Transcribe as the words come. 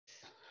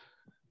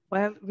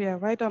Well, we are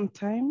right on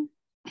time.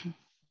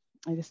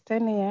 It is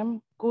 10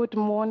 a.m. Good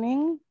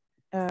morning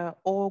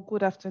or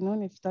good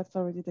afternoon, if that's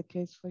already the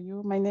case for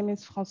you. My name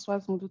is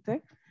Françoise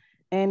Mudute,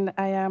 and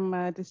I am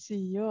the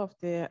CEO of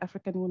the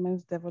African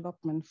Women's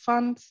Development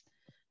Fund,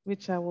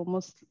 which I will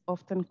most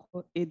often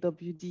call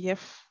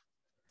AWDF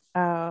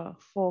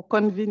for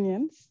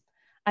convenience.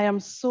 I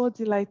am so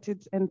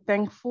delighted and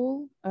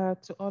thankful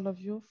to all of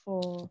you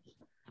for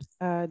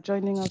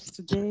joining us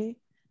today.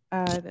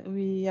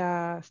 We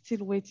are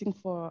still waiting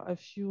for a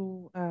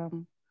few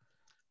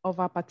of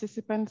our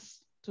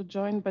participants to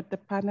join, but the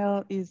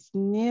panel is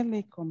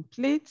nearly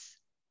complete.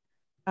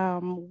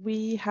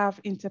 We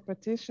have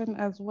interpretation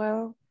as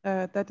well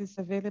that is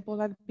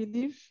available, I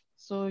believe.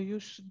 So you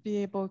should be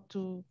able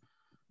to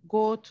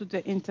go to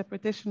the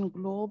interpretation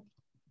globe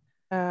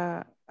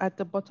at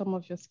the bottom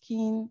of your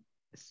screen,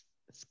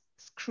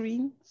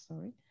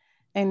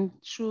 and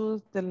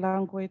choose the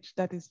language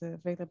that is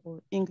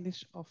available,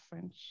 English or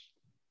French.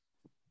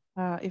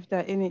 If there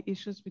are any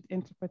issues with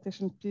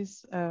interpretation,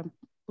 please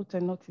put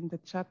a note in the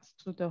chat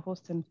to the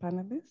host and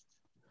panelists.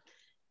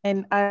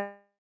 And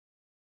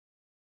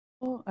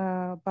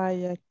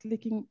by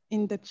clicking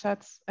in the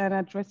chats and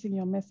addressing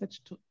your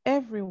message to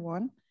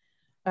everyone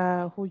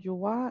who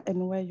you are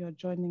and where you're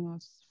joining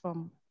us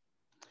from.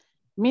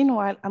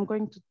 Meanwhile, I'm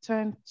going to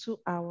turn to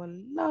our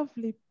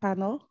lovely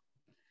panel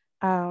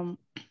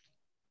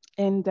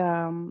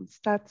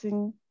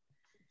starting.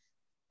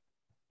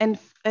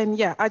 And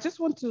yeah, I just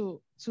want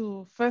to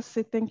first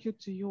say thank you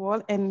to you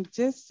all and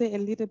just say a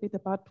little bit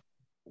about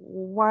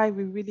why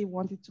we really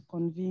wanted to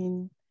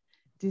convene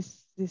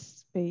this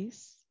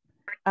space.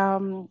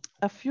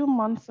 A few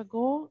months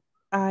ago,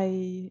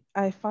 I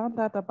found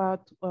out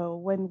about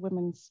When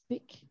Women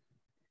Speak,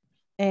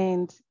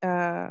 and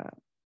I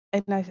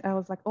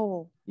was like,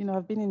 oh, you know,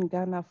 I've been in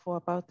Ghana for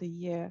about a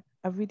year.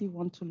 I really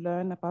want to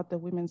learn about the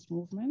women's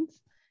movement.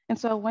 And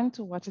so I went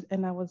to watch it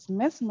and I was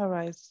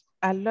mesmerized.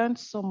 I learned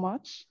so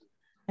much.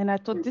 And I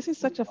thought this is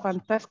such a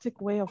fantastic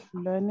way of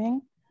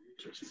learning.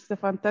 It's a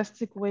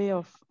fantastic way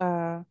of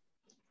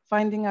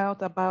finding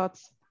out about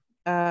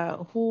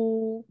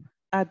who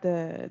are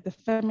the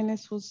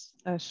feminists whose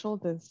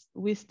shoulders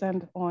we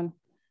stand on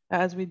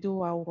as we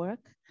do our work.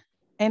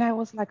 And I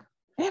was like,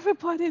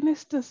 everybody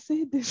needs to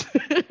see this.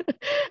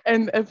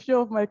 And a few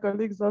of my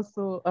colleagues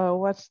also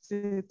watched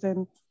it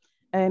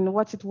and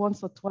watched it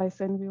once or twice.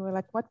 And we were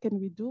like, what can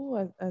we do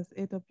as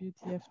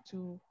AWDF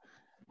to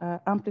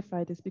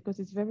amplify this? Because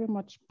it's very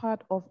much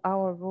part of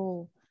our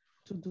role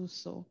to do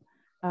so.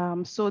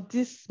 So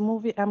this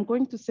movie, I'm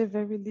going to say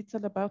very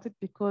little about it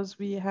because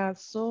we are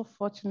so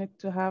fortunate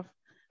to have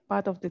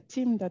part of the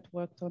team that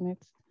worked on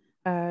it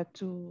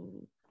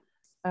to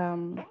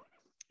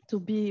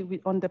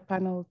be on the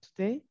panel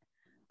today.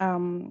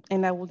 And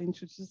I will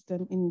introduce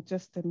them in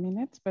just a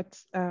minute.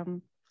 But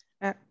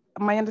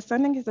my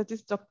understanding is that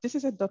this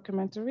is a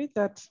documentary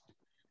that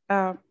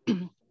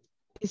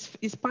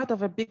is part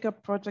of a bigger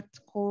project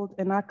called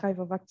An Archive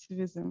of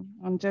Activism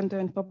on Gender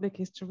and Public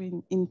History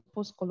in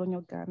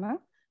Post-Colonial Ghana,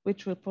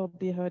 which we'll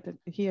probably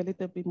hear a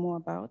little bit more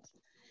about.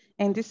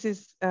 And this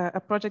is a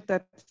project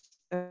that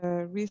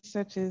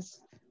researches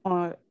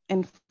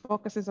and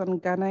focuses on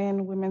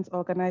Ghanaian women's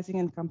organizing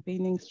and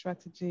campaigning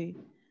strategy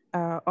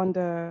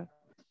under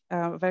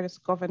various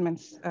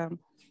governments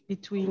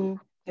between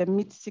the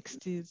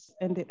mid-60s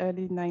and the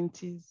early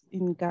 90s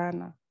in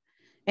Ghana.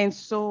 And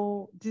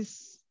so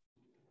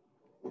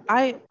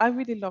I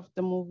really loved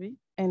the movie,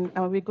 and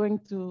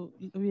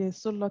we are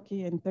so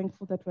lucky and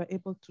thankful that we're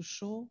able to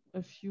show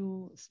a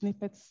few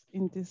snippets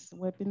in this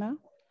webinar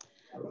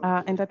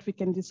and that we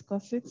can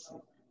discuss it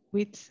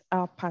with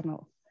our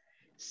panel.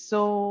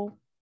 So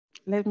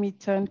let me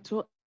turn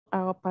to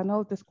our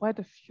panel. There's quite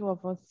a few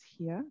of us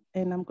here,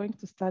 and I'm going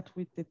to start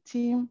with the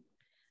team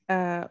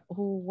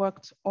who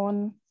worked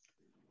on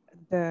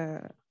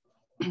the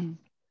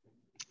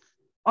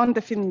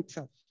film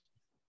itself.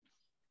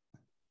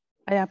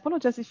 I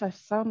apologize if I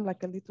sound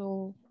like a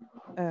little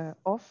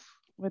off,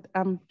 but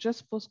I'm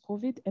just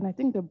post-COVID, and I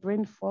think the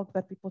brain fog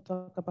that people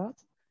talk about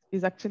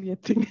is actually a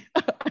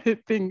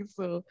thing.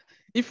 So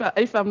if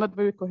I'm not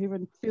very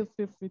coherent, feel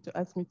free to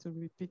ask me to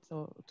repeat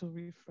or to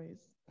rephrase.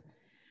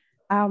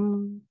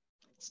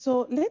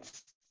 So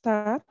let's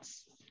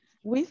start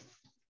with,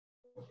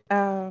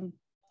 I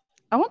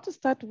want to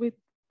start with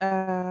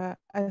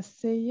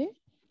Aseye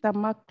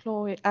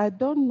Tamakloe. I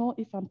don't know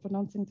if I'm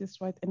pronouncing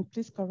this right, and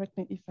please correct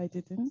me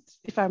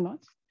if I'm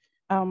not,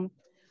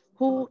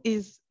 who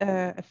is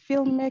a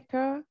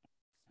filmmaker,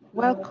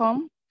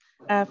 welcome,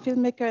 a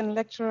filmmaker and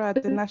lecturer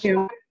at the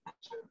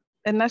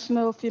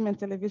National Film and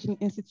Television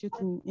Institute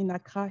in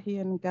Accra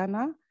here in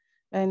Ghana,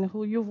 and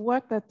who you've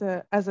worked at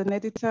as an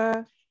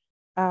editor,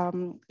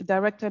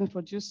 director and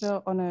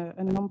producer on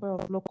a number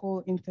of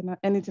local and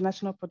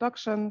international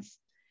productions.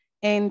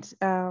 And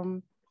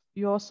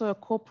you're also a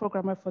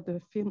co-programmer for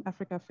the Film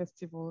Africa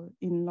Festival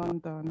in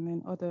London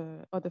and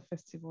other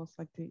festivals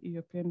like the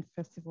European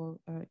Festival,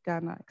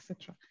 Ghana,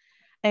 etc.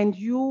 And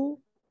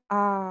you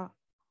are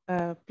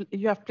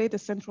you have played a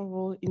central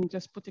role in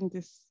just putting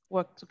this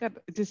work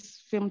together,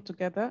 this film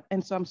together.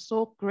 And so I'm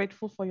so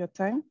grateful for your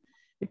time,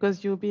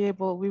 because you'll be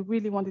able, we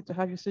really wanted to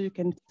have you so you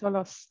can tell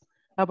us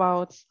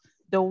about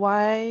the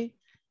why,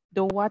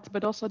 the what,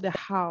 but also the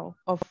how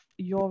of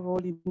your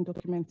role in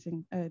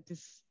documenting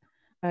this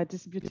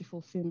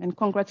beautiful film. And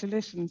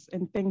congratulations,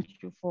 and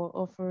thank you for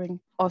offering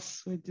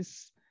us with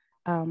this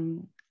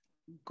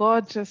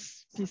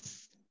gorgeous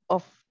piece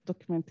of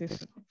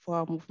documentation for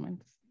our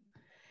movement.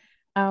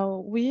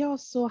 We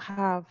also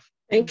have...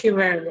 Thank you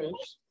very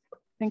much.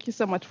 Thank you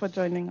so much for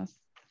joining us.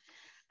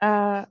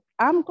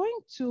 I'm going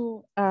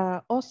to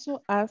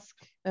also ask,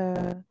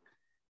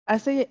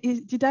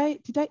 Aseye, did I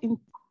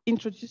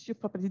introduce you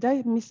properly? Did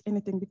I miss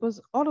anything?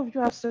 Because all of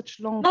you have such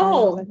long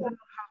bios, I don't know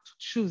how to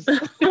choose.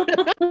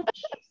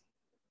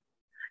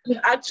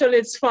 Actually,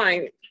 it's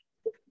fine.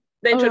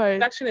 The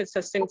introduction is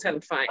succinct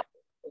and fine.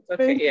 It's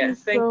okay. Thank you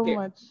so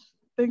much.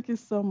 Thank you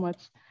so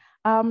much.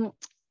 On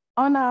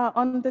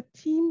the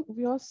team,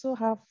 we also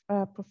have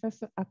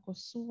Professor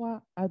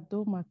Akosua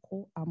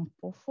Adomako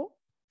Ampofo,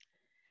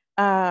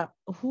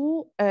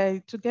 who,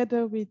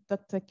 together with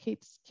Dr.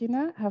 Kate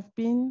Skinner, have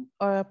been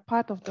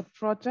part of the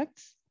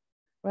project,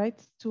 right,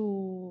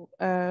 to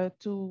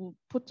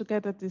put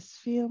together this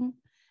film.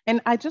 And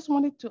I just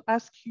wanted to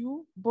ask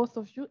you, both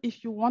of you,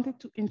 if you wanted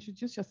to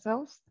introduce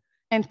yourselves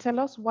and tell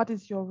us what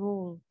is your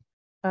role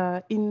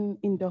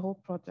in the whole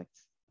project.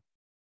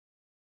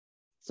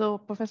 So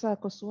Professor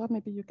Akosua,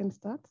 maybe you can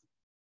start.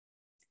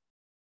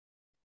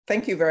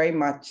 Thank you very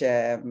much,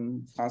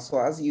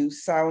 Françoise. You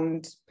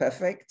sound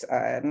perfect,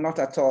 not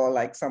at all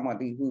like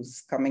somebody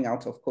who's coming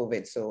out of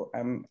COVID. So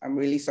I'm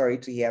really sorry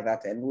to hear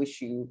that, and wish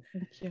you,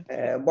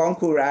 bon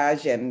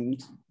courage,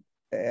 and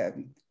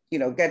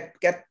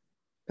get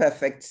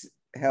perfect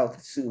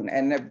health soon.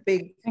 And a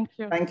big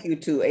thank you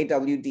to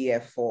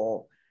AWDF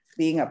for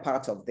being a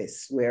part of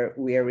this. We're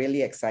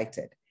really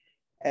excited.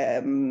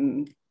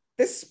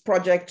 This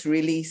project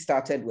really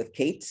started with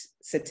Kate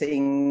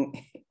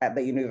sitting at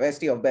the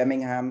University of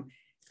Birmingham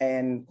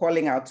and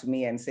calling out to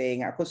me and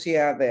saying,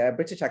 Akosua, the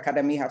British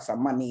Academy have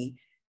some money.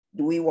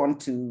 Do we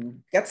want to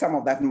get some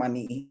of that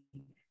money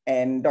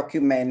and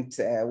document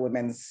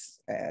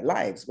women's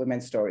lives,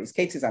 women's stories?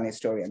 Kate is an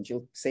historian.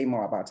 She'll say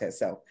more about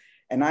herself.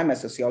 And I'm a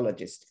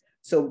sociologist.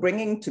 So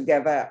bringing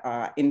together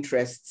our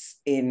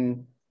interests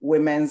in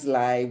women's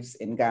lives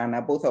in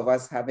Ghana, both of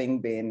us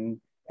having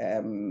been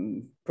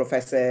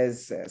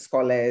professors,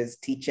 scholars,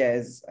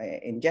 teachers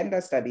in gender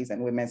studies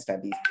and women's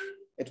studies,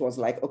 it was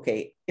like,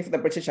 okay, if the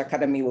British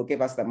Academy will give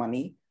us the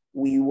money,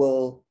 we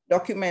will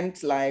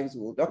document lives,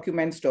 we'll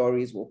document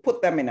stories, we'll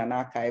put them in an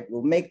archive,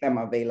 we'll make them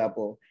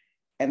available.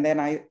 And then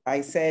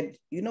I said,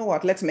 you know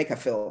what, let's make a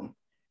film,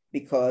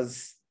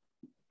 because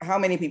how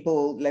many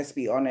people, let's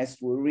be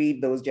honest, will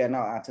read those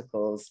journal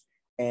articles,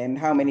 and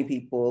how many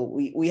people,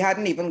 we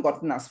hadn't even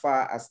gotten as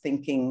far as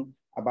thinking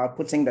about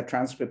putting the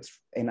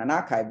transcripts in an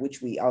archive,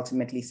 which we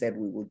ultimately said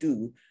we will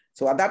do.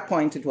 So at that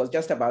point, it was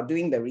just about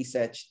doing the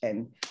research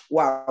and,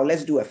 wow,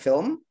 let's do a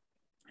film.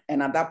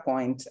 And at that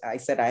point, I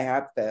said, I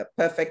have the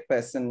perfect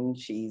person.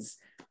 She's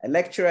a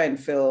lecturer in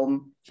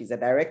film. She's a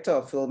director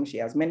of film. She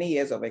has many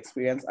years of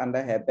experience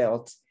under her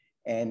belt.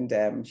 And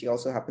she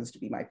also happens to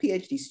be my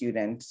PhD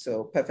student.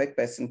 So perfect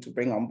person to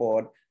bring on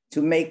board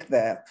to make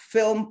the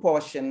film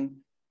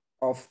portion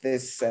of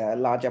this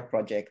larger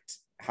project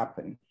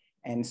happen.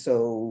 And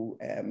so,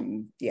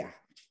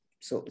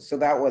 so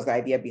that was the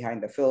idea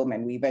behind the film.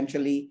 And we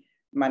eventually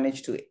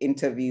managed to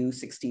interview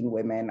 16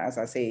 women. As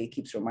I say, it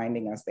keeps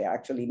reminding us there are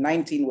actually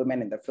 19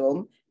 women in the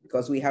film,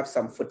 because we have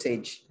some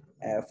footage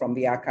from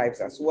the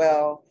archives as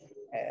well.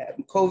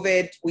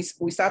 COVID,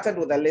 we started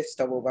with a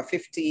list of over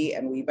 50,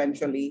 and we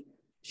eventually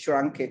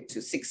shrunk it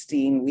to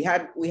 16. We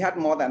had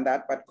more than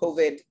that, but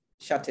COVID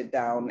shut it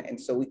down. And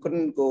so we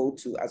couldn't go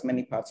to as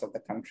many parts of the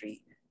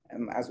country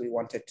as we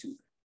wanted to.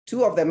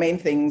 Two of the main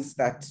things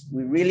that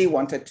we really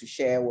wanted to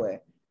share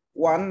were,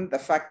 one, the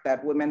fact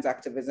that women's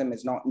activism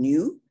is not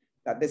new,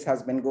 that this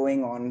has been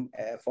going on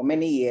for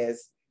many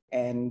years,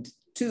 and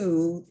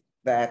two,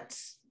 that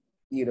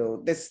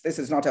this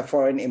is not a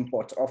foreign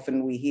import.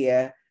 Often we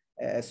hear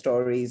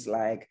stories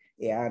like,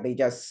 yeah, they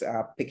just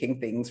are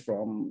picking things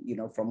from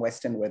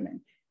Western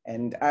women.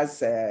 And as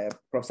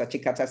Professor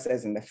Chikata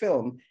says in the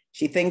film,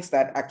 she thinks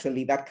that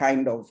actually that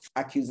kind of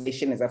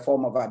accusation is a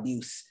form of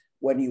abuse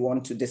when you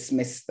want to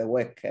dismiss the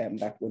work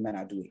that women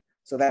are doing.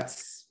 So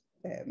that's,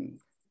 thank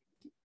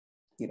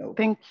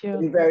you.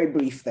 In very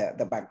brief,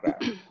 the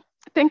background.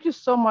 Thank you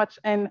so much.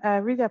 And I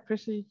really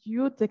appreciate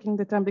you taking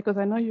the time, because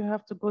I know you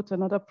have to go to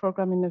another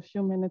program in a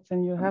few minutes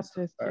and you have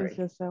to excuse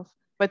yourself.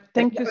 But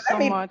thank you so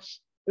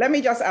much. Let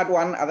me just add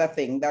one other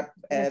thing, that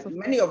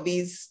many of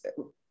these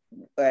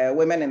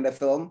women in the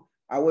film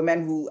are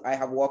women who I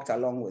have walked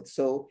along with.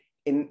 So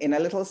in a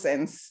little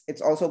sense,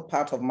 it's also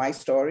part of my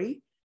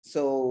story.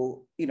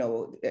 So,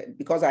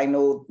 because I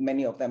know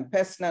many of them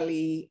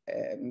personally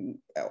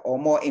or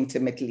more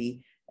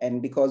intimately,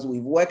 and because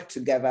we've worked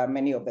together,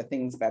 many of the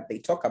things that they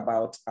talk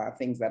about are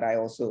things that I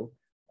also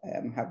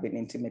have been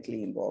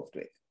intimately involved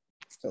with.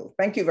 So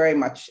thank you very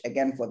much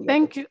again for the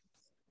Thank you.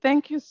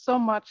 Thank you so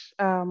much.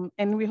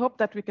 And we hope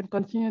that we can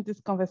continue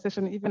this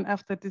conversation even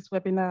after this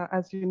webinar,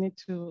 as you need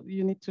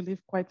to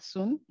leave quite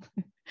soon.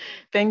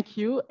 Thank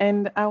you.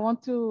 And I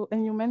want to,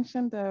 and you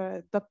mentioned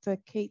Dr.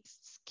 Kate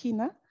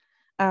Skinner,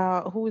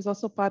 who is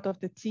also part of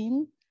the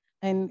team.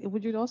 And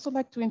would you also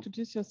like to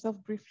introduce yourself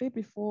briefly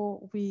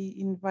before we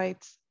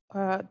invite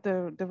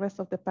the rest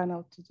of the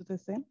panel to do the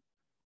same?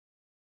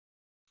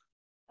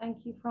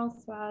 Thank you,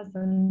 Françoise,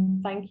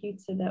 and thank you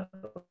to the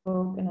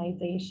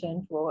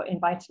organization for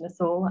inviting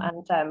us all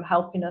and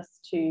helping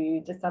us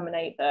to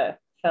disseminate the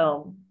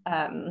film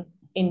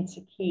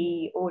into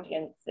key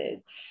audiences.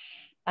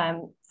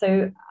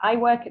 So I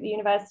work at the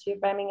University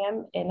of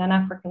Birmingham in an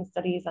African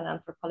Studies and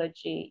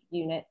Anthropology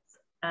unit,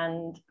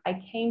 and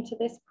I came to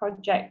this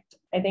project,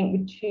 I think,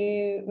 with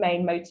two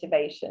main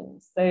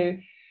motivations. So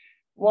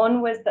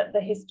one was that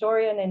the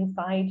historian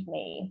inside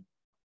me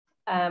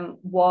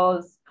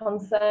was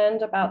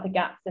concerned about the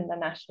gaps in the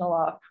National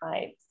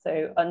Archives.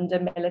 So under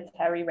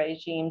military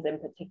regimes in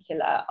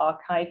particular,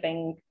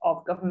 archiving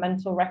of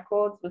governmental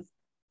records was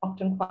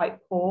often quite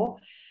poor.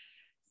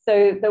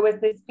 So there was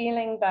this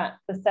feeling that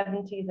the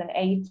 70s and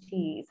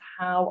 80s,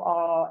 how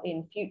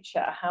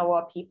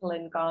are people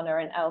in Ghana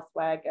and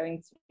elsewhere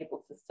going to be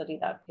able to study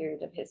that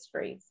period of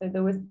history? So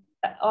there was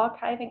that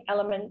archiving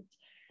element.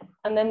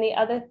 And then the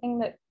other thing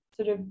that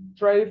sort of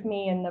drove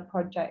me in the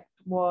project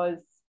was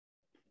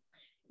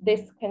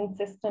this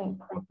consistent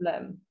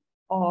problem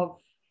of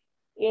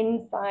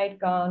inside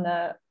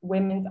Ghana,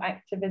 women's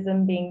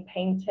activism being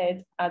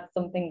painted as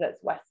something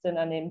that's Western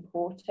and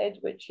imported,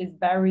 which is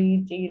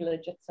very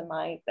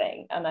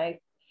delegitimizing. And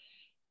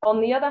on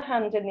the other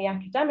hand, in the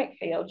academic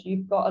field,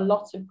 you've got a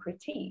lot of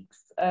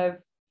critiques of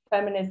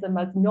feminism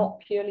as not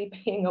purely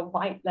being a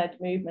white-led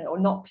movement or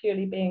not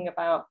purely being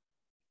about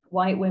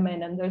white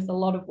women. And there's a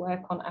lot of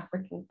work on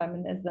African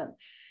feminism.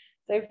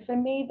 So for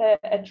me, the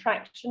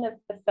attraction of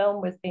the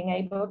film was being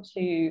able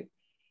to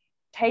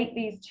take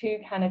these two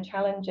kind of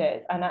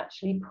challenges and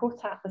actually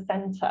put at the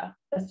center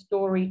a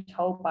story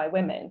told by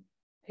women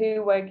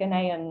who were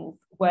Ghanaians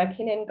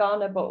working in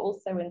Ghana, but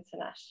also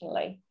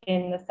internationally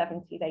in the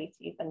 70s,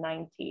 80s, and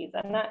 90s,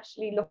 and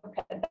actually look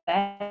at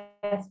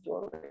their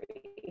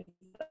stories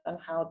and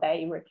how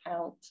they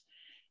recount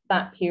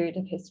that period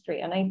of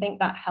history. And I think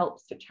that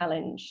helps to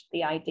challenge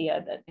the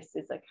idea that this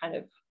is a kind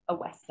of a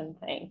Western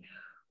thing,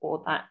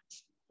 or that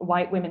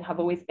white women have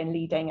always been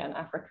leading and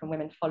African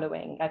women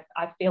following.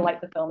 I feel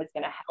like the film is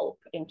going to help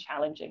in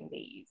challenging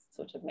these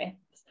sort of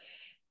myths.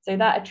 So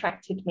that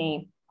attracted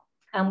me.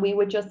 And we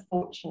were just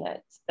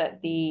fortunate that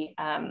the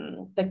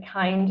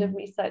kind of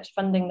research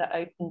funding that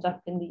opened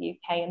up in the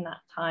UK in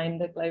that time,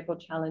 the Global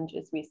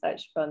Challenges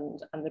Research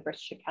Fund and the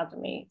British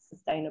Academy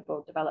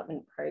Sustainable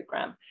Development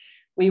Programme,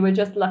 we were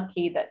just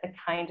lucky that the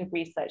kind of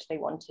research they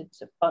wanted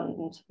to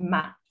fund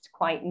mapped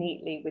quite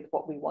neatly with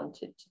what we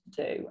wanted to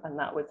do. And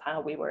that was how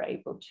we were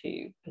able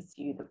to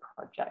pursue the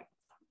project.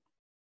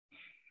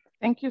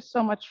 Thank you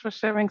so much for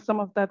sharing some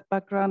of that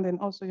background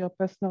and also your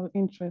personal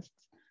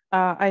interests.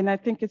 And I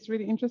think it's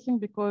really interesting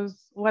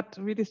because what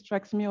really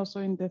strikes me also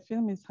in the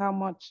film is how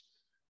much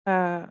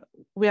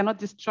we are not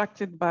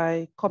distracted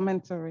by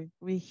commentary.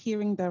 We're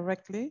hearing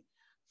directly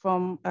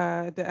from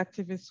the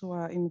activists who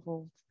are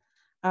involved.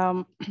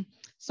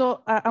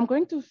 So I'm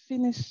going to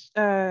finish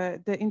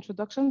the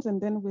introductions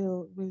and then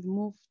we'll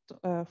move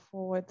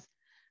forward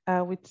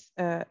with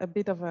a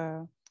bit of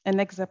an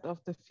excerpt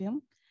of the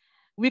film.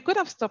 We could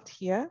have stopped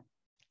here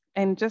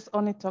and just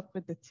only talk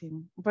with the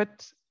team,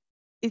 but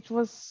it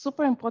was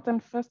super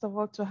important, first of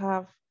all, to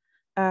have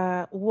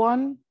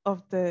one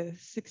of the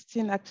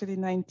 16, actually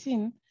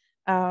 19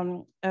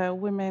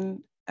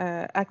 women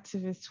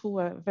activists who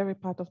were very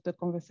part of the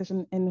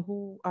conversation and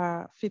who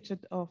are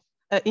featured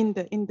in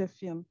the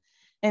film.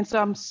 And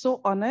so I'm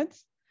so honored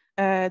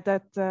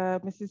that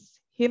Mrs.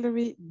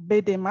 Hilary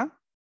Bedema,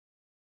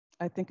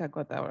 I think I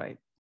got that right,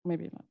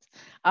 maybe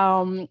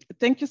not.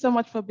 Thank you so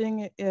much for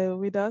being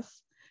with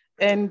us.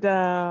 And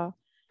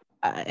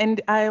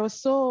I was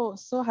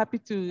so happy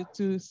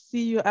to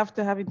see you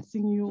after having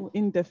seen you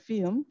in the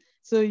film.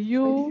 So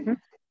you,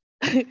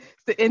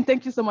 and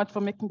thank you so much for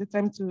making the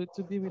time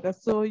to be with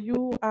us. So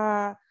you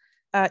are,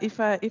 if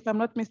I'm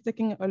not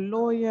mistaken, a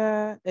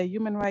lawyer, a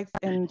human rights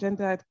and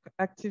gender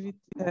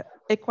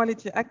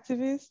equality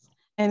activist,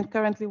 and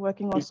currently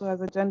working also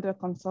as a gender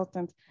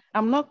consultant.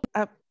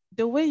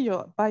 The way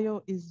your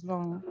bio is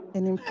long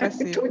and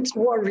impressive. Don't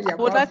worry about it.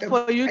 I would like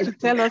for you to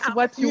tell us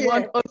what you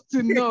want us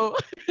to know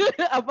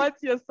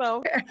about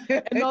yourself,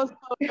 and also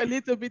a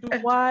little bit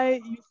why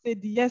you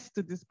said yes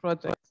to this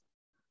project.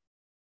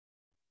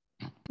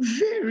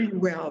 Very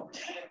well.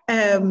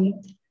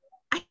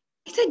 I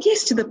said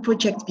yes to the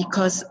project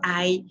because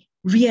I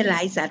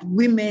realized that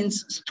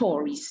women's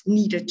stories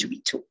needed to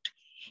be told.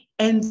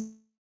 And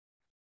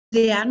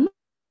they are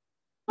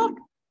not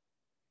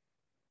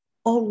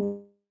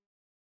always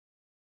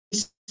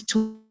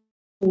told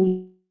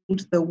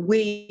the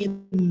way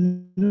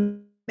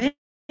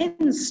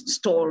men's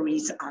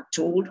stories are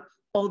told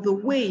or the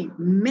way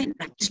men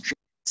are history.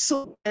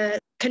 So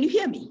can you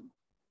hear me?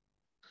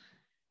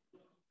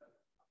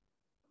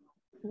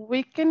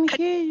 We can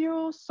hear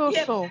you so.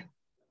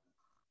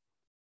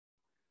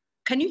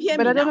 Can you hear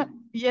me now? Know,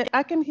 yeah,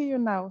 I can hear you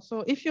now.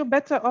 So if you're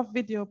better off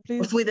video,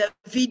 please. With a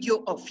video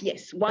off,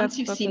 yes. Once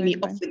you've seen me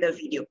off with a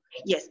video,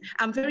 yes.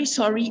 I'm very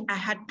sorry. I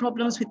had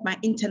problems with my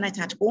internet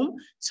at home,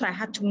 so I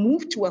had to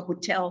move to a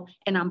hotel,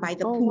 and I'm by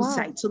the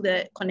poolside, so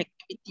the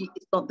connectivity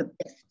is not the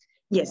best.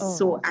 Yes,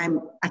 so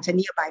I'm at a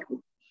nearby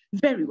home.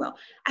 Very well.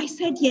 I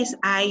said, yes,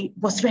 I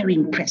was very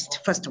impressed,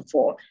 first of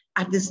all,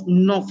 at this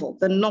novel,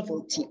 the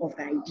novelty of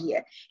the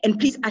idea. And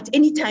please, at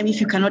any time, if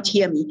you cannot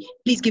hear me,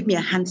 please give me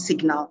a hand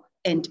signal,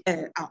 and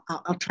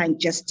I'll try and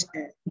just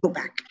go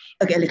back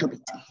a little bit.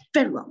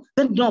 Very well.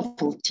 The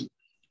novelty,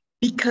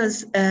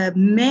 because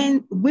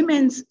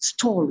women's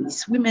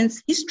stories,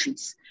 women's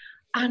histories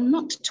are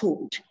not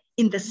told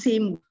in the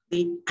same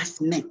way as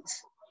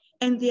men's.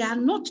 And they are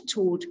not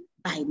told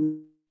by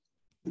men.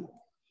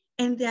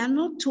 And they are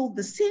not told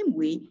the same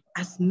way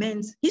as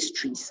men's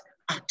histories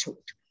are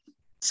told.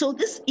 So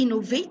this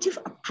innovative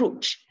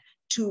approach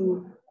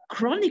to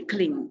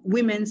chronicling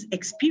women's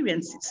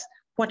experiences,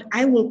 what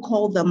I will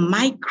call the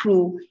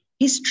micro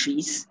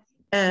histories,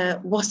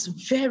 was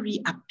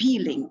very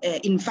appealing,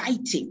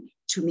 inviting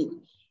to me.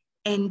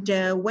 And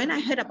when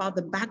I heard about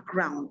the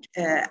background,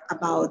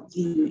 about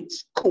the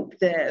scope,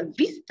 the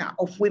vista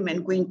of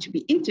women going to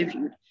be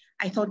interviewed,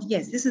 I thought,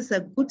 yes, this is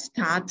a good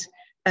start,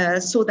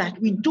 so that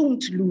we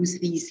don't lose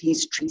these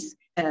histories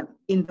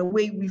in the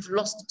way we've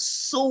lost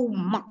so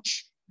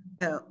much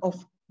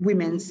of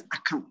women's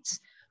accounts.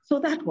 So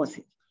that was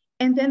it.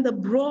 And then the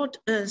broad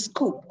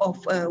scope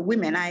of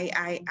women,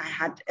 I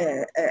had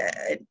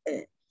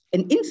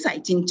an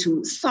insight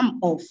into some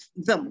of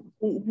them,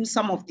 who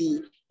some of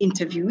the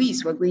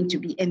interviewees were going to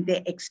be, and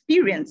their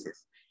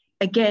experiences,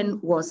 again,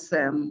 was,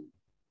 oh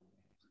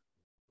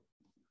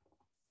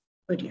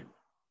dear.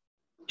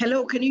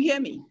 Hello, can you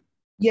hear me?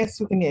 Yes,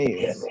 we can hear you.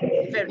 Yes.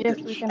 Very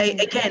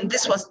good. Again,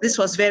 this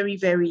was very,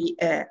 very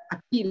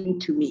appealing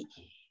to me.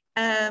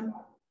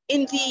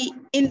 In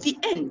the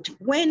end,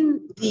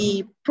 when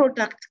the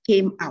product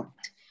came out,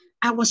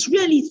 I was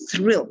really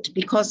thrilled,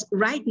 because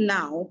right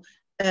now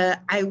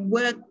I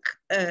work,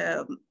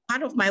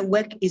 part of my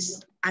work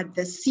is at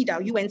the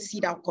CEDAW, UN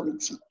CEDAW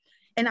committee.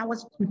 And I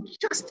was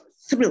just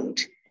thrilled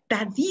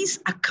that these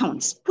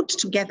accounts put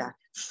together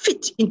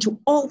fit into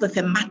all the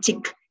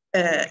thematic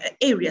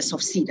areas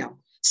of CEDAW.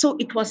 So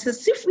it was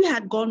as if we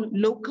had gone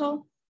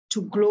local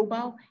to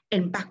global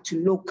and back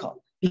to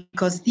local,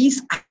 because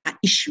these are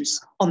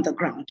issues on the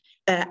ground.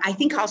 I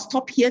think I'll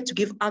stop here to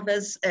give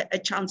others a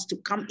chance to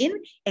come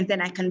in, and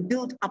then I can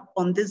build up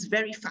on this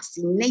very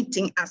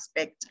fascinating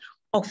aspect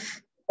of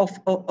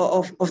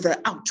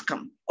the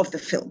outcome of the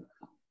film.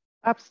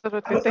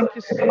 Absolutely. Thank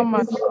you so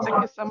much.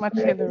 Thank you so much,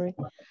 Hilary.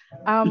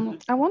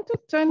 I want to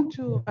turn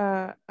to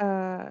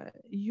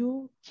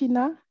you,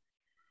 Kina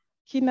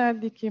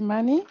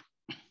Likimani.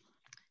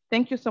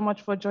 Thank you so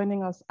much for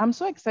joining us. I'm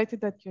so excited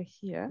that you're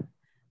here.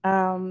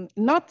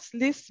 Not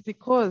least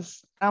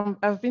because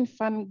I've been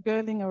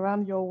fangirling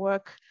around your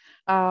work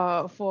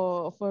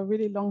for a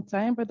really long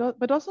time,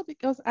 but also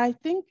because I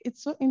think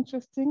it's so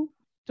interesting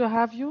to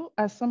have you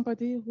as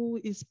somebody who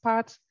is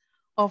part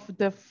of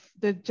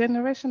the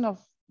generation of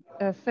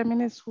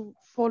feminists who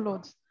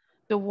followed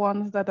the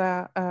ones that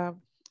are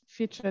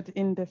featured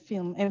in the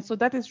film. And so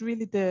that is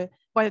really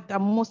why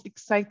I'm most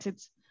excited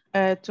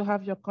to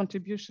have your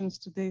contributions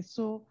today.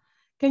 So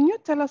can you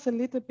tell us a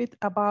little bit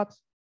about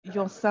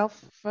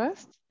yourself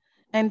first?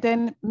 And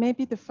then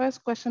maybe the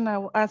first question I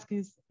will ask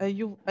is,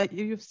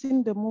 you've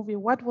seen the movie.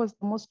 What was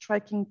the most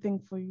striking thing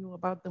for you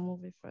about the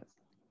movie first?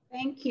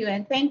 Thank you,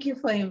 and thank you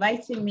for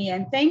inviting me,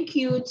 and thank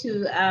you to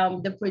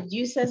the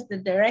producers, the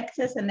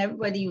directors, and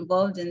everybody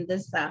involved in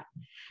this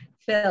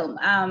film.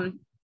 I'm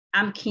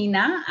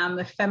Kina, I'm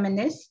a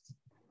feminist,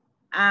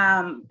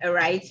 I'm a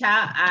writer.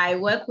 I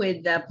work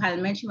with the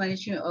Parliamentary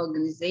Monitoring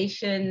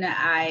Organization.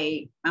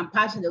 I'm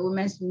part of the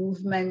women's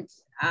movement.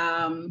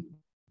 I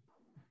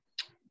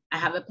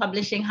have a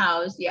publishing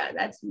house. Yeah,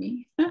 that's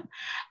me.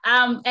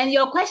 And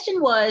your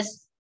question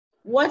was,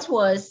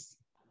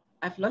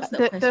 I've lost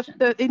the question.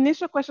 The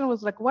initial question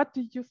was like, what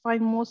did you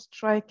find most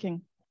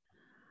striking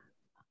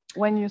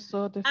when you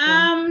saw the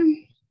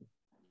film?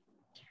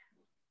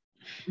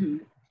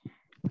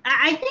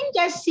 I think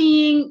just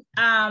seeing,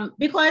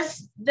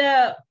 because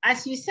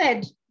as you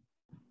said,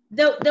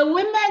 the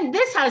women,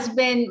 this has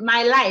been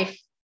my life.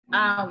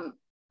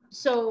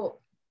 So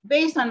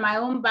based on my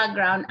own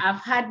background,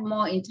 I've had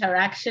more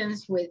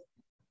interactions with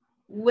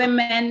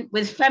women,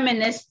 with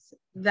feminists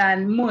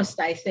than most,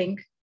 I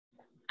think.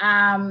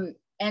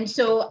 And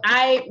so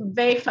I'm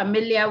very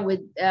familiar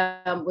with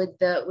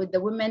the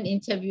women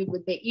interviewed,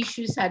 with the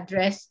issues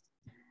addressed.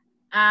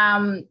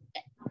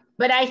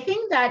 But I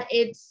think that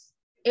it's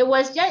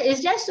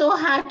just so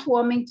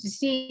heartwarming to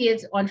see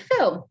it on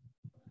film,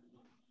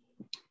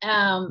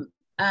 and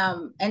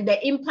the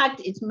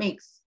impact it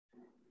makes.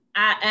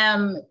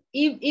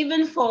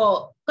 Even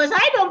because because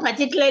I don't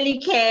particularly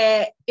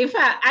care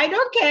I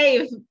don't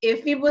care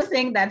if people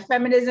think that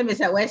feminism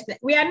is a Western.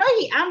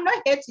 I'm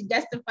not here to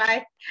justify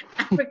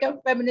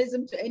African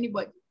feminism to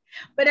anybody,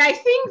 but I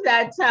think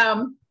that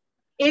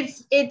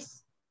it's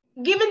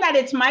given that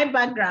it's my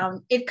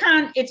background,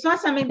 it's not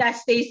something that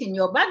stays in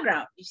your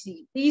background. You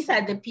see, these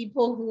are the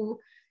people who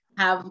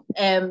have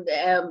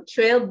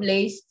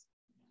trailblazed,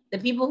 the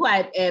people who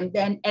are and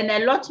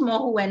a lot more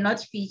who were not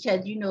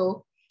featured,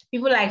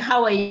 people like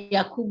Hawa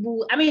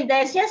Yakubu. I mean,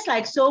 there's just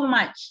like so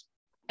much.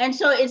 And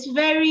so it's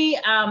very,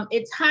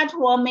 it's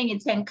heartwarming,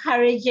 it's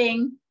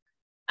encouraging.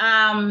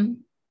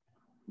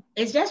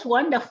 It's just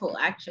wonderful,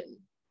 actually.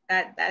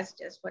 That's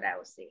just what I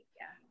would say,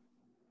 yeah.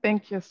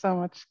 Thank you so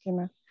much,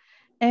 Kina.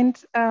 And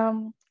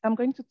I'm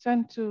going to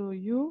turn to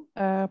you,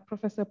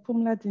 Professor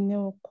Pumla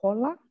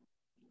Dineo-Kola,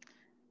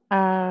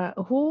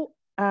 who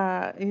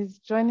is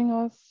joining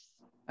us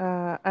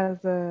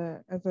as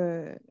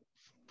a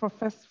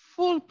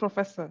full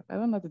professor. I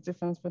don't know the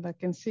difference, but I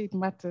can see it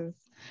matters.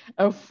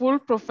 A full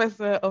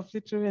professor of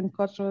literary and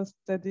cultural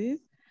studies.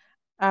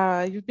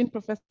 You've been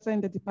professor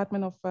in the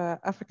Department of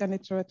African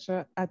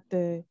Literature at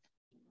the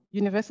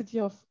University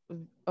of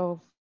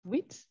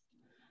Wheat.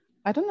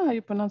 I don't know how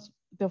you pronounce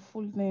the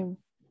full name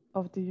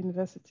of the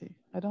university.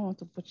 I don't want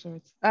to butcher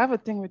it. I have a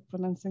thing with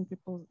pronouncing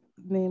people's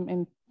name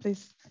and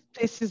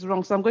places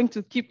wrong. So I'm going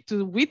to keep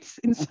to Wheat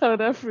in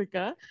South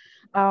Africa.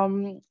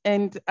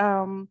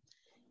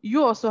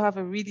 You also have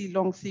a really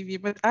long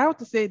CV, but I have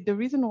to say the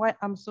reason why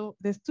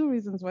there's two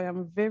reasons why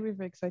I'm very,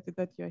 very excited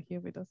that you're here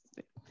with us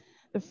today.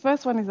 The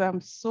first one is I'm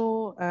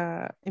so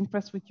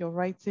impressed with your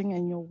writing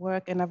and your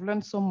work, and I've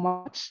learned so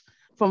much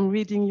from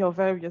reading your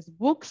various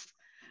books,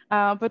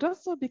 but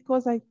also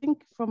because I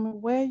think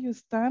from where you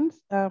stand,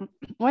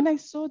 when I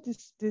saw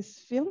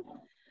this film,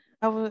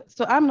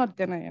 so I'm not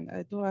Ghanaian,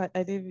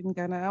 I live in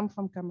Ghana, I'm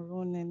from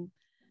Cameroon,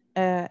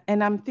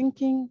 and I'm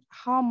thinking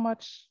how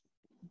much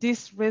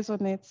this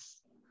resonates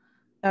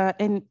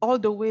in all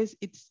the ways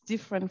it's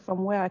different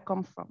from where I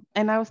come from.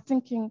 And I was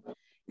thinking,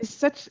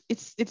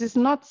 it is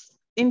not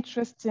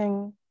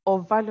interesting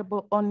or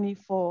valuable only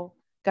for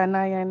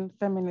Ghanaian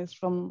feminists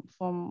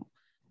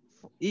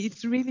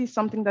it's really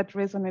something that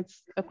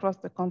resonates across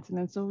the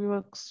continent. So we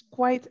were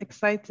quite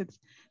excited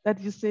that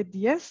you said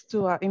yes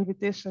to our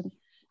invitation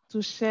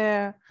to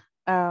share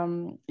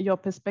your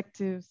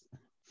perspectives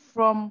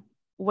from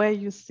where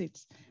you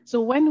sit.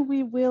 So when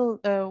we will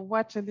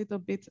watch a little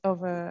bit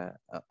of a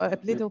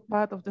little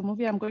part of the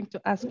movie, I'm going to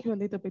ask you a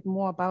little bit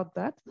more about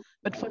that.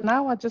 But for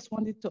now, I just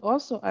wanted to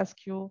also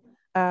ask you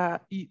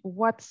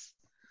what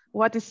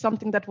is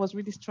something that was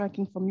really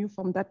striking from you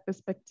from that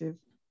perspective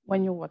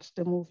when you watched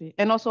the movie?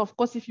 And also, of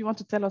course, if you want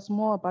to tell us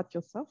more about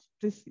yourself,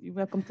 please, you're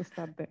welcome to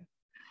start there.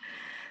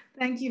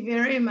 Thank you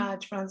very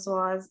much,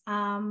 Francoise.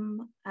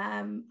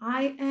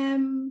 I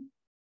am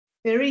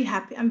very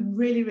happy. I'm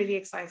really, really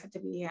excited to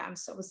be here. I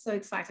was so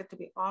excited to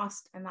be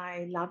asked, and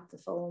I loved the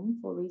film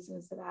for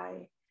reasons that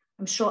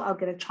I'm sure I'll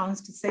get a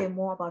chance to say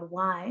more about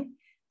why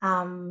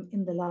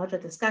in the larger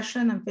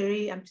discussion. I'm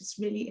just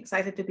really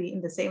excited to be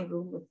in the same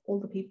room with all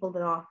the people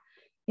that are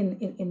in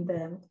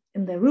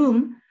the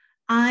room.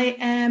 I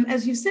am,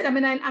 as you said, I'm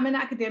an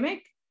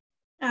academic.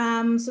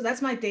 So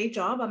that's my day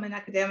job. I'm an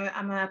academic.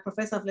 I'm a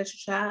professor of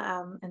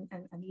literature and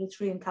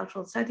literary and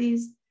cultural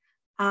studies.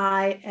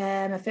 I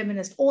am a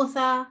feminist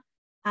author,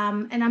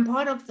 and I'm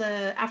part of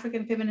the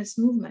African feminist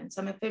movement.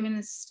 So I'm a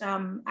feminist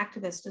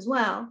activist as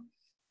well.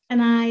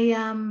 And I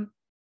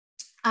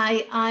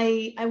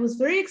was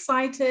very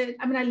excited.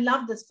 I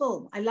loved this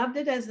film. I loved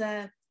it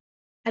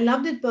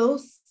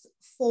both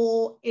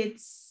for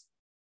its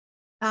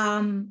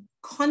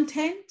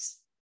content,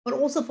 but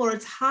also for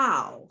its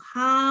how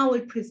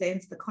it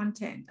presents the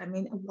content.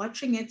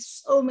 Watching it,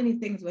 so many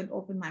things went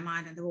off in my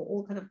mind, and they were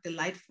all kind of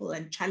delightful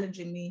and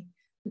challenging me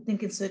to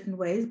think in certain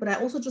ways. But I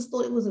also just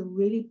thought it was a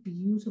really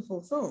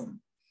beautiful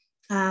film,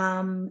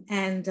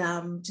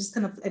 just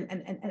kind of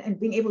and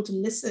being able to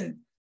listen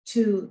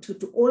to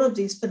all of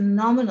these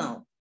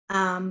phenomenal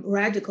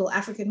radical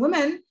African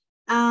women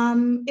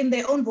in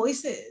their own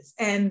voices,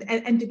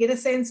 and to get a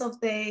sense of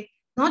their,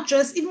 not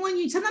just, even when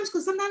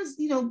because sometimes,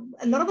 a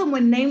lot of them were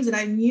names that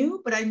I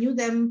knew, but I knew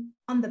them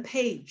on the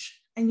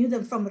page. I knew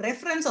them from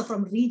reference or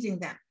from reading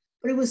them.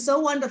 But it was so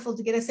wonderful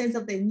to get a sense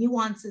of their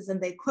nuances and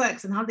their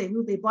quirks and how they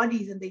move their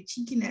bodies and their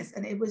cheekiness.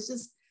 And it was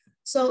just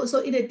so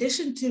in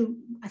addition to,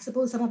 I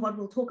suppose, some of what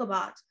we'll talk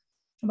about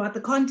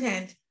the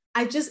content,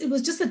 it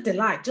was just a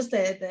delight, just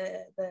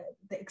the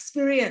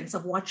experience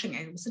of watching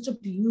it. It was such a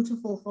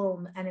beautiful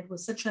film, and it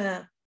was such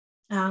a,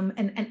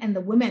 and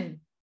the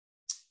women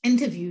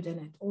interviewed in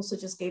it also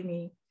just gave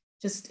me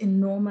just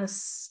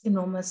enormous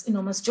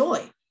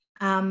joy.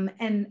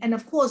 And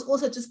of course,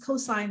 also just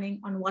co-signing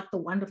on what the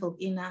wonderful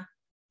Ina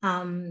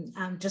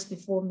just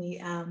before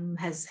me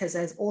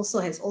has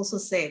also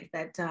said,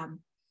 that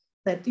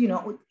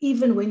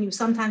even when you're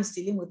sometimes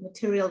dealing with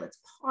material that's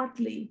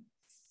partly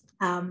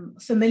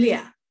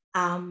familiar,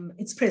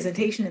 its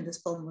presentation in this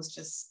film was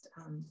just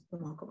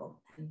remarkable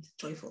and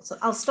joyful. So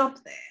I'll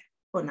stop there.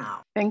 for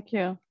now. Thank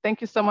you.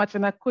 Thank you so much.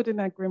 And I couldn't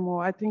agree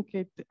more. I think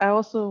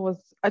I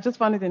just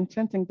found it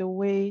enchanting the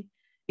way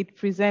it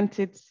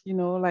presented,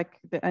 like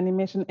the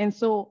animation. And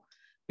so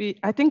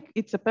I think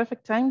it's a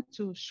perfect time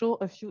to show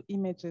a few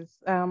images.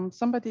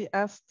 Somebody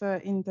asked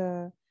in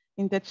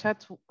the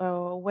chat,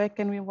 where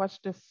can we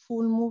watch the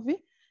full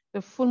movie?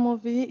 The full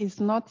movie is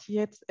not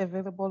yet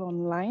available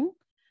online.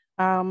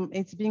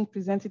 It's being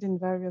presented in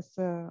various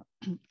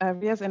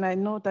areas, and I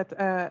know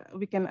that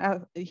we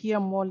can hear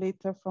more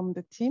later from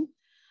the team.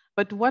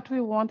 But what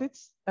we wanted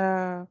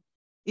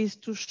is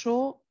to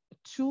show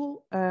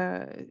two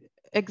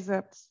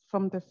excerpts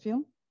from the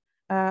film,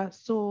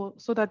 so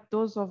that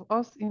those of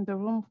us in the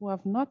room who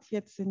have not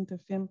yet seen the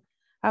film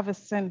have a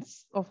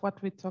sense of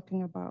what we're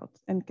talking about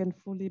and can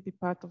fully be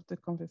part of the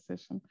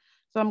conversation.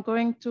 So I'm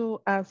going to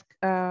ask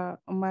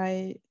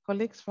my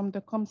colleagues from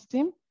the comms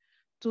team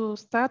to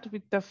start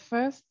with the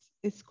first.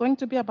 It's going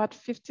to be about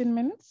 15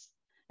 minutes,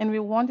 and we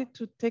wanted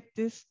to take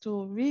this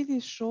to really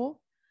show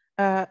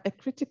a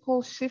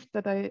critical shift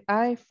that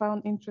I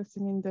found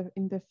interesting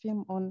in the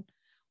film on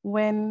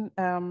when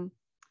I'm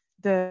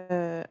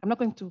not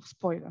going to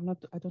spoil,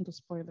 I don't do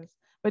spoilers,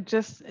 but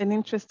just an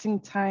interesting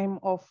time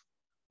of,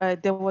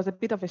 there was a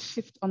bit of a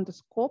shift on the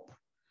scope,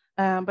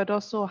 but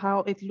also how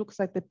it looks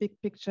like the big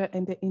picture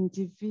and the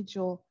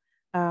individual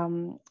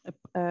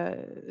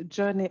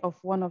journey of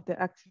one of the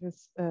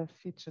activists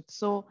featured.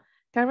 So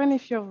Karen,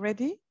 if you're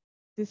ready,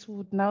 this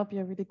would now be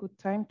a really good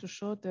time to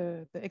show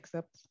the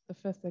excerpt, the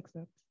first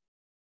excerpt.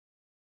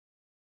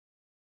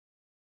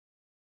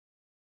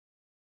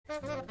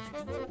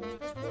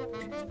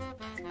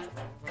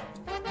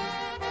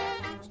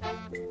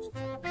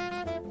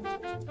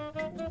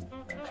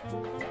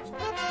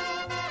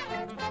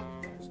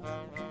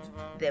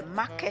 The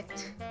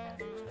market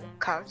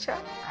culture,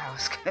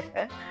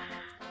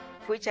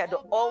 which had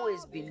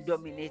always been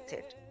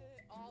dominated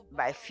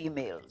by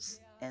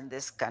females in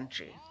this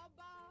country.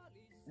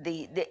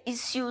 The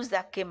issues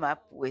that came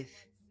up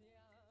with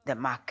the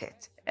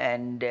market,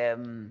 and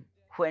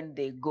when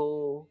they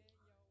go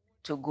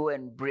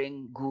and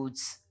bring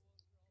goods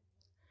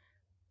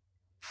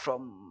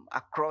from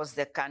across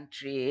the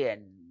country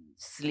and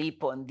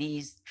sleep on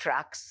these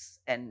trucks,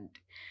 and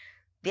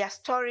their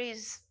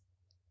stories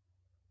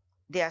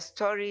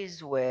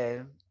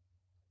were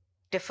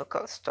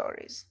difficult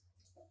stories.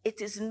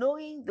 It is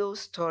knowing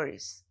those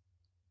stories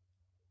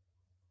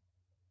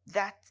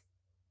that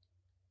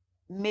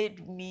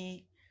made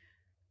me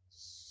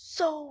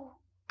so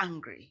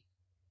angry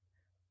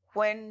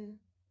when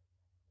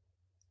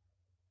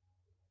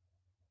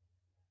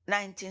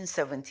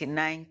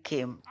 1979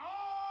 came.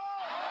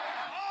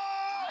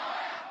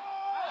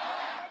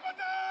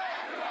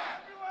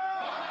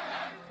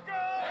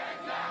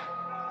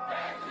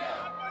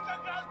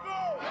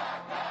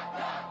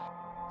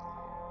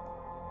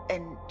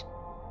 And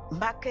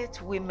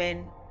market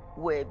women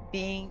were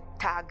being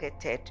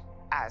targeted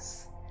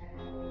as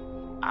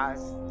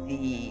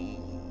the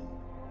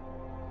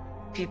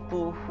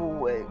people who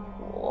were,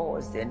 what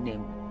was their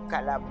name?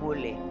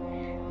 Kalabole.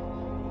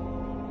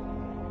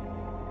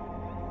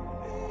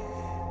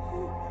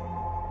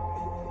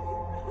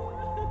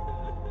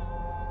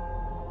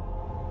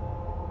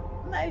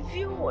 My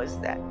view was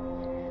that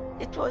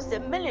it was the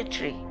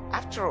military,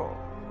 after all,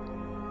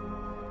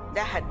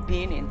 that had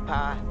been in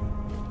power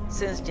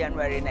since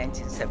January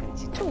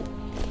 1972.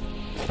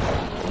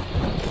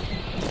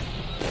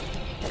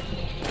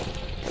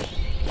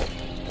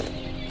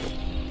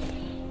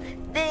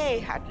 They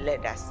had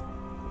led us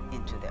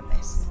into the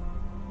mess.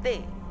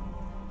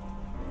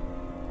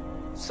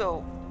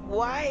 So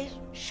why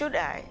should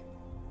I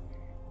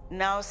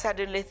now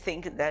suddenly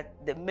think that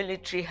the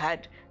military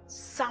had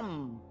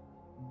some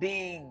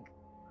big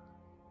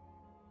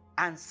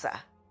answer?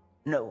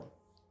 No,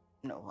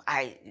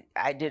 I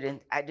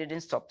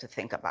didn't stop to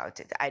think about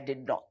it. I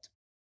did not.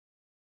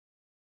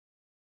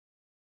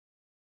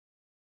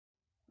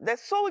 The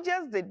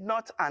soldiers did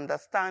not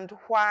understand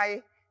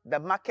why the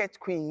market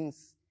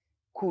queens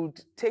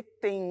could take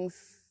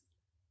things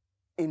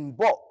in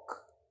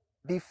bulk.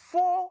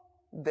 Before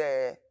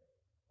the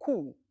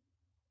coup,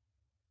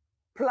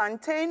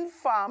 plantain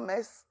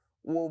farmers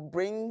will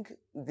bring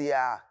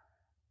their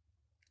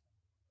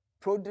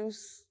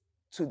produce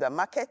to the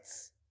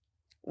markets.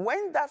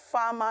 When that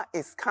farmer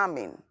is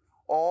coming,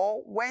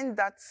 or when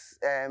that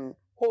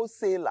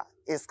wholesaler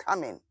is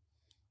coming,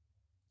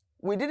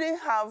 we didn't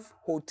have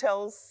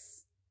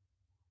hotels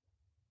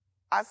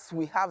as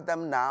we have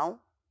them now.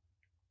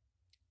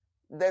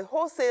 The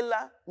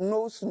wholesaler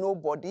knows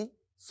nobody,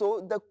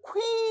 so the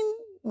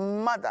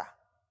queen mother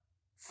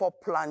for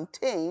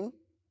plantain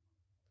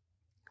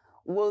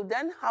will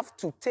then have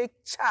to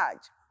take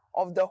charge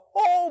of the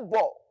whole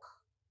bulk.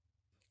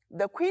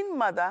 The queen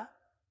mother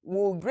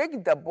will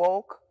break the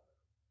bulk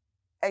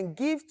and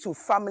give to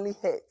family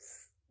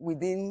heads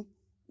within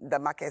the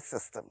market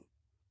system.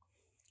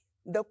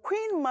 The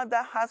queen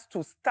mother has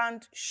to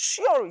stand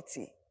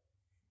surety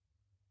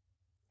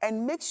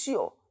and make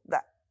sure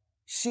that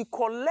she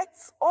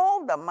collects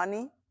all the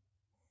money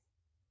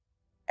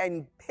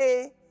and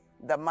pay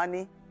the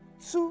money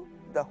to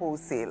the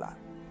wholesaler.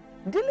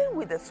 Dealing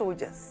with the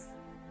soldiers,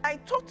 I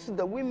taught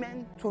the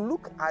women to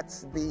look at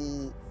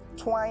the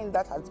twine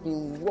that has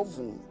been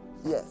woven,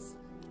 yes,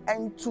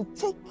 and to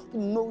take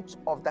note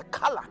of the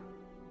color,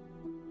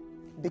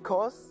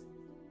 because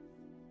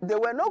they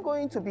were not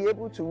going to be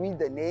able to read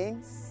the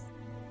names,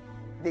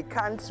 they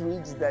can't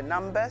read the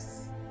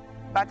numbers,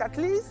 but at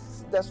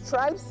least the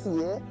stripes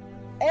here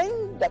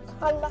and the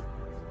color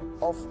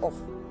of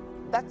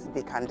that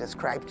they can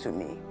describe to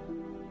me.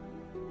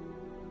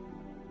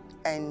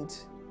 And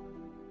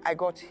I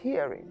got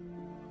hearing.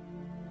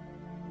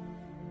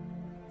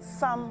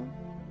 Some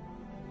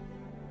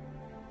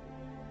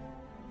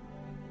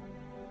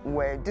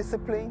were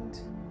disciplined,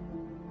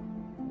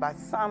 but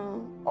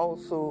some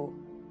also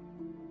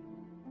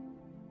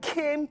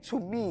came to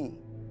me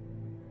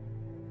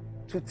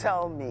to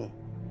tell me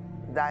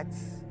that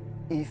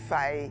if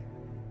I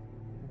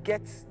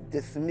get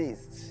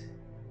dismissed,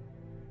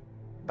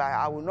 but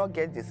I will not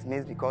get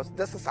dismissed because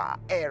this is our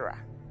era.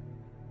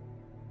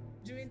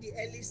 During the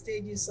early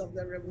stages of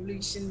the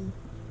revolution,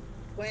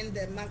 when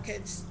the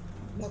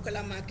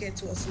Mokola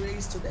market was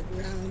razed to the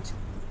ground,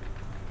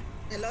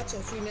 a lot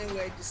of women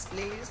were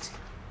displaced.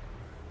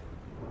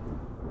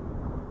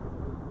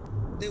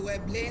 They were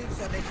blamed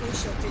for the food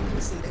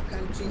shortages in the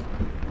country.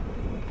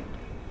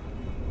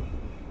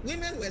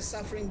 Women were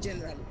suffering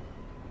generally.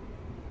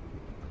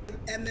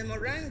 A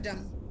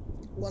memorandum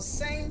was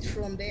signed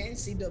from the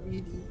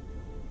NCWD,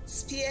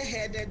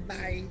 spearheaded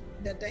by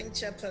the then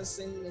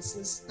chairperson,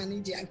 Mrs.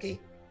 Anidiake,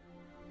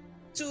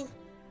 to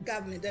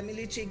government, the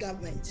military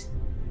government,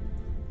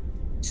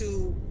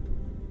 to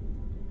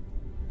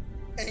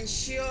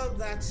ensure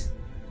that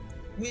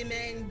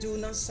women do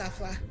not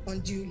suffer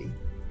unduly.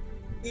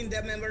 In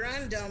the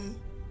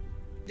memorandum,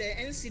 the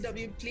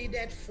NCW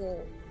pleaded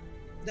for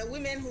the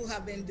women who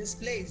have been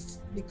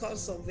displaced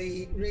because of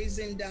the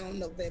raising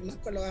down of the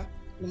Mokola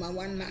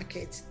 #1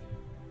 market.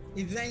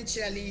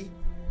 Eventually,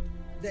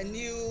 the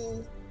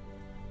new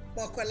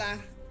Mokola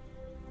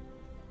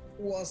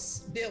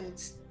was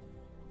built,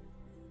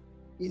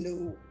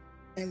 and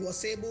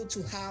was able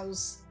to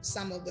house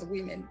some of the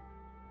women.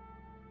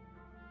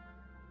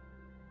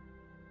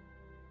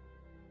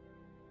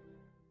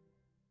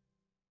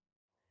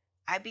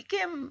 I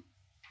became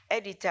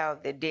editor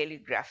of the Daily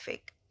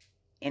Graphic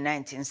in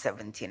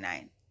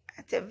 1979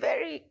 at a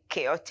very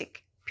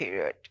chaotic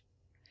period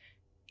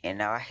in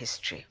our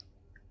history.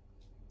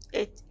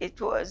 It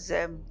was,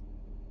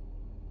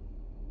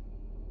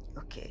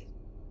 okay,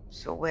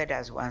 so where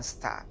does one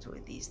start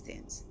with these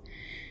things?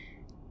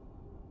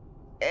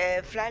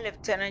 Flight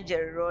Lieutenant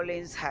Jerry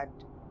Rawlings had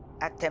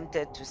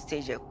attempted to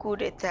stage a coup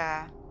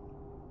d'etat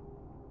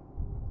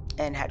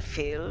and had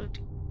failed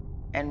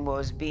and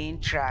was being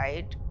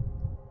tried.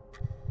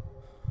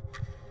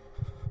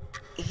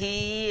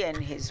 He and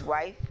his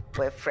wife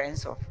were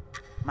friends of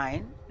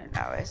mine and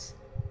ours.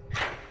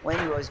 When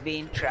he was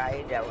being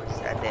tried, I was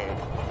at the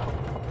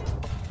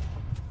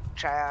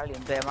trial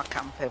in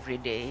Birmingham every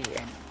day.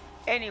 And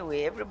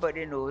anyway,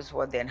 everybody knows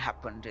what then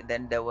happened.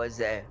 Then there was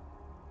a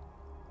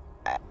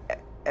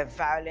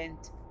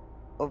violent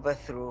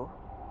overthrow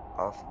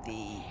of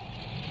the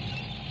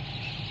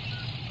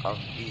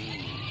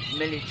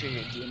military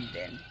regime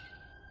then,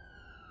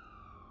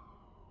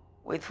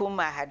 with whom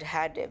I had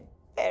had a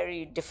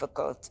very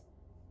difficult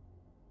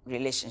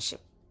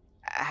relationship.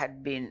 I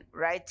had been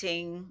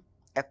writing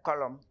a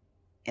column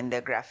in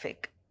the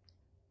Graphic,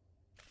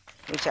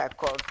 which I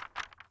called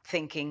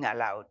Thinking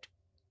Aloud.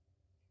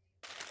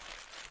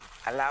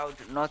 Aloud,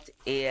 not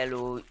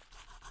A-L-O-U-D,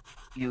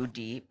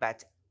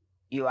 but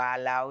you are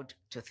allowed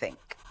to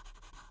think.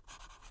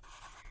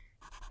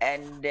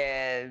 And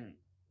there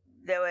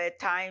were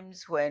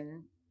times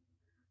when,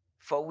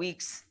 for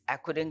weeks, I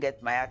couldn't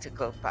get my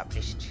article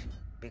published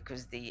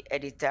because the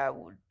editor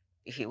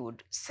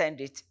would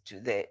send it to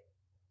the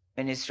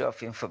Ministry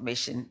of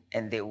Information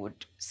and they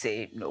would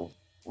say no.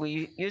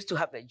 We used to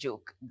have a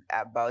joke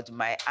about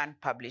my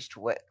unpublished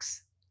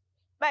works.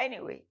 But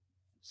anyway,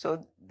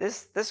 so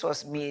this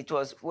was me. It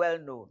was well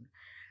known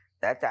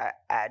that I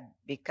had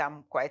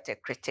become quite a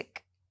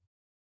critic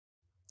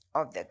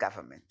of the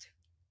government.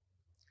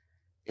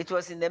 It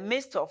was in the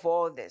midst of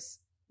all this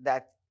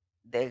that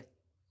the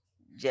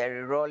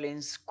Jerry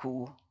Rawlings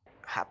coup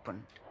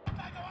happened.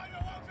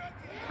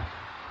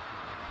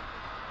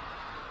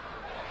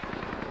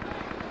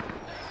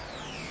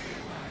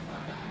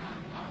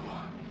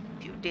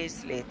 A few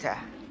days later,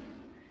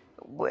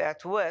 we were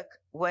at work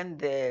when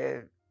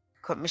the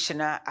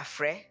Commissioner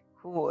Afre,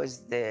 who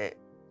was the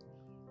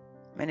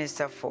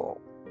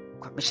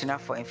Commissioner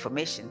for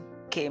Information,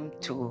 came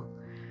to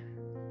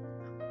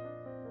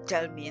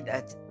tell me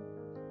that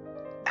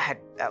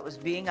I was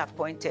being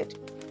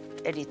appointed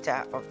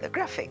editor of the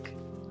Graphic.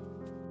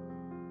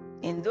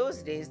 In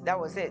those days, that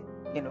was it.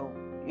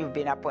 You've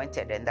been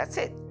appointed and that's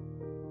it.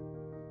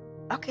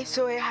 Okay,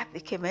 so I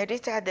became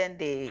editor. Then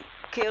they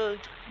killed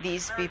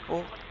these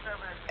people,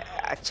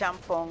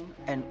 Achampong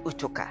and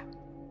Utuka.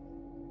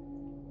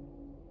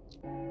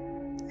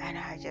 And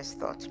I just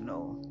thought,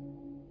 no.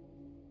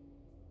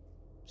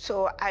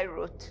 So I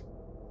wrote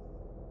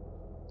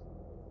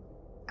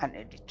an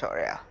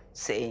editorial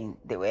saying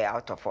they were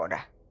out of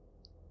order.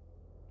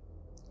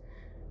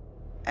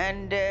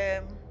 And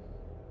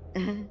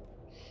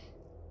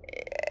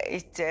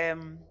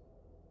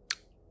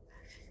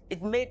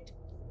it made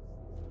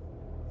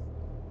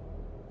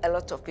a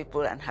lot of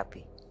people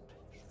unhappy,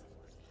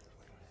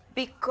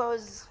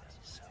 because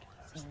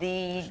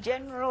the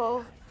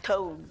general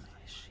tone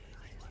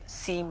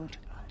seemed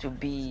to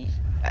be,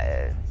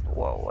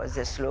 what was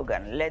the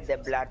slogan? Let the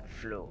blood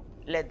flow,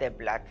 let the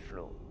blood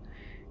flow.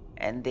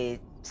 And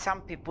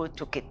some people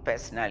took it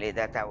personally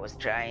that I was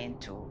trying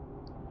to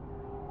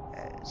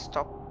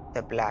stop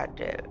the blood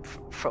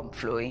from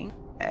flowing.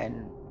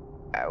 And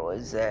I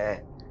was,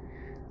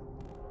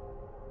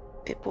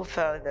 people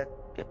felt that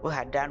people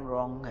had done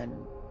wrong and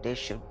they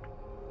should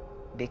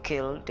be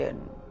killed.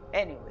 And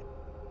anyway,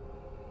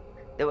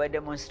 there were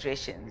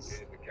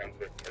demonstrations.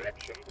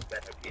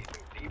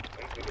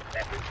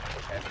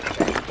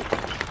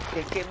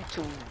 They came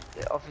to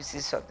the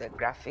offices of the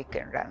Graphic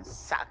and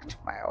ransacked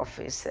my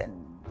office,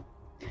 and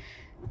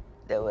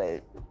there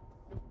were,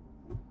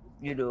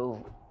 you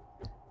know,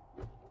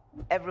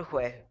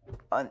 everywhere,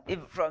 on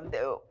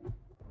the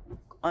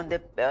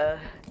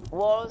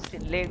walls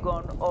in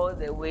Legon, all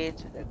the way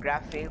to the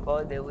Graphic,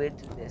 all the way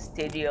to the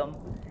stadium,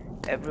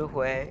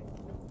 everywhere.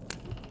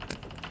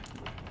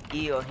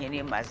 He or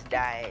he must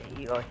die,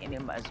 he or he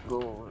must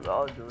go,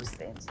 all those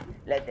things.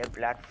 Let the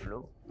blood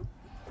flow.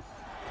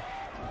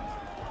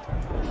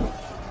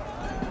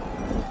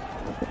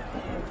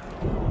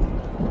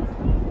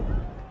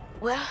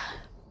 Well,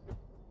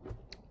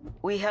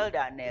 we held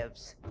our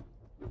nerves.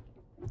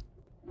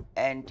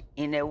 And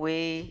in a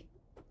way,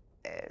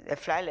 the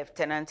flight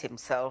lieutenant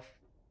himself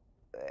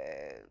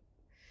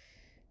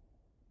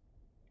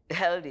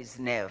held his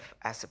nerve,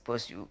 I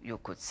suppose you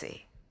could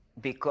say,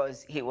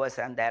 because he was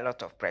under a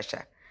lot of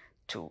pressure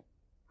to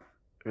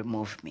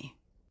remove me,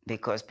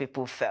 because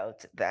people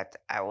felt that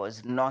I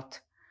was not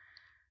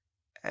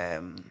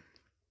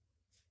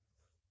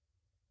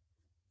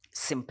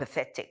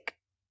sympathetic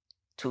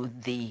to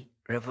the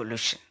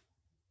revolution.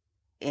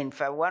 In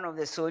fact, one of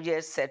the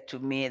soldiers said to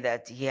me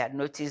that he had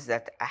noticed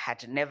that I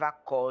had never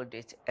called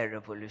it a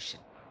revolution.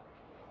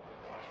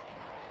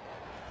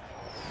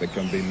 There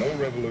can be no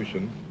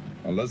revolution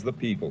unless the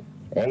people,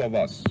 all of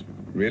us,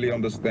 really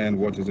understand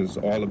what it is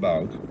all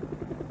about,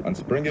 and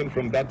springing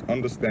from that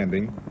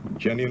understanding,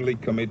 genuinely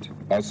commit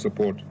our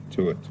support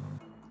to it.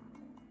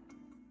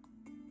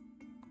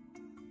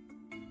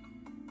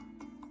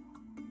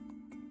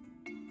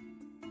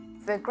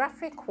 The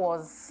Graphic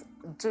was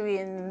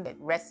doing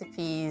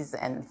recipes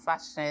and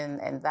fashion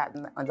and that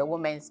on the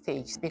women's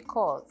page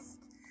because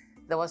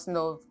there was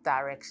no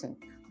direction.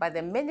 But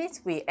the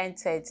minute we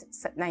entered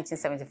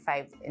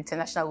 1975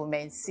 International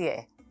Women's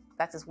Year,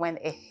 that is when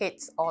it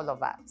hit all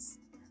of us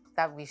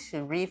that we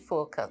should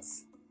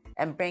refocus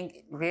and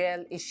bring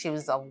real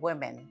issues of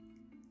women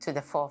to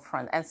the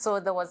forefront. And so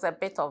there was a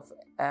bit of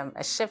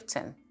a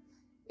shifting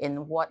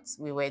in what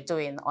we were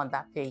doing on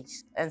that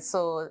page. And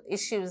so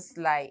issues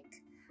like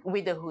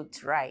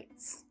widowhood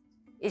rights,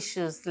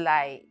 issues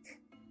like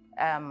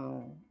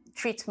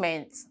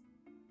treatment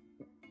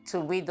to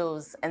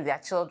widows and their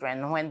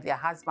children when their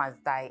husbands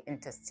die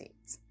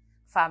intestate,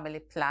 family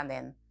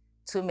planning,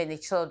 too many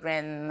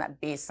children,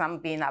 some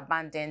being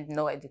abandoned,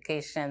 no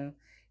education.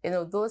 You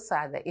know, those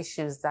are the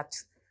issues that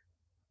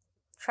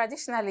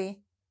traditionally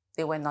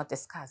they were not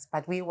discussed,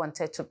 but we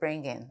wanted to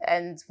bring in.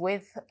 And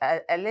with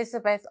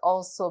Elizabeth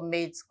also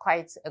made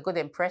quite a good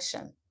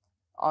impression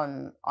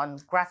on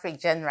Graphic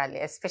generally,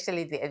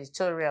 especially the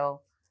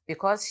editorial,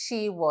 because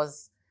she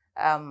was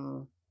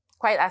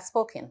quite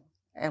outspoken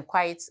and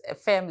quite a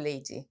firm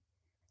lady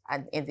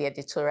and in the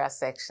editorial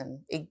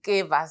section. It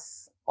gave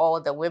us,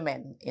 all the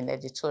women in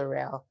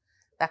editorial,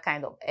 that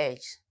kind of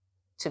edge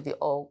to be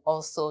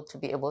also to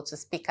be able to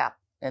speak up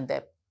in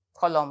the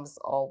columns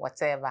or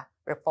whatever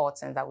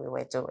reporting that we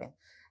were doing.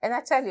 And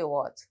I tell you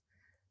what,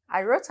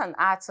 I wrote an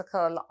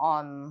article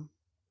on,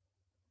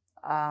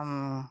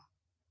 I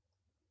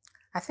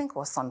think it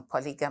was on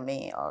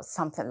polygamy or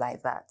something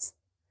like that.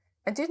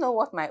 And do you know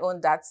what my own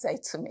dad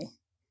said to me?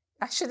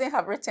 I shouldn't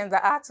have written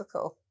the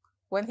article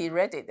when he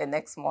read it the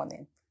next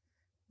morning.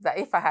 That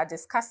if I had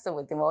discussed it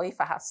with him or if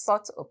I had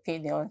sought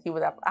opinion, he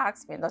would have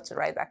asked me not to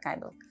write that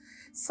kind of.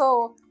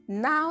 So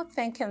now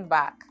thinking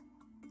back,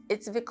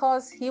 it's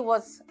because he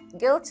was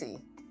guilty.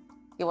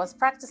 He was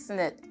practicing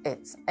it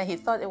and he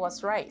thought it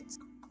was right.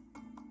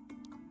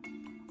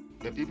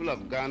 The people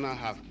of Ghana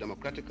have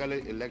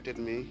democratically elected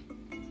me.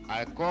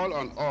 I call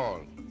on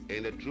all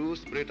in the true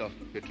spirit of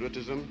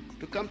patriotism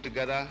to come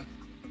together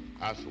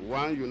as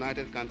one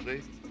united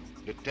country,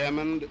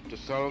 determined to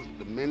solve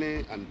the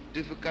many and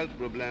difficult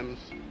problems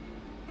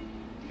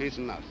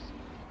facing us.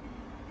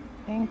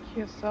 Thank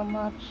you so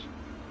much.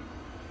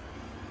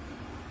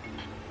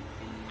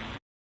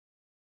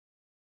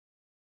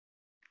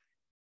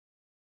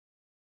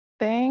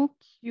 Thank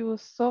you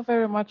so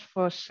very much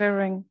for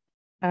sharing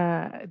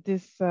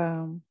this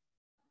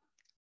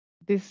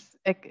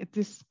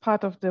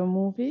part of the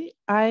movie.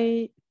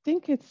 I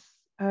think it's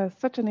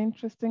such an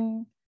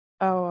interesting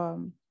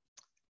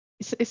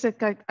it's a,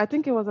 I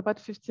think it was about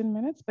 15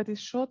 minutes, but it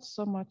showed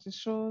so much. It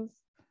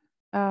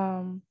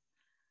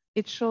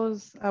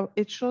shows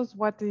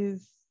what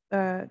is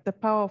the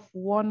power of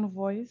one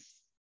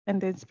voice and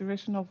the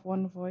inspiration of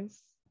one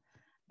voice.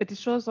 But it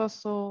shows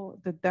also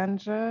the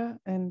danger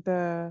and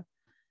the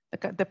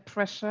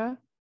pressure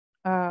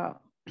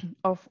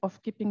of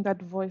keeping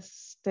that voice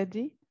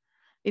steady.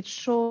 It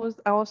shows,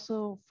 I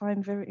also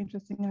find very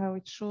interesting how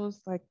it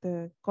shows like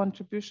the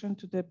contribution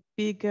to the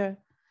bigger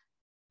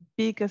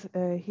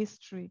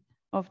history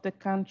of the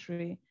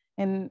country,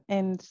 and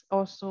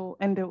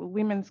the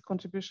women's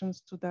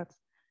contributions to that,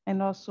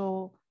 and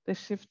also the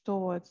shift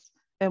towards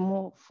a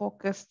more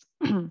focused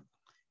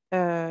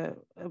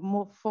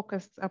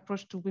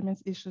approach to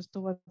women's issues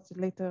towards the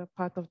later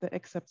part of the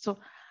excerpt. So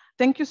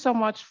thank you so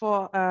much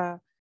for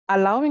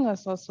allowing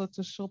us also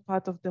to show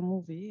part of the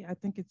movie. I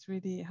think it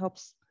really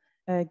helps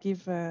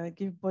give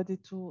body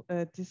to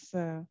this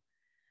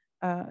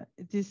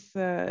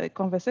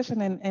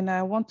conversation, and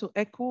I want to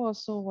echo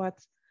also what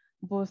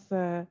both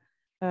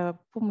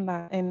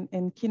Pumla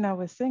and Kina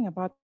were saying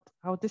about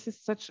how this is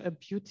such a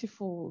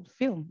beautiful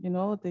film, you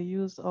know, the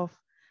use of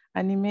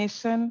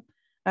animation,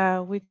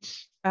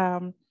 which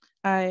I'm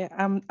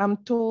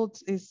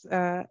told is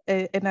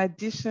an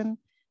addition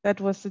that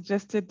was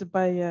suggested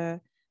by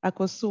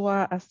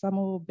Akosua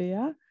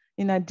Adomako,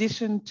 in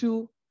addition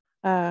to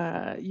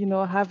you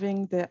know,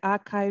 having the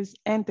archives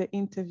and the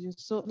interviews.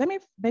 So let me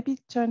maybe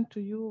turn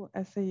to you,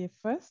 Aseye,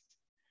 first,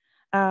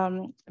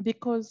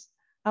 because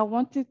I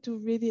wanted to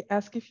really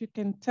ask if you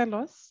can tell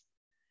us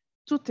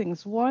two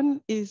things.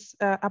 One is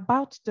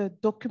about the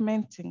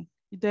documenting,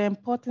 the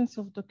importance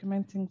of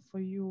documenting for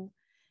you,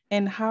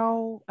 and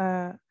how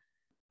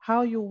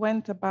you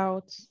went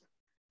about,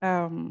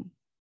 let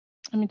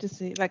me just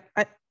say, like,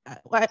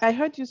 I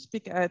heard you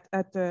speak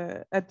at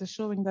the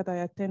showing that I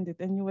attended,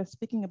 and you were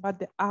speaking about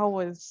the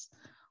hours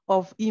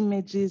of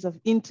images, of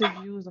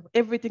interviews, of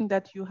everything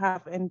that you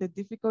have, and the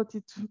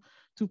difficulty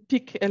to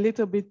pick a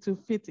little bit to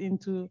fit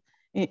into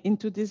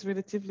this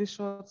relatively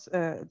short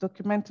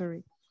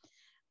documentary.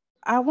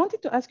 I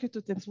wanted to ask you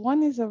two things.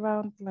 One is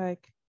around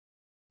like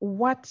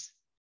what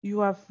you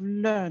have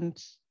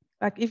learned,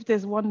 like if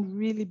there's one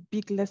really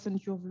big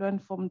lesson you've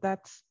learned from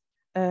that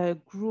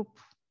group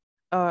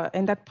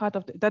and that part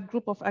of that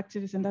group of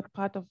activists and that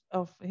part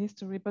of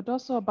history, but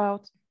also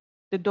about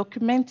the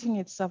documenting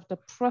itself, the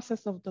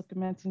process of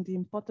documenting, the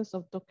importance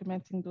of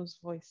documenting those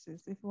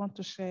voices. If you want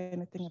to share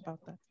anything about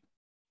that.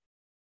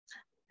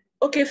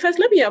 Okay, first,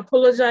 let me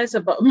apologize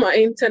about my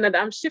internet.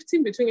 I'm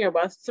shifting between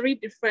about 3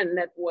 different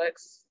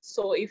networks.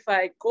 So if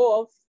I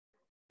go off,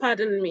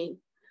 pardon me.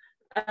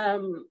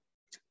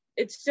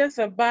 It's just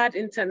a bad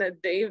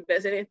internet day, if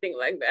there's anything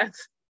like that.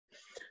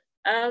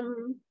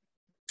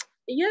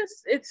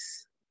 Yes,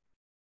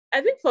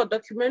 I think for a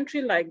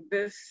documentary like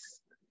this,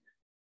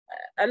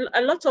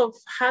 a lot of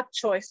hard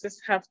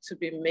choices have to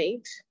be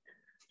made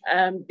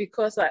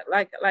because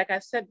like I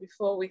said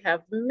before, we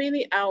have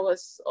many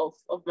hours of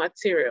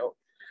material.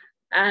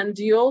 And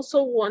you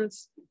also want,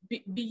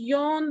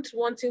 beyond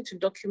wanting to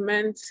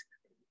document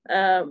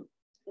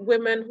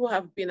women who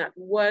have been at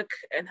work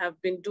and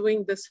have been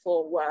doing this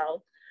for a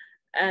while,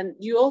 and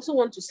you also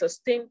want to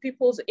sustain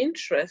people's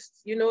interest.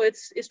 You know,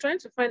 it's trying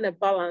to find a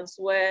balance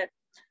where,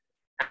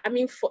 I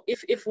mean,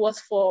 if it was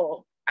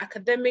for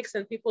academics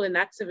and people in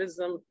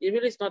activism, it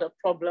really is not a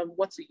problem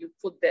what you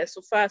put there,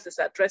 so far as it's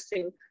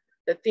addressing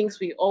the things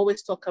we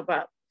always talk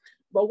about.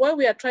 But where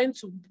we are trying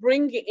to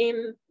bring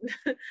in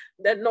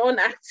the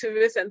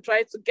non-activists and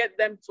try to get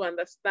them to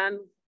understand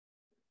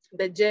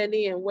the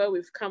journey and where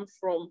we've come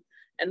from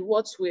and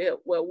what we're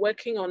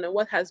working on and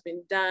what has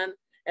been done,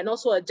 and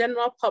also a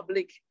general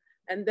public.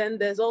 And then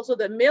there's also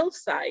the male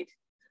side.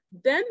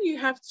 Then you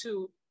have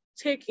to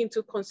take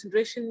into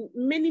consideration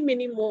many,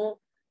 many more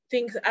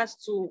things as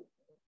to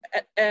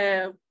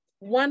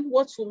one,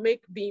 what will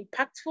be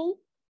impactful,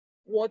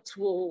 what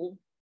will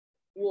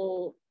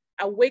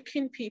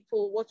awaken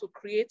people, what will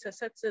create a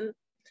certain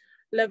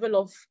level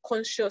of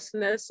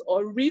consciousness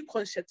or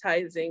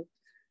re-conscientizing,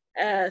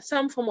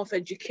 some form of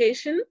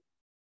education,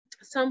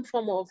 some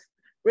form of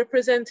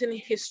representing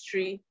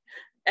history,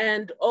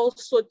 and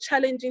also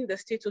challenging the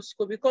status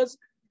quo. Because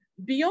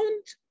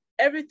beyond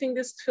everything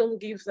this film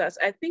gives us,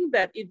 I think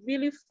that it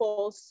really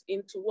falls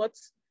into what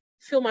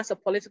film as a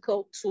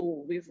political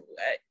tool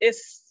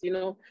is, you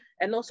know,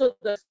 and also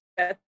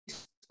that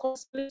it's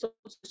constantly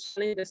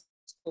challenging the status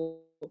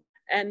quo.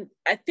 And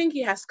I think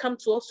he has come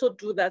to also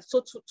do that.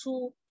 So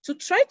to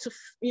try to,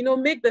 you know,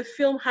 make the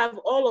film have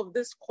all of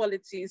these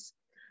qualities,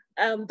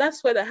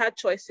 that's where the hard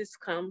choices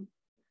come.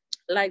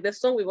 Like the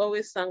song we've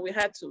always sung, we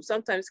had to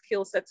sometimes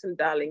kill certain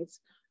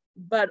darlings,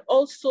 but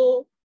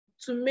also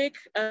to make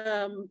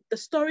the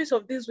stories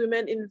of these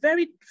women in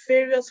very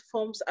various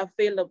forms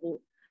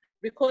available.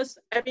 Because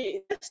I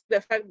mean, it's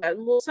the fact that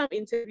some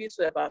interviews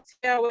were about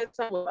 3 hours,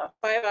 some were about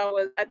 5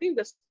 hours. I think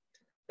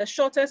the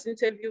shortest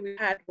interview we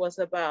had was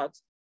about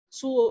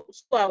 2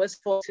 hours,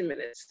 40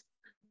 minutes.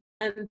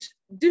 And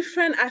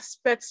different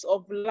aspects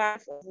of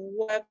life, of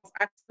work, of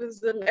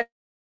activism,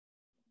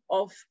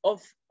 of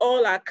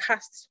all our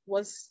casts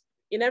was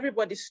in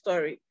everybody's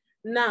story.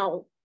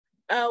 Now,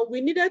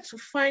 we needed to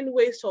find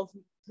ways of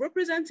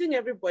representing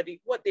everybody,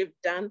 what they've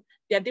done,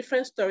 their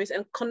different stories,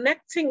 and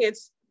connecting it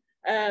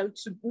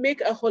to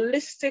make a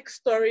holistic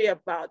story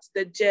about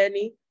the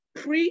journey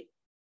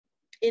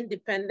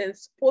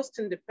pre-independence,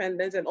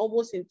 post-independence, and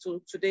almost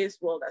into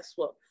today's world as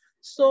well.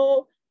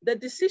 So the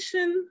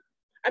decision,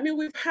 I mean,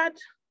 we've had,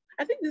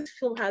 I think this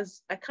film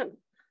has,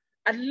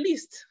 at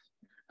least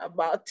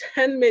about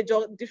 10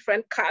 major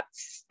different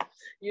cuts,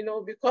 you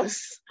know,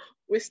 because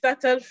we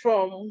started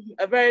from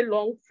a very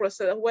long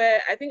process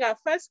where I think our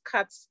first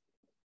cut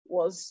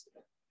was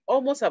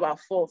almost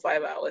about 4 or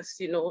 5 hours,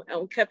 you know,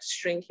 and we kept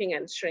shrinking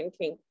and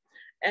shrinking.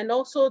 And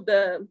also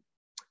the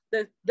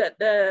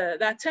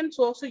attempt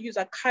to also use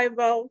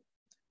archival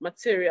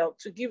material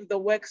to give the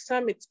work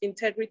some its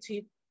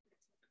integrity,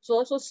 to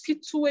also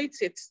situate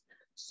it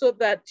so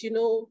that, you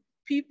know,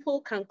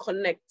 people can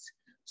connect.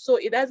 So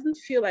it doesn't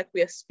feel like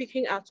we are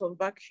speaking out of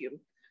vacuum.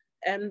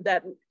 And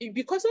that,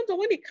 because sometimes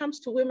when it comes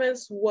to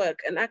women's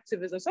work and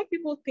activism, some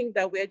people think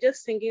that we are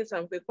just singing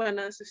some Kwekwa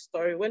Nancy's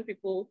story when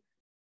people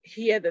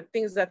hear the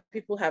things that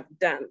people have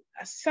done.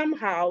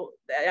 Somehow,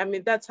 I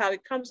mean, that's how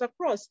it comes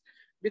across,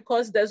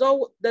 because there's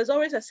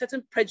always a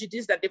certain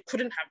prejudice that they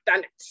couldn't have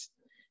done it,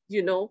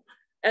 you know?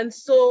 And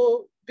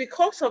so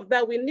because of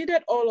that, we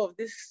needed all of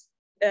this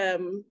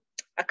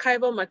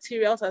archival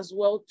materials as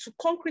well to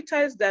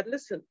concretize that,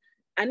 listen,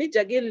 Annie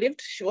Jagge lived,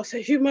 she was a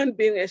human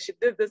being and she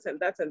did this and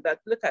that and that.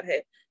 Look at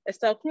her.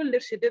 Estelle Crew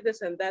lived, she did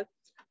this and that.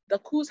 The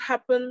coups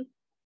happened.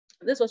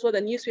 This was what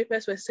the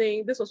newspapers were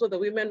saying. This was what the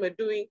women were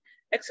doing,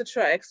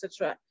 etc.,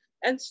 etc.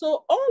 And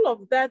so all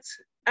of that,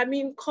 I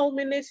mean,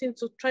 culminates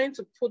into trying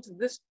to put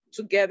this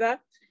together,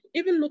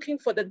 even looking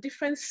for the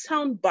different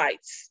sound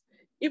bites,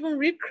 even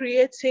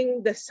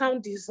recreating the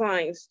sound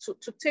designs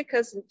to take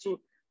us into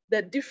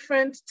the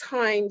different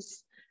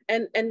times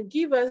and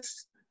give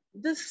us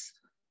this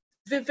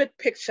vivid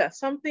picture,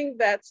 something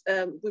that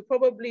we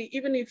probably,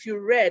 even if you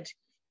read,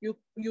 you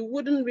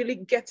wouldn't really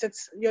get it.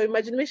 Your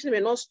imagination may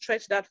not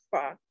stretch that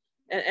far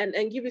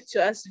and give it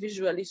to us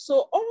visually.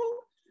 So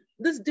all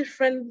these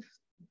different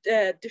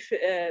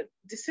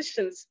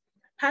decisions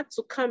had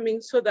to come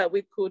in so that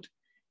we could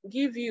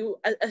give you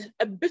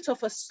a bit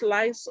of a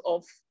slice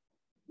of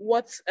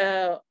what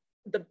the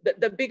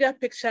bigger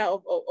picture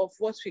of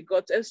what we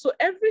got. And so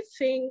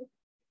everything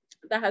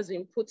that has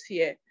been put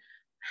here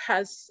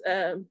has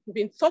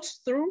been thought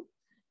through.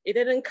 It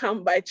didn't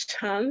come by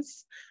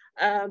chance,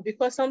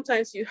 because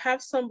sometimes you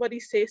have somebody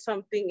say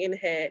something in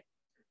her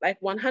like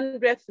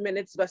 100th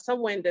minutes, but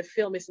somewhere in the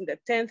film is in the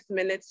 10th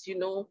minutes, you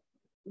know,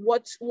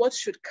 what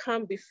should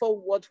come before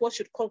what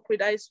should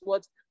concretize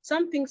what.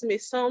 Some things may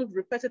sound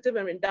repetitive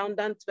and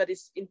redundant, but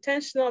it's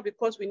intentional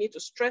because we need to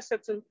stress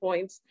certain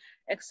points,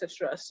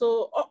 etc.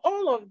 So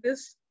all of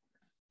this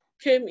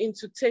came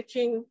into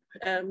taking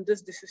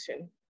this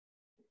decision.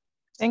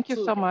 Thank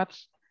you so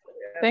much.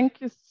 Yeah.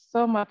 Thank you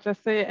so much,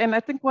 Aseye. And I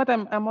think what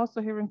I'm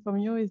also hearing from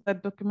you is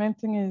that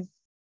documenting is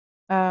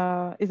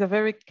a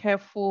very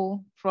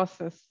careful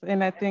process.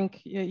 And I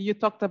think you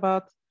talked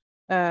about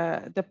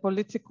the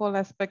political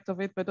aspect of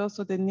it, but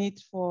also the need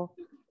for,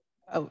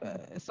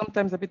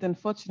 sometimes a bit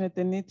unfortunate,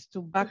 the need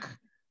to back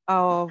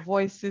our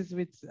voices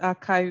with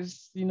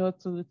archives, you know,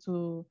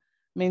 to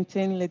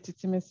maintain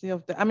legitimacy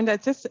of the, I mean,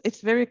 that's just,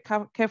 it's very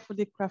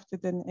carefully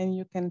crafted and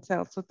you can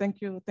tell. So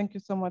thank you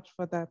so much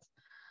for that.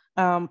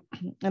 And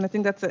I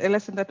think that's a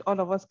lesson that all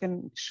of us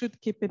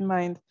should keep in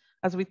mind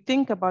as we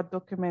think about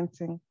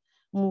documenting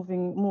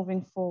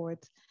moving forward.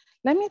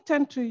 Let me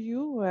turn to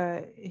you,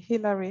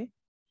 Hilary.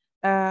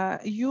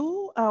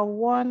 You are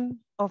one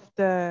of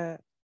the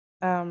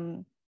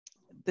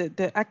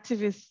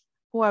activists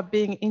who are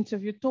being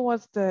interviewed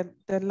towards the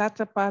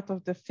latter part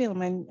of the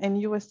film.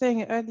 And you were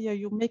saying earlier,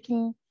 you're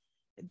making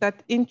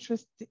that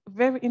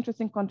very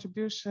interesting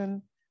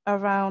contribution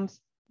around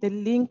the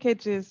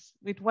linkages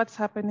with what's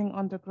happening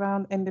on the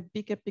ground and the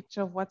bigger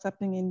picture of what's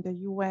happening in the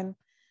UN,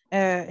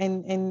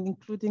 and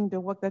including the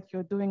work that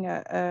you're doing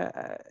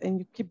and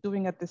you keep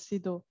doing at the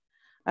CEDAW.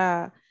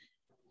 I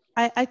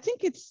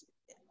think it's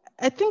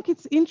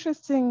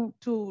interesting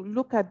to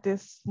look at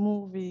this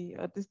movie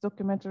or this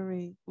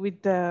documentary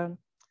with the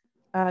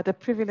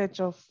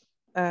privilege of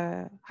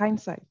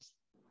hindsight.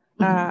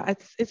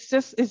 It's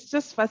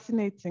just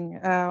fascinating,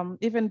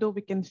 even though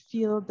we can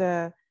feel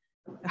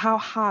how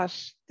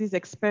harsh this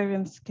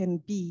experience can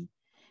be.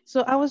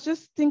 So I was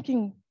just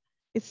thinking,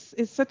 it's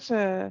such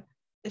for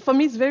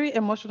me, it's very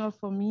emotional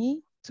for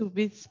me to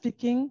be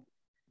speaking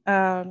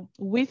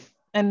with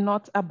and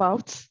not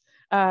about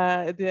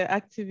the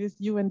activists,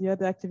 you and the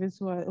other activists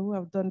who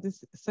have done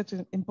such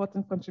an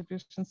important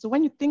contribution. So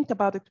when you think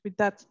about it with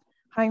that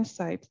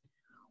hindsight,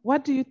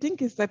 what do you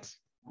think is that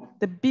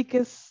the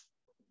biggest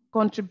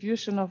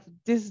contribution of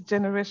this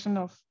generation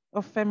of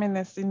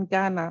feminists in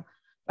Ghana,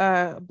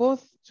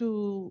 both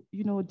to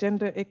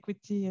gender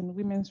equity and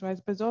women's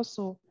rights, but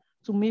also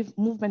to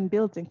movement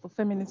building, for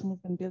feminist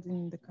movement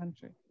building in the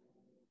country?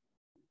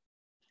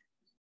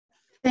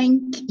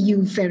 Thank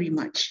you very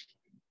much.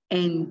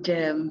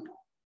 And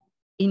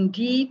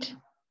indeed,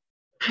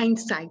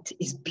 hindsight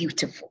is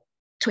beautiful,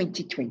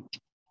 2020.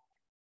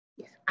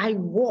 Yes, I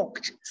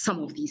walked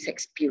some of these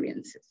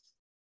experiences.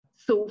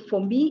 So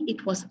for me,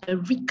 it was a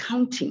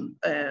recounting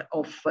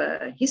of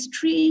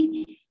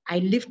history. I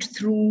lived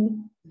through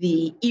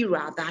the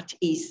era that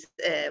is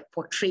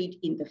portrayed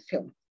in the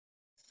film.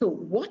 So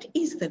what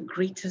is the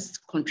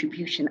greatest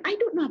contribution? I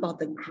don't know about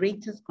the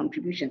greatest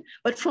contribution,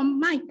 but from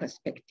my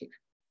perspective,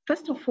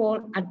 first of all,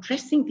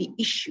 addressing the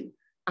issue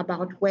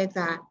about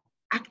whether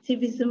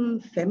activism,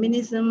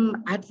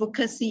 feminism,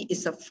 advocacy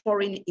is a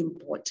foreign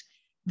import.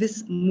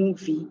 This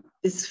movie,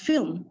 this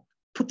film,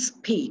 puts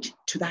paid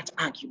to that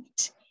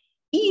argument.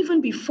 Even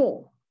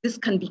before this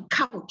can be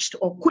couched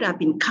or could have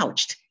been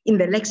couched in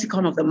the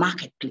lexicon of the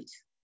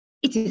marketplace,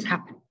 it is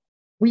happening.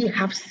 We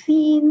have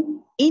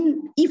seen,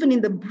 even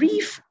in the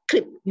brief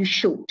clip you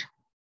showed,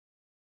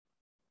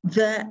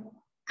 the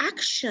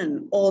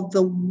action or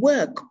the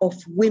work of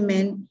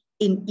women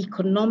in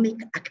economic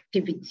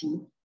activity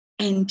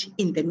and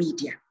in the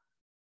media.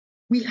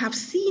 We have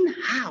seen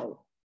how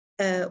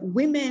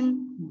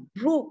women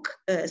broke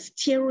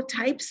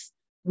stereotypes,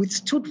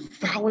 withstood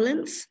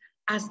violence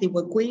as they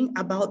were going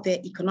about their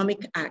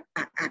economic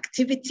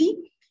activity,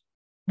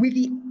 with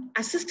the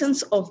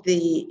assistance of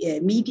the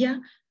media,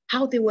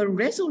 how they were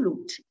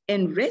resolute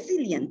and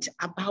resilient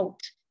about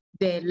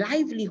their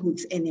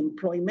livelihoods and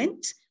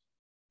employment,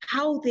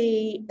 how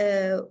they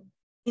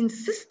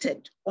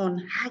insisted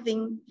on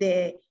having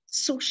their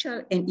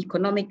social and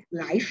economic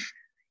life,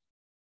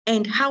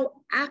 and how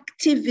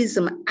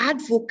activism,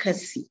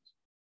 advocacy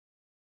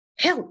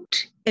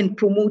helped and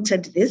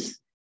promoted this,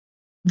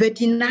 the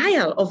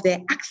denial of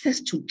their access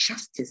to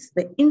justice,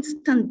 the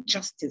instant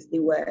justice they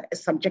were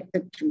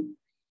subjected to,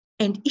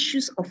 and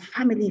issues of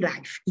family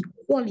life,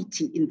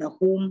 equality in the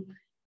home,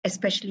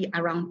 especially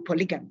around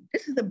polygamy.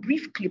 This is a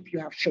brief clip you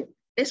have shown.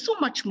 There's so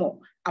much more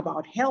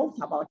about health,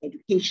 about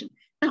education.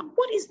 Now,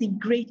 what is the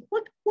great,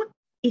 what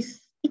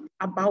is it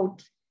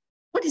about?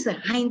 What is the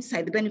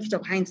hindsight, the benefit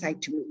of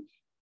hindsight to me?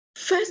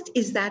 First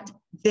is that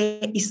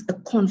there is a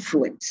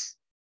confluence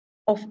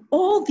of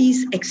all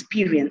these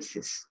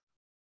experiences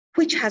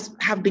which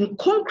have been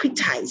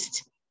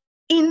concretized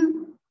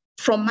in,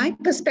 from my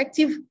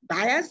perspective,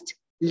 biased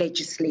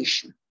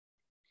legislation.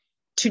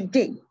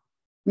 Today,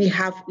 we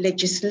have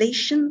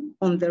legislation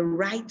on the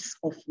rights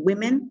of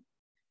women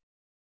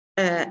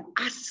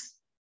as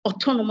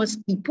autonomous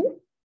people.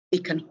 They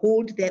can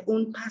hold their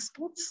own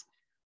passports.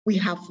 We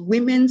have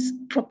women's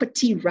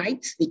property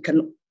rights. They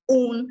can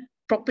own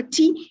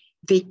property.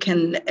 They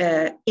can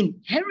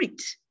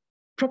inherit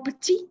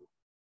property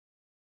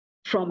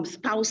from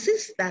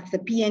spouses. That's the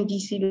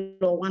PNDC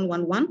Law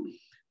 111.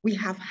 We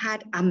have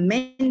had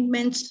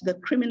amendments to the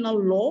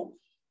criminal law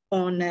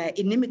on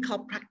inimical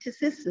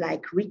practices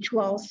like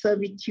ritual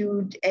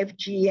servitude,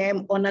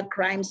 FGM, honor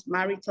crimes,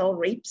 marital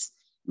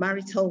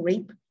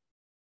rape,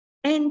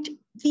 and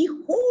the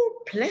whole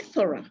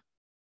plethora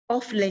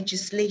of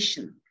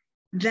legislation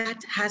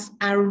that has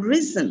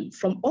arisen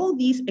from all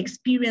these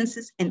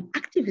experiences and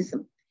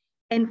activism,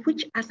 and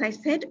which, as I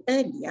said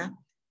earlier,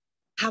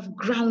 have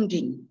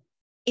grounding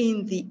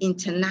in the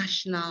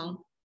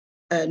international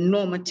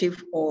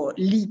normative or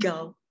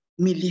legal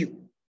milieu.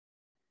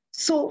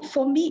 So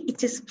for me,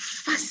 it is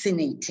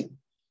fascinating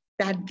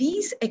that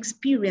these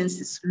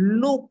experiences,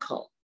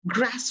 local,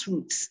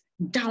 grassroots,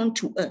 down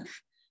to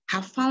earth,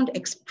 have found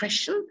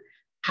expression,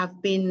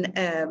 have been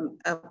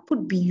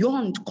put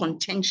beyond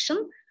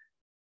contention,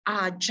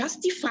 are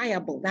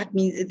justifiable. That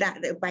means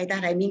that, by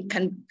that I mean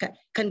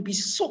can be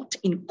sought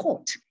in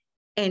court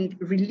and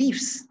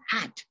reliefs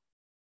had,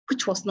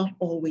 which was not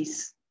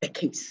always the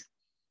case.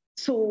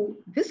 So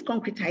this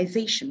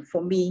concretization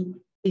for me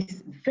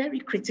is very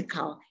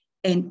critical,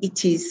 and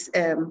it is,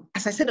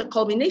 as I said, a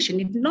culmination.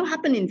 It did not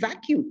happen in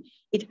vacuum.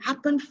 It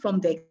happened from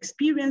the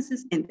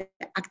experiences and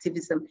the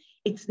activism.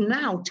 It's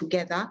now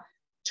together.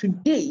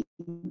 Today,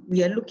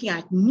 we are looking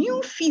at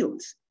new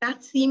fields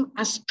that seem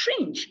as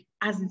strange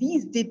as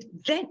these did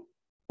then.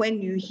 When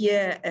you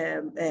hear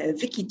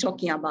Vicky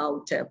talking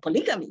about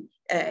polygamy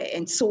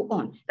and so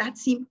on, that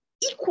seemed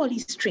equally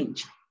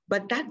strange,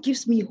 but that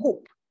gives me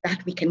hope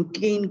that we can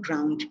gain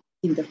ground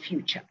in the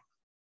future.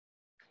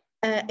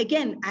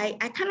 Again,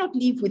 I cannot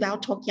leave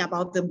without talking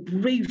about the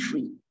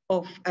bravery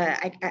of,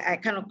 I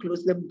cannot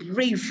close, the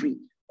bravery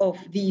of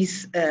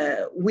these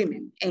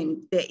women and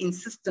their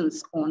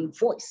insistence on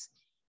voice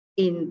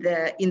in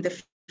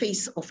the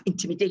face of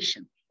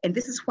intimidation. And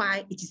this is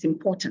why it is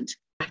important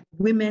that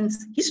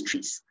women's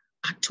histories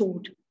are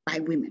told by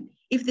women.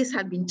 If this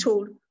had been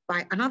told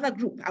by another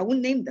group, I won't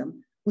name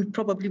them, we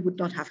probably would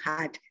not have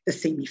had the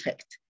same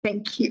effect.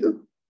 Thank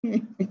you.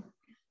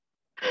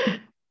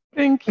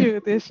 Thank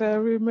you. They shall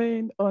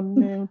remain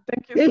unnamed.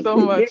 Thank you so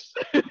much.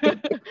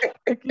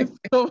 Thank you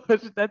so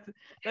much. That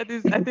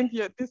is, I think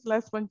this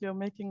last point you're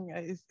making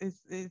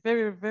is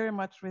very, very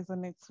much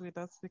resonates with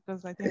us,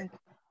 because I think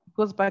it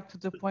goes back to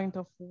the point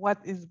of what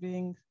is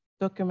being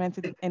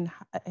documented and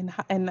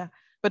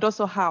but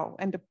also how,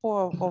 and the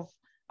power of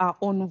our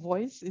own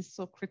voice is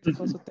so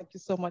critical. So thank you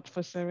so much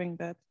for sharing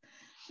that.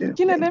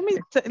 Gina,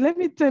 let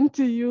me turn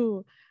to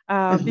you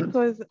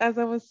because as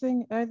I was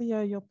saying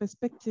earlier, your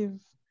perspective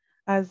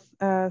as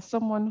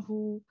someone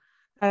who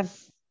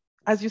has,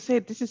 as you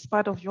said, this is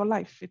part of your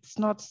life. It's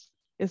not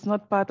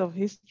part of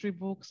history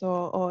books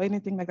or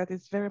anything like that.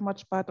 It's very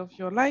much part of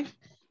your life,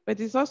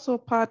 but it's also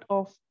part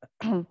of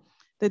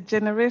the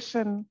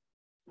generation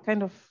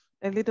kind of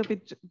a little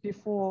bit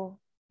before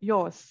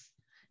yours.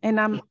 And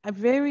I'm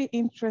very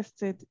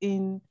interested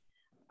in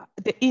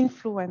the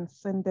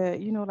influence and the,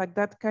 like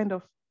that kind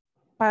of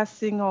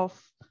passing of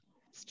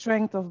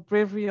strength, of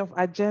bravery, of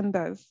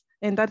agendas.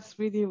 And that's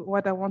really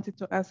what I wanted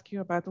to ask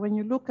you about. When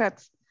you look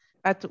at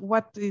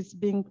what is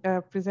being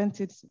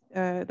presented,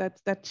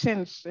 that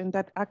change and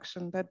that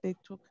action that they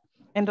took,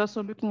 and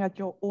also looking at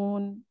your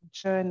own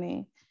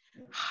journey,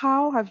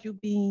 how have you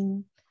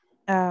been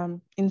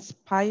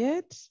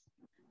inspired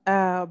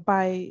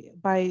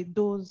by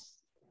those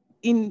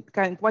in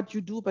kind of what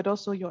you do, but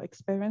also your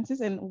experiences?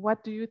 And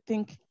what do you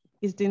think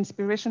is the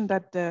inspiration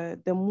that the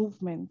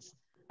movement,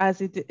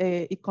 as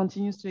it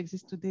continues to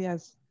exist today,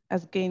 as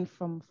gained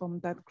from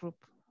that group?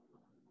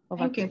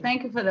 Thank you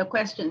for the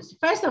questions.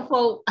 First of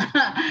all,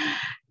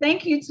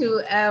 thank you to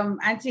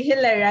Auntie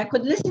Hilary. I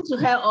could listen to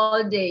her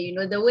all day.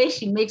 The way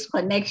she makes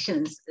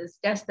connections is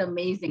just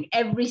amazing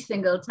every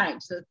single time.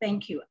 So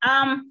thank you.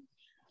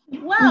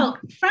 Well,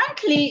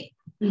 frankly,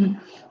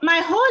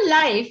 my whole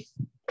life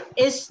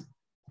is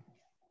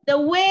the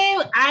way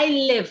I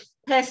live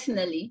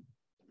personally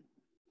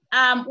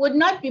would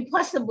not be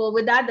possible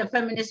without the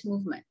feminist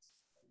movement.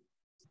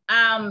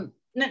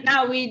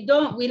 Now we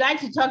like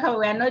to talk about,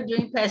 we are not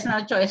doing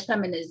personal choice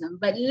feminism,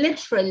 but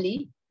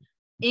literally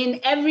in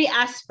every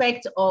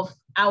aspect of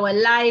our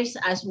lives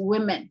as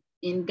women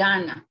in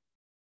Ghana.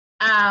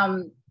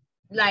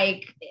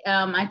 Like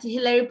Auntie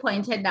Hilary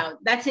pointed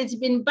out, that it's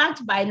been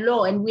backed by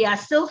law and we are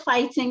still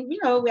fighting, we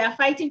are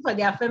fighting for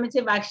the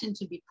affirmative action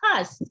to be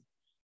passed.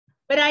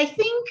 But I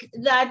think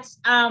that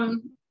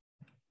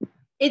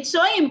it's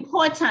so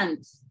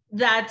important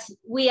that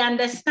we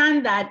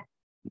understand that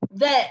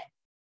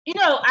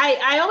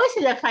I always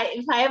say that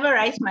if I ever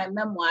write my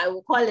memoir, I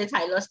will call it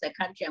I Lost the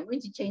Country. I'm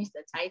going to change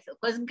the title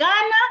because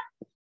Ghana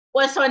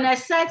was on a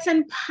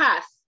certain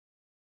path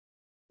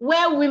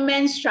where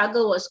women's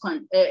struggle is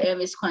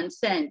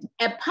concerned,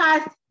 a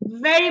path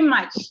very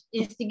much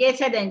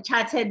instigated and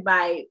charted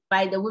by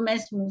the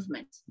women's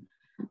movement.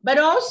 But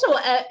also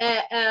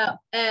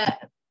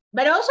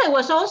it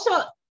was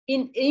also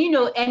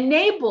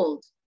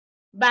enabled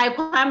by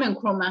Kwame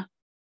Nkrumah.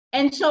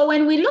 And so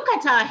when we look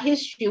at our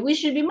history, we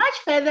should be much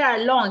further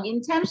along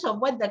in terms of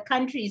what the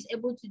country is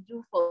able to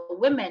do for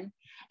women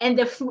and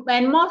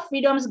more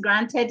freedoms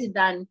granted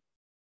than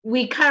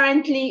we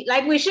currently,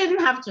 like we shouldn't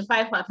have to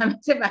fight for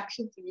affirmative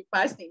action to be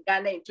passed in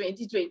Ghana in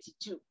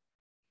 2022.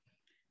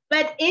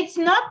 But it's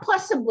not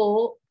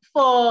possible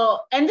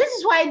and this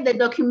is why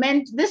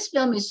this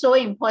film is so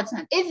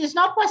important. It is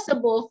not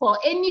possible for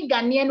any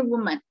Ghanaian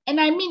woman, and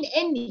I mean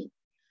any.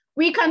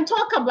 We can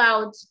talk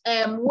about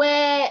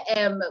where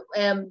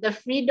the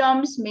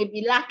freedoms may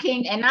be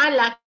lacking and are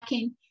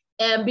lacking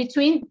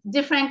between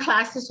different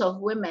classes of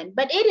women,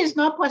 but it is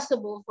not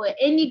possible for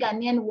any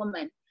Ghanaian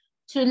woman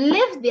to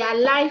live their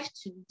life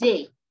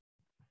today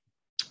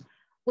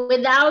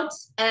without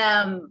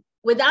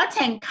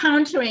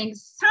encountering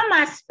some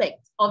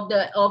aspect of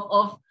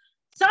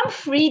some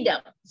freedom,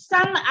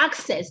 some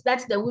access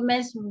that the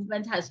women's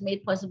movement has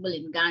made possible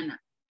in Ghana.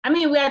 I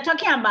mean, we are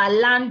talking about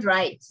land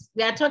rights.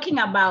 We are talking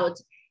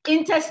about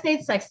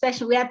interstate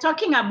succession. We are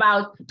talking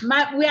about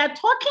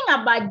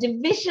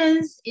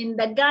divisions in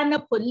the Ghana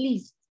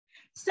police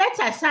set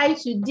aside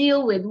to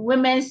deal with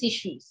women's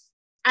issues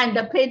and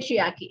the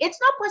patriarchy.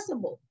 It's not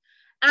possible.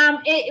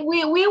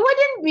 We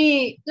wouldn't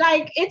be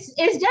like it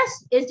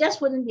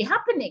just wouldn't be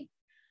happening.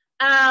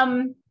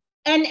 And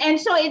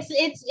so it's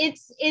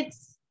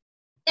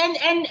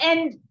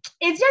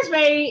just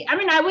very. I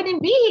mean, I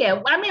wouldn't be here.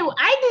 I mean,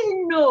 I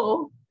didn't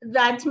know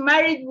that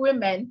married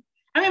women.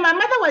 I mean, my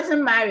mother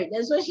wasn't married,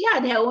 and so she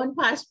had her own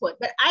passport.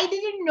 But I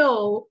didn't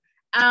know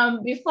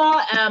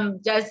before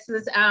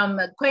Justice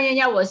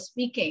Kwanyanya was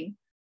speaking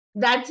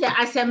that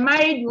as a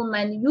married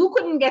woman, you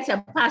couldn't get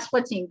a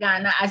passport in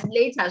Ghana as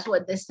late as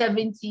the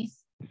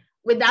 70s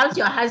without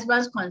your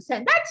husband's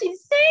consent. That's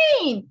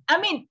insane. I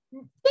mean,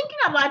 thinking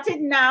about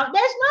it now,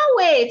 there's no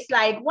way. It's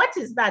like, what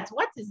is that?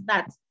 What is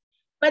that?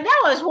 But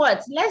that was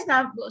less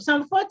than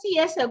some 40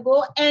 years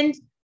ago. And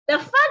the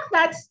fact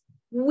that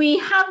we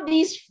have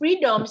these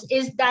freedoms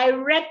is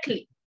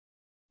directly,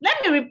 let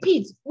me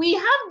repeat, we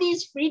have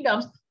these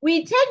freedoms,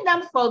 we take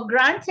them for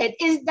granted,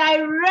 is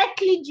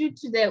directly due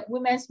to the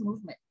women's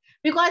movement.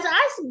 Because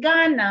as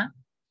Ghana,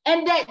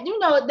 and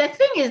the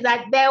thing is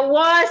that there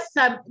was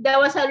a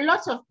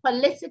lot of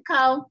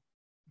political,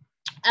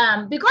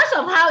 because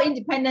of how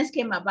independence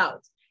came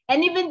about,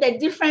 and even the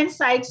different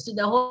sides to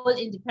the whole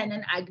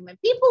independent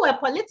argument, people were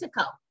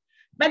political.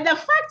 But the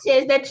fact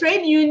is the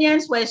trade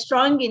unions were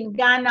strong in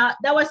Ghana.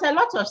 There was a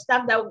lot of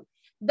stuff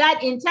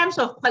that in terms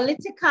of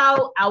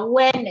political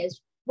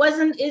awareness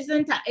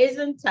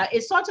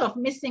is sort of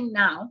missing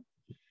now.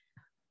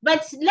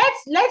 But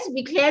let's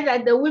be clear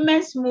that the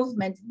women's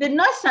movement did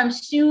not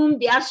subsume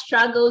their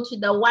struggle to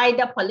the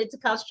wider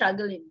political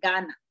struggle in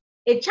Ghana.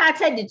 It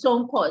charted its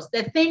own course.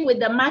 The thing with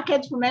the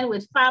market women,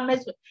 with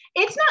farmers,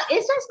 it's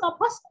just not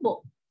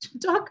possible to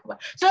talk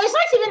about. So it's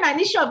not even an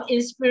issue of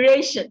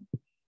inspiration.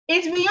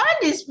 It's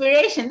beyond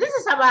inspiration. This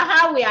is about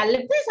how we are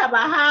living. This is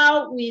about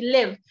how we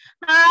live,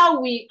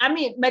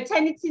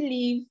 maternity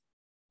leave.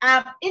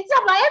 It's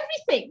about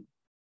everything.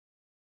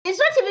 It's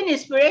not even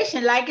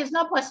inspiration, like it's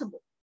not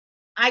possible.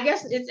 I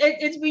guess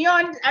it's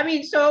beyond,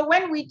 so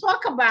when we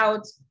talk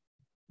about,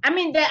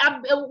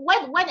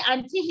 what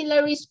Auntie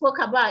Hilary spoke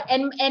about,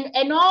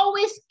 and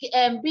always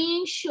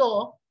being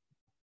sure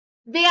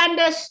they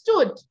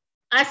understood,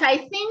 as I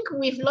think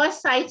we've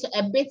lost sight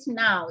a bit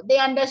now, they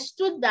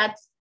understood that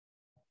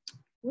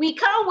we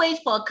can't wait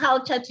for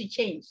culture to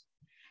change.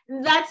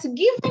 That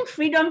giving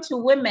freedom to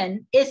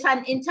women is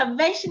an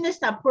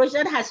interventionist approach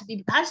that has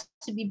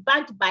to be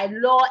backed by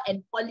law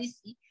and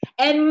policy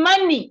and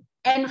money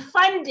and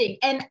funding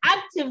and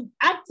active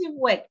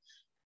work.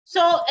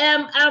 So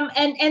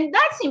and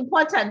that's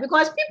important,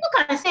 because people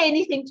can say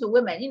anything to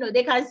women.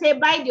 They can say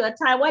bide your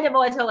time,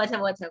 whatever.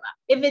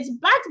 If it's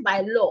backed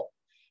by law,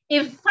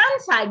 if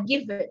funds are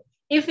given,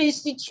 if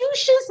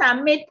institutions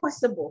are made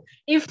possible,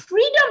 if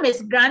freedom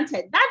is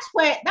granted,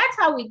 that's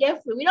how we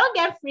get free. We don't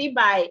get free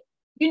by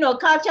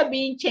culture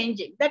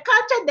changing. The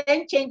culture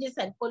then changes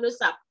and follows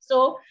up.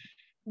 So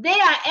they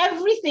are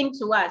everything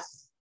to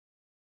us.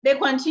 They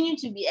continue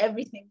to be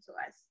everything to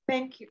us.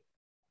 Thank you.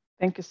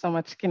 Thank you so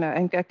much, Kina.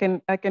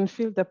 And I can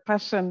feel the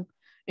passion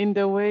in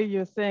the way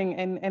you're saying,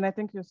 and I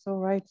think you're so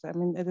right.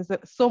 There's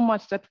so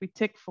much that we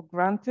take for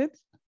granted.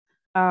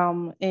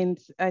 And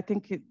I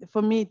think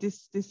for me,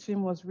 this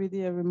film was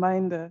really a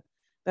reminder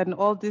that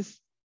all these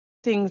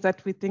things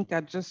that we think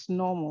are just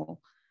normal,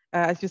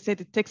 as you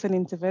said, it takes an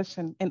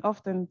intervention, and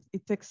often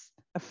it takes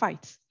a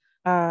fight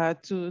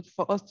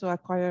for us to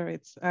acquire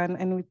it.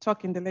 And we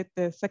talk in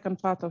the second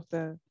part of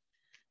the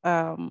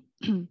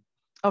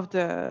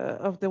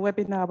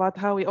webinar about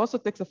how it also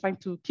takes a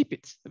fight to keep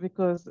it,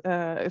 because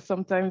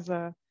sometimes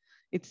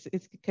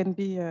it can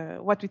be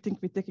what we think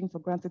we're taking for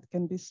granted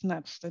can be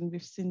snatched, and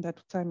we've seen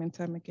that time and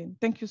time again.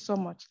 Thank you so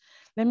much.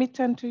 Let me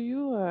turn to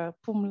you,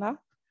 Pumla,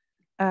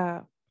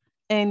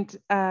 thank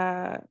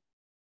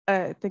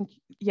you.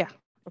 Yeah.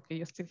 Okay,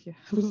 you're still here.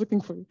 I was looking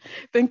for you.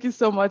 Thank you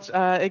so much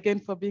again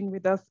for being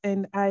with us.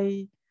 And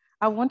I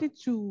wanted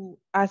to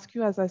ask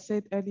you, as I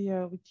said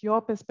earlier, with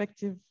your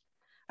perspective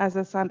as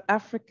a South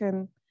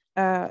African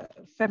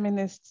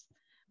feminist,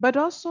 but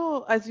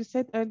also, as you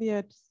said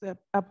earlier,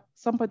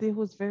 somebody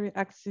who's very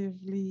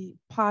actively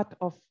part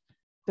of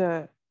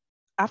the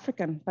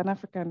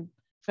Pan-African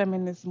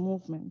feminist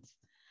movement.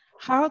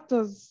 How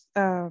does,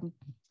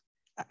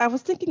 I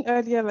was thinking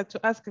earlier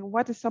to ask,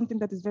 what is something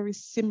that is very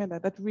similar,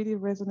 that really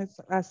resonates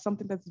as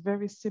something that's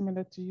very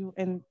similar to you,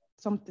 and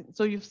something,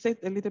 so you've said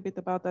a little bit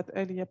about that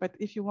earlier, but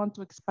if you want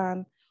to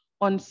expand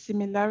on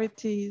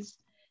similarities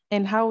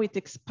and how it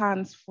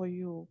expands for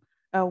you,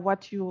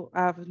 what you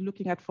are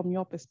looking at from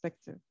your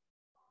perspective.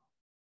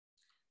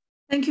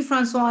 Thank you,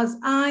 Francoise.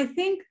 I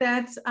think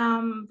that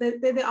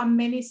there are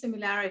many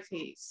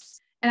similarities,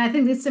 and I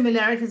think these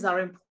similarities are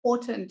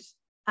important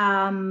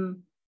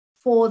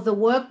for the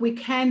work we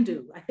can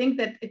do. I think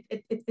that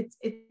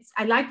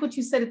I like what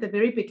you said at the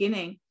very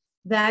beginning,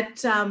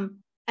 that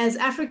as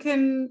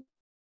African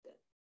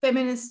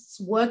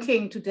feminists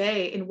working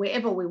today in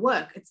wherever we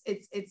work,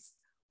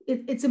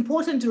 it's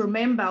important to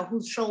remember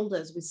whose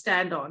shoulders we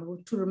stand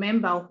on, to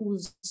remember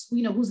whose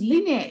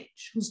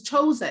lineage, who's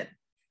chosen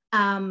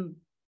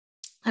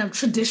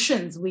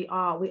traditions we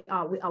are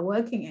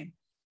working in,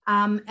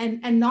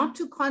 and not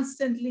to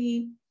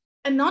constantly,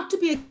 and not to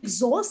be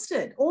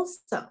exhausted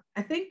also,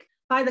 I think,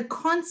 by the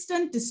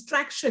constant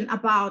distraction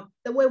about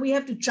the way we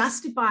have to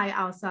justify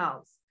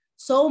ourselves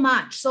so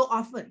much, so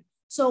often.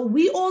 So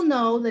we all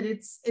know that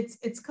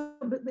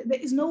there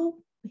is no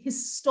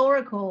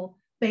historical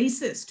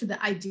basis to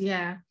the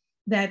idea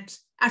that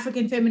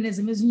African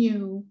feminism is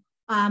new,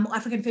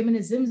 African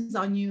feminisms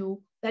are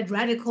new, that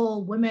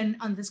radical women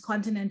on this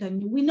continent are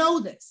new. We know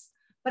this,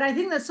 but I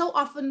think that so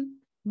often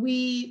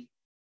we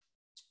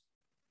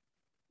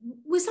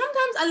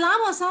sometimes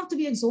allow ourselves to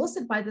be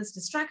exhausted by this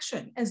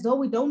distraction, as though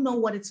we don't know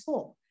what it's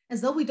for,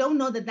 as though we don't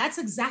know that that's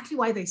exactly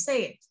why they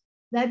say it,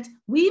 that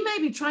we may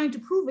be trying to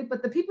prove it,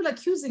 but the people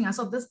accusing us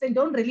of this, they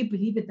don't really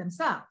believe it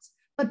themselves.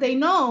 But they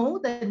know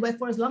that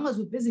for as long as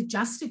we're busy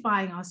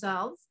justifying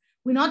ourselves,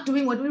 we're not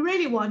doing what we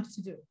really want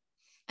to do.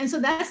 And so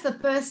that's the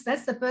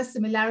first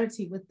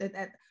similarity with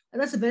that.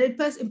 That's the very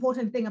first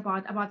important thing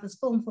about this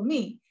film for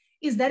me,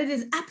 is that it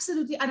is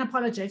absolutely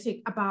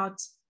unapologetic about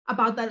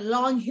that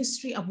long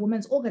history of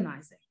women's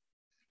organizing.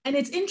 And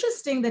it's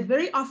interesting that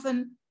very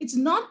often it's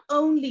not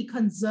only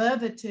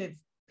conservative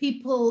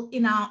people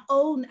in our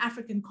own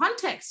African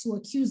context who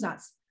accuse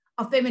us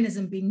of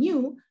feminism being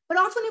new, but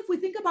often if we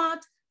think about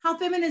how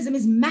feminism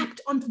is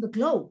mapped onto the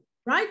globe,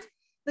 right?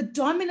 The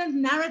dominant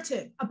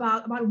narrative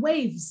about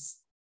waves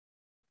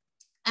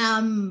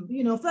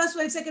you know, first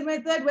wave, second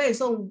wave, third wave.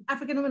 So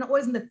African women are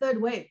always in the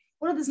third wave.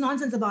 All of this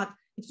nonsense about,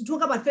 if you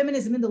talk about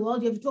feminism in the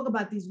world, you have to talk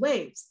about these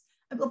waves.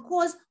 And of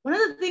course, one of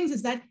the things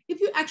is that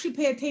if you actually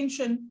pay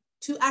attention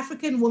to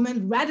African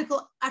women,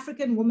 radical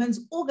African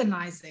women's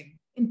organizing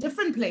in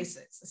different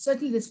places,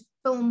 certainly this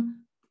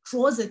film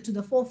draws it to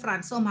the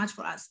forefront so much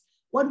for us.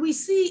 What we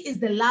see is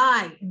the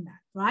lie in that,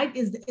 right?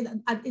 Is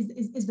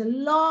the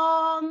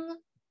long,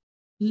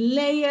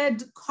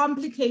 layered,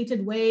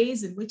 complicated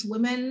ways in which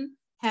women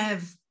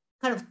have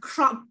kind of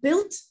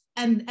built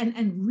and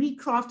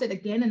recrafted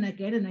again and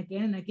again and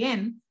again and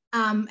again,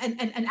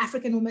 and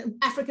African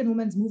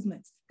women's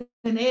movements,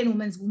 Ghanaian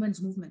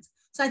women's movements.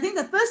 So I think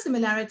the first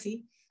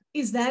similarity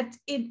is that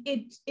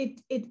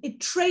it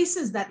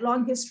traces that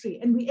long history,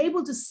 and we're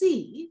able to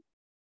see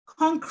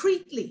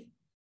concretely,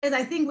 as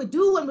I think we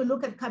do when we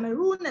look at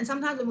Cameroon, and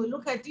sometimes when we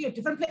look at, you know,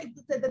 different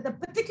places, the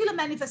particular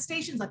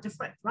manifestations are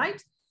different,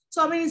 right?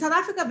 So I mean, in South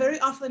Africa, very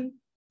often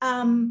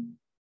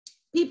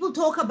people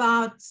talk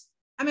about,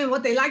 I mean,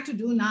 what they like to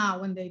do now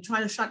when they try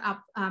to shut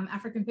up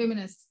African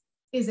feminists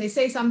is they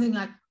say something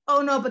like,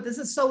 oh no, but this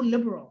is so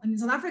liberal. And in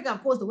South Africa,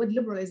 of course, the word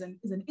liberal is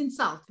an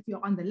insult if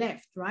you're on the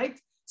left, right?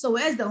 So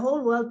whereas the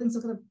whole world thinks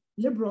of kind of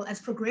liberal as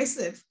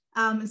progressive,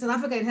 in South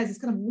Africa, it has this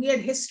kind of weird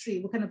history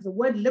where kind of the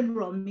word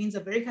liberal means a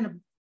very kind of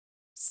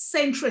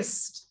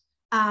centrist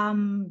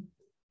kind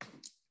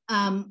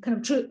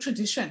of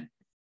tradition.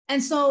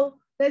 And so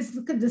there's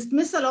the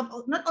dismissal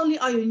of, not only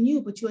are you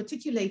new, but you're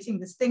articulating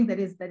this thing that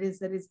is.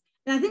 And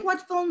I think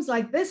what films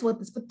like this, what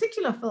this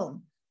particular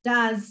film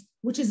does,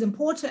 which is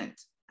important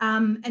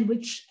and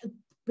which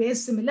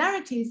bears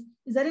similarities,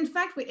 is that in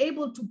fact, we're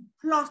able to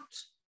plot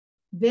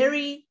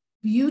very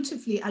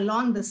beautifully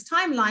along this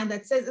timeline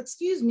that says,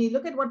 excuse me,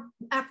 look at what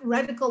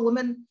radical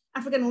women,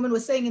 African women were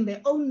saying in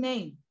their own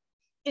name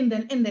in the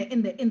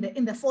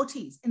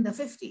 40s, in the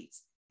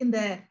 50s, in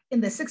the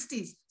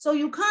 60s. So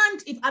you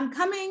can't, if I'm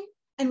coming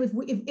and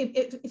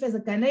if as a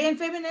Ghanaian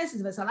feminist,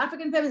 as a South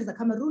African feminist, as a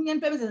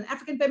Cameroonian feminist, as an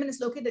African feminist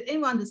located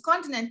anywhere on this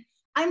continent,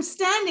 I'm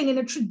standing in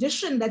a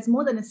tradition that's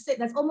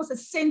that's almost a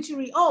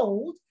century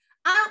old.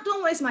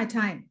 Don't waste my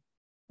time,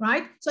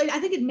 right? So I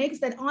think it makes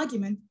that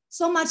argument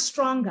so much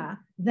stronger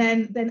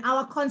than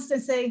our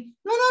constant saying,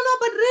 no,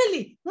 but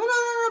really, no,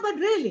 but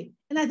really.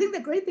 And I think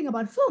the great thing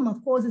about film,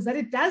 of course, is that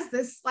it does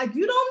this, like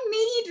you don't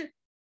need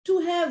to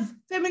have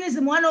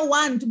Feminism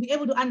 101 to be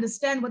able to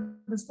understand what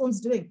this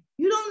film's doing.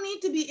 You don't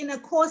need to be in a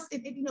course,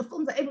 you know,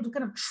 films are able to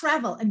kind of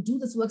travel and do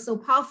this work so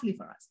powerfully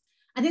for us.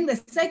 I think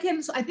the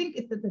second, so I think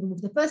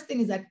the first thing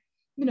is that,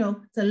 you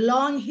know, it's a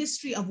long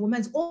history of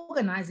women's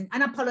organizing,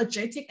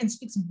 unapologetic, and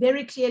speaks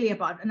very clearly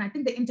about, and I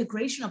think the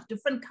integration of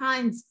different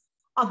kinds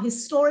of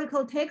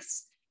historical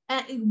texts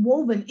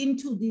woven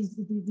into these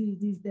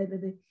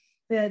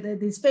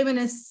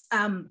feminists'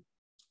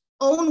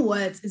 own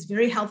words is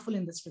very helpful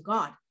in this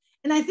regard.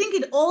 And I think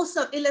it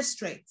also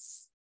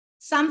illustrates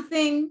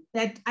something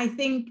that I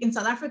think in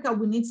South Africa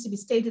needs to be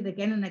stated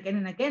again and again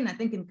and again. I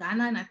think in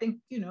Ghana, and I think,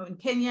 you know, in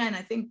Kenya, and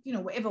I think, you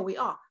know, wherever we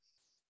are,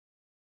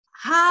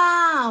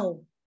 how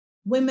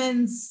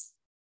women's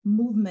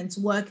movements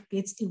work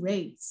gets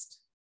erased,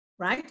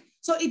 right?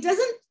 So it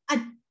doesn't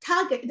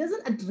it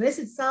doesn't address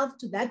itself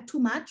to that too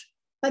much,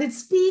 but it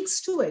speaks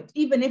to it,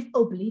 even if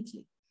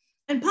obliquely.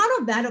 And part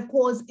of that, of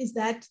course, is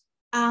that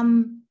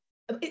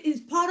it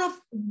is part of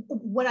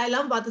what I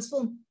love about this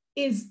film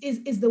is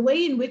the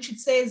way in which it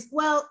says,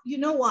 well, you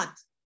know what?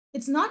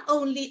 It's not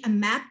only a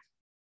map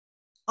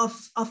of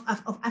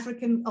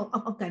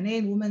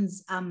Ghanaian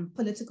women's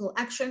political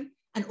action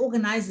and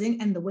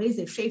organizing and the ways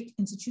they've shaped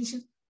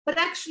institutions, but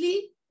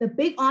actually the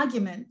big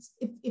argument,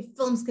 if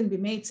films can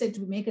be said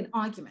to make an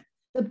argument,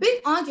 the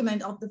big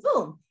argument of the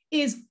film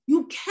is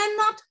you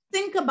cannot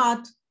think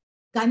about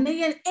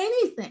Ghanaian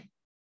anything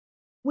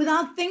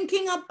without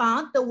thinking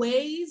about the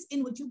ways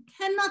in which you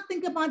cannot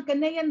think about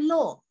Ghanaian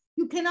law.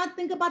 You cannot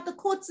think about the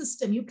court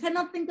system. You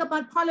cannot think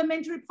about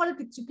parliamentary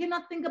politics. You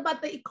cannot think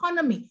about the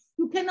economy.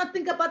 You cannot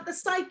think about the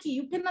psyche.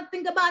 You cannot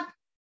think about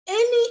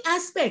any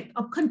aspect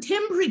of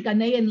contemporary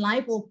Ghanaian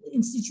life or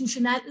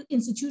institution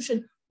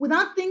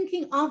without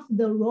thinking of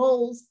the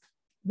roles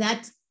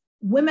that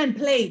women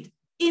played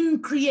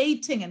in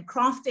creating and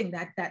crafting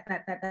that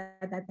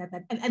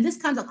and this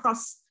comes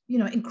across, you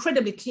know,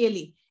 incredibly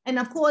clearly. And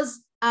of course,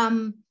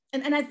 and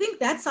I think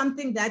that's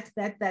something that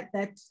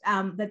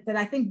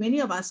I think many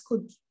of us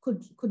could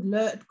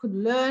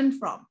learn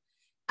from.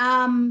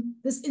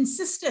 This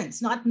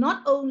insistence, not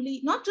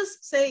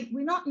just saying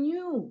we're not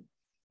new,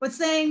 but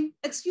saying,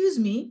 excuse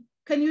me,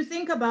 can you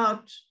think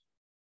about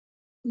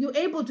you're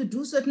able to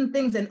do certain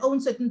things and own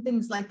certain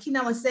things, like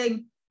Kina was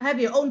saying, have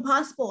your own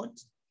passport.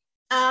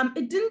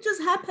 It didn't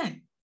just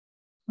happen,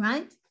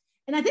 right?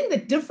 And I think the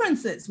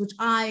differences, which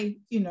I,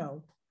 you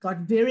know, got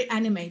very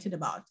animated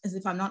about, as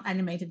if I'm not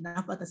animated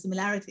enough about the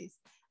similarities,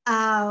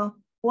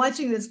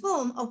 watching this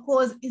film, of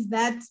course, is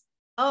that,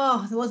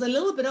 there was a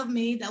little bit of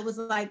me that was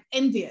like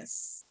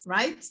envious,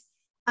 right?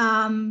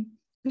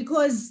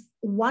 Because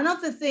one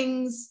of the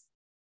things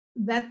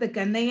that the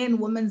Ghanaian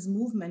women's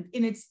movement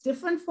in its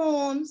different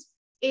forms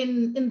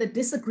in the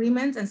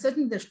disagreements, and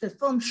certainly the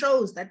film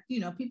shows that,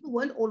 people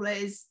weren't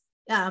always,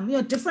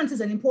 difference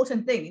is an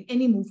important thing in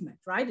any movement,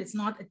 right? It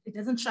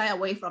doesn't shy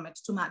away from it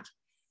too much.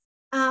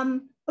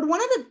 But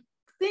one of the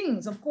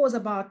things, of course,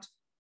 about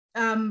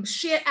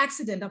sheer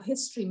accident of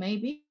history,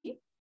 maybe,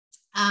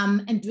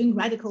 and doing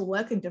radical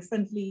work in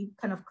differently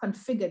kind of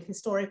configured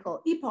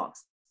historical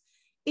epochs,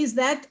 is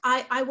that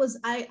I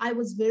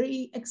was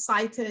very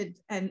excited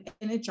and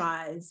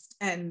energized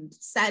and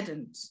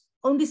saddened,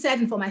 only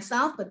saddened for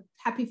myself, but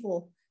happy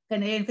for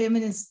Ghanaian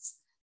feminists,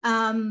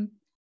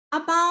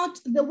 about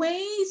the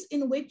ways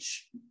in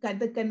which the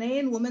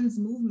Ghanaian women's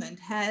movement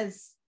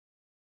has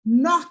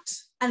not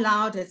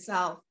allowed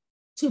itself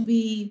to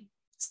be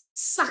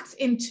sucked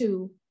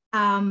into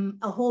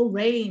a whole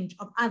range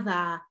of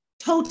other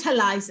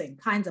totalizing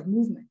kinds of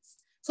movements.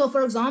 So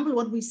for example,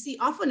 what we see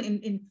often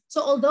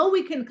so although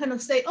we can kind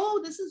of say,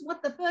 oh, this is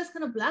what the first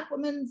kind of Black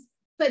Women's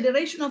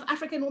Federation of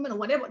African Women or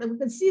whatever, we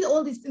can see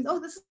all these things, oh,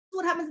 this is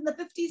what happens in the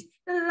 50s,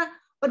 da, da, da.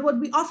 But what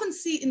we often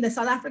see in the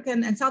South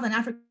African and Southern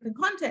African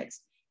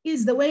context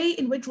is the way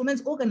in which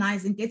women's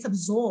organizing gets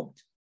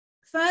absorbed,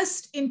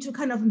 first into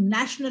kind of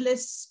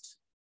nationalist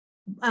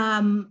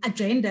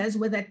agendas,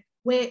 where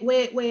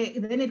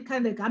then it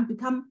kind of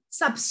become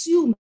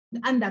subsumed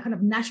under kind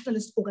of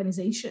nationalist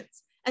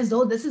organizations, as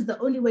though this is the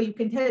only way you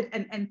can tell it,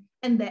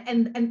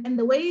 and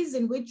the ways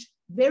in which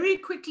very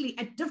quickly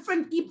at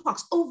different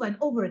epochs over and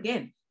over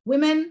again,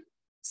 women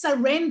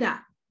surrender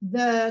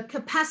the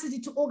capacity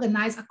to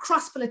organize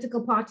across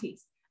political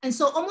parties. And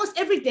so almost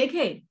every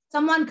decade,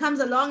 someone comes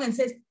along and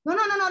says, no,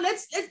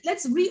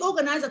 let's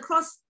reorganize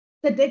across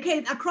the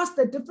decade, across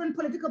the different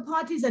political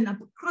parties and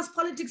across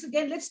politics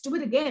again, let's do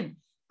it again.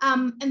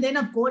 And then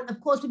of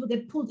course, people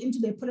get pulled into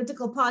their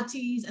political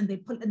parties and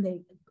they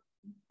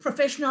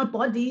professional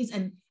bodies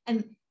and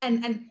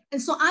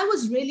so I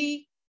was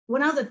really,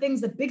 one of the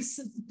things, the big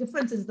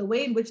difference is the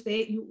way in which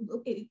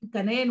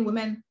Ghanaian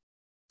women,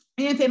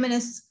 Ghanaian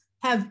feminists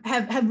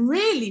have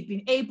really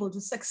been able to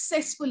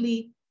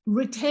successfully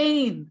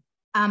retain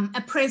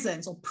a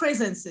presence or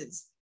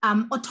presences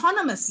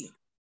autonomously,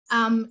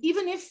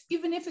 even if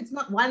it's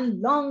not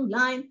one long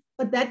line,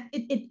 but that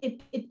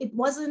it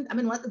wasn't,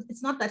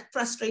 it's not that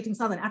frustrating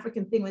Southern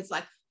African thing where it's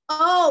like,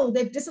 oh,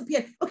 they've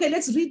disappeared. Okay,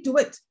 let's redo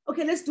it.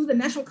 Okay, let's do the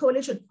national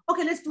coalition.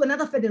 Okay, let's do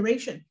another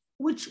federation,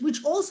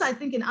 which also I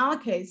think in our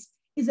case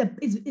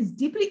is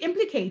deeply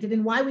implicated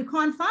in why we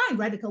can't find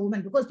radical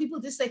women, because people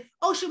just say,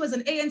 oh, she was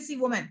an ANC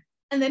woman.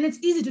 And then it's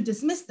easy to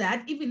dismiss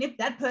that, even if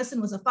that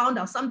person was a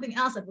founder of something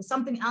else that was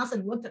something else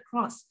and worked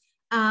across.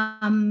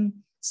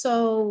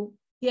 So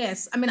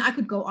yes, I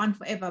could go on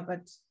forever,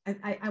 but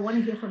I want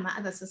to hear from my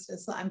other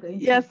sisters, so I'm going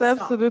to Yes,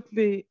 stop.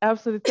 absolutely.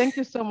 Thank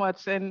you so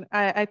much. And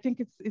I think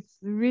it's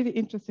really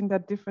interesting,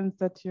 that difference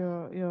that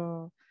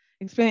you're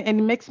explaining, and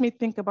it makes me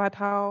think about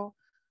how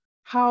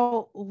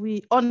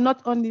we, or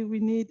not only we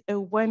need a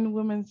when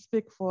women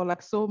speak for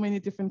like so many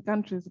different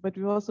countries, but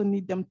we also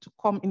need them to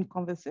come in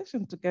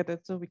conversation together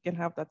so we can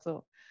have that.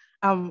 So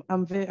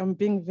I'm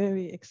being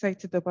very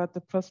excited about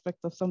the prospect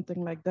of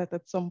something like that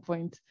at some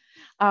point.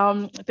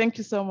 Thank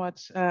you so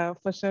much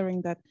for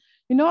sharing that.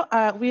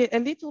 We're a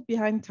little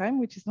behind time,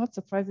 which is not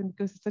surprising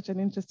because it's such an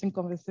interesting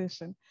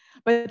conversation.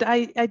 But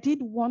I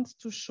did want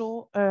to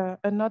show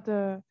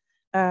another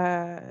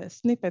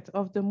snippet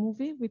of the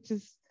movie, which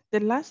is the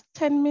last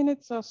 10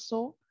 minutes or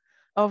so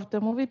of the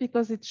movie,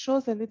 because it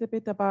shows a little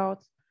bit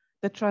about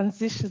the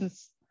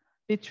transitions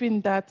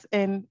between that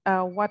and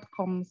what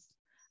comes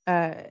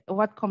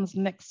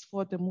next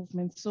for the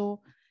movement.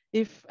 So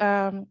if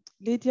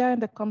Lydia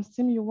and the comms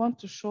team, you want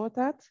to show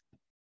that,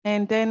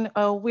 and then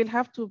we'll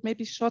have to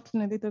maybe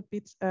shorten a little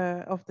bit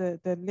of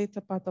the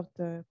later part of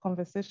the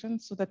conversation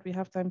so that we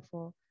have time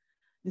for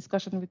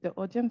discussion with the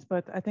audience,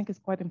 but I think it's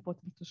quite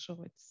important to show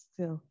it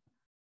still.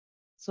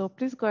 So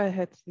please go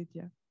ahead,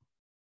 Lydia.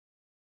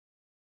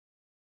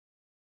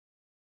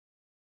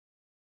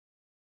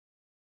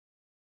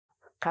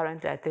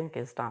 Currently, I think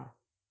it's done.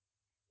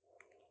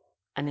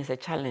 And it's a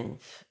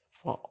challenge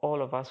for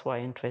all of us who are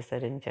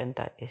interested in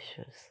gender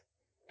issues.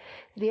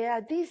 There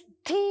are these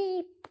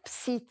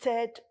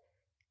deep-seated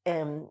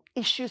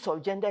issues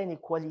of gender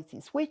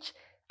inequalities which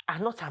are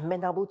not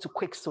amenable to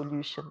quick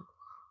solution.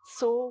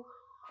 So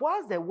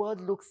whilst the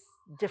world looks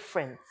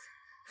different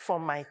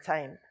from my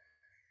time,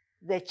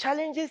 the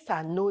challenges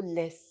are no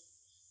less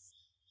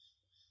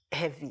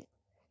heavy.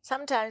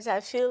 Sometimes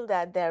I feel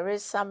that there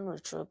is some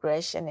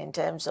retrogression in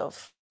terms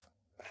of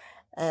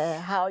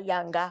how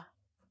younger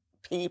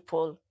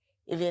people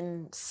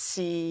even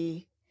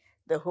see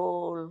the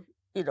whole,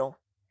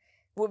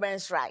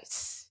 women's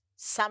rights.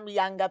 Some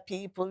younger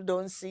people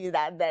don't see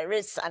that there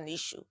is an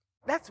issue.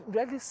 That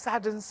really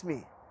saddens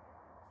me,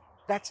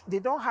 that they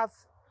don't have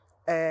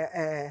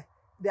the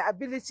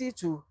ability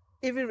to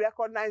even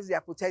recognize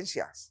their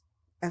potentials.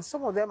 And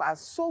some of them are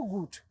so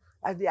good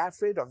that they are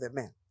afraid of the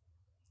men.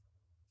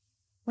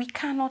 We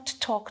cannot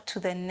talk to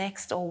the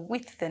next or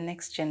with the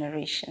next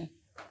generation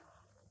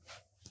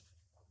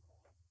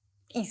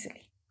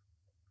easily.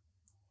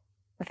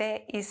 There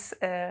is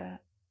an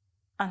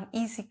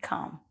easy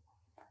calm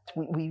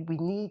We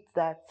need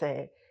that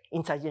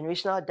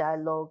intergenerational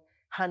dialogue,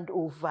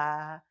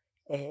 handover,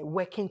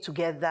 working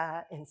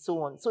together, and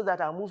so on, so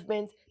that our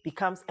movement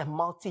becomes a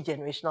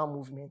multi-generational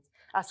movement,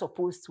 as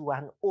opposed to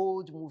an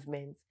old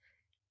movement,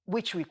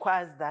 which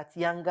requires that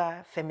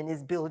younger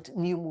feminists build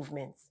new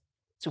movements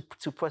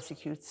to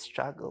prosecute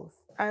struggles.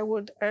 I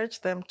would urge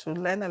them to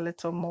learn a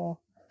little more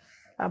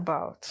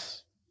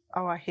about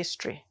our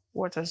history,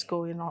 what has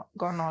gone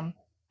on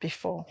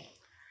before.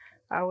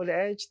 I would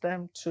urge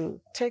them to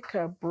take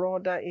a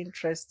broader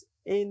interest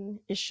in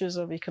issues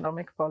of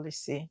economic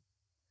policy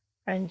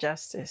and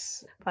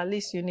justice. At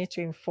least you need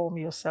to inform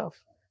yourself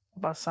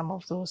about some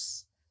of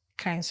those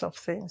kinds of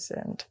things,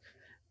 and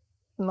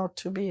not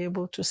to be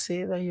able to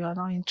say that you are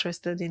not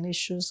interested in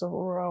issues of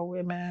rural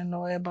women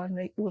or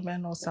urban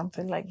women or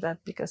something like that,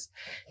 because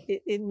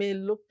it may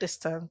look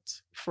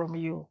distant from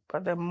you,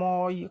 but the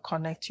more you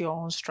connect your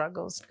own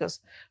struggles,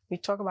 because we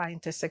talk about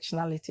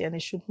intersectionality and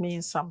it should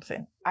mean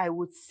something. I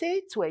would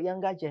say to a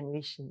younger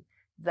generation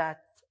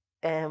that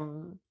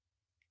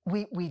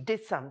we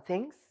did some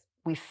things,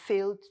 we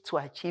failed to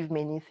achieve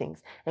many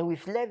things, and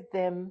we've left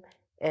them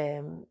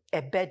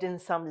a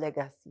burdensome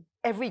legacy.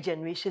 Every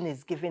generation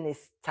is given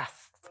its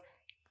tasks.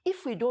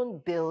 If we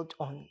don't build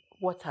on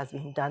what has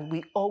been done,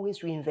 we always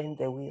reinvent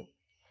the wheel.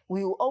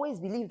 We will always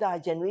believe that our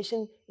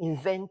generation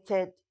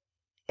invented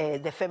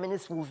the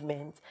feminist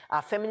movement.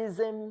 Our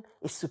feminism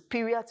is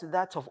superior to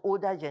that of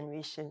older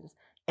generations,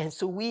 and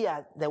so we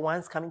are the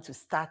ones coming to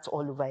start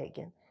all over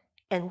again.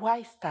 And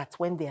why start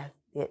when there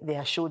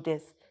are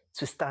shoulders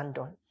to stand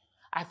on?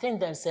 I think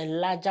there's a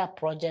larger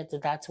project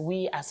that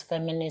we as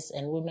feminists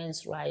and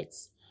women's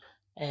rights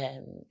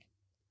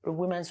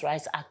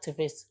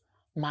activists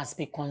must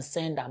be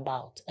concerned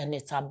about, and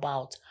it's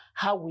about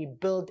how we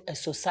build a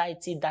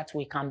society that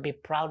we can be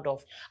proud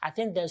of. I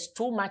think there's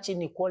too much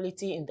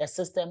inequality in the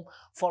system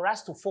for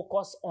us to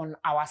focus on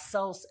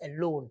ourselves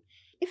alone.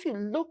 If you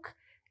look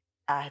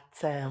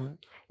at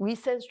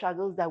recent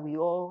struggles that we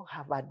all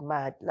have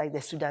admired, like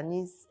the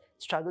Sudanese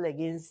struggle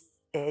against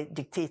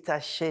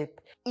dictatorship,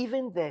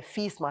 even the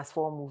Fees Must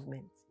Fall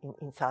movement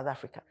in South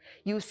Africa,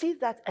 you see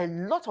that a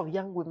lot of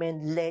young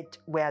women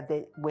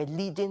were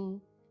leading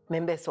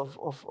members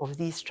of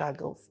these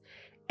struggles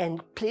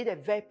and played a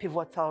very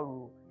pivotal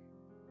role.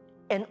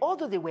 And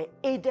although they were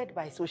aided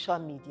by social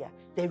media,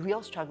 the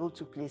real struggle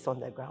took place on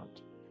the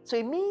ground. So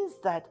it means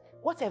that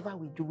whatever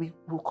we do, we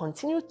will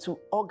continue to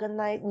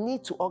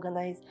need to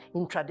organize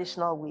in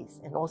traditional ways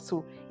and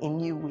also in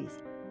new ways.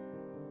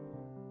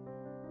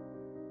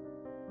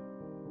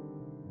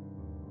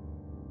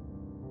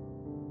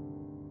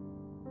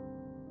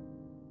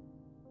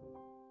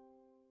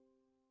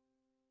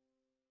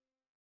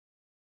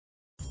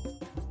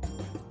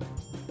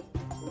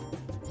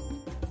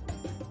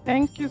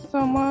 Thank you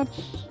so much,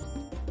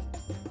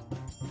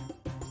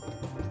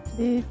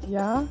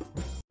 Lydia.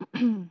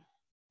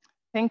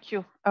 Thank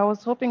you. I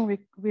was hoping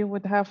we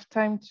would have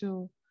time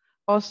to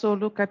also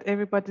look at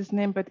everybody's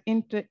name, but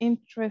in the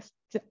interest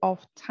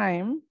of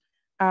time,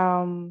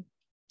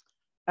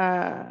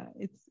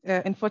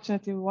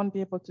 unfortunately we won't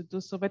be able to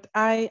do so. But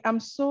I am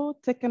so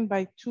taken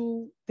by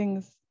two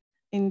things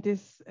in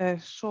this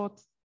short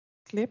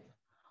clip.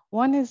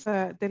 One is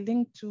the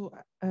link to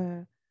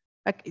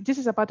this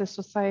is about a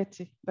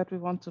society that we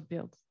want to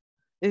build.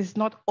 It's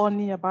not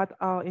only about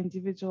our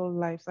individual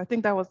lives. I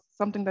think that was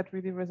something that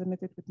really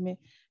resonated with me.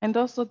 And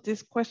also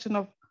this question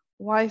of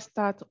why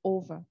start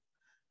over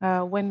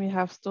when we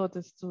have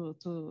stories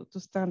to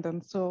stand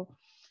on. So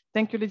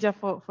thank you, Lydia,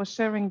 for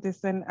sharing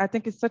this. And I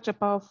think it's such a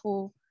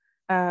powerful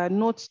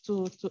note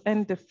to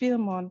end the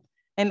film on,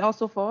 and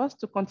also for us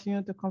to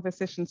continue the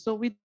conversation. So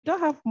we don't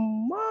have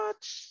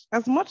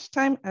as much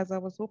time as I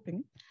was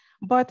hoping,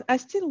 but I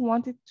still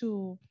wanted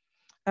to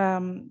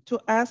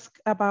ask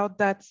about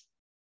that,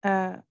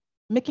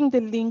 making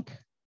the link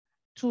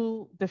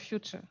to the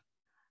future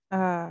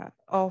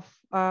of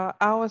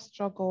our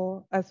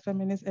struggle as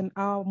feminists and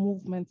our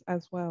movements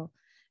as well.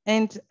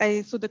 And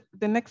so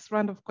the next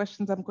round of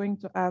questions I'm going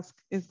to ask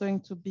is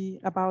going to be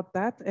about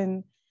that,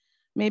 and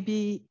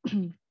maybe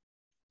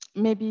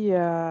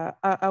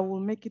I will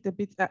make it a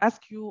bit,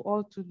 ask you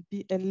all to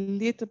be a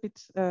little bit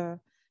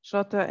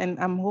shorter, and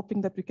I'm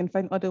hoping that we can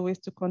find other ways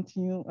to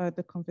continue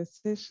the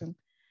conversation.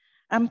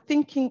 I'm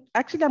thinking,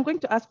 actually, I'm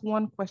going to ask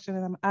one question,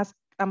 and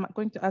I'm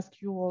going to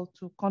ask you all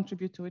to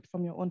contribute to it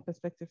from your own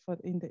perspective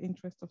in the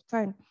interest of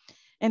time.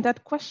 And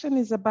that question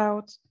is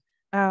about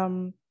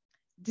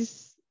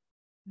these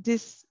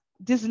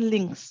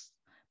links,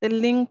 the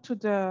link to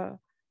the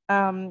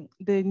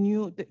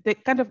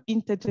kind of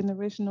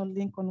intergenerational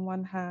link on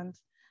one hand.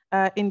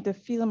 In the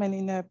film and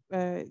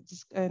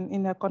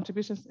in her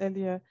contributions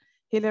earlier,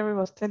 Hilary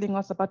was telling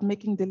us about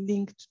making the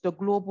link to the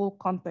global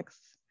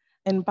context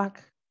and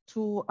back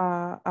to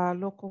our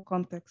local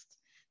context.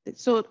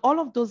 So all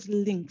of those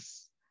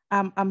links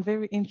I'm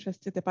very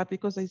interested about,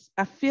 because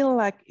I feel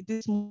like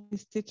this movie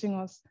is teaching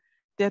us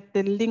that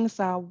the links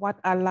are what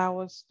allow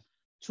us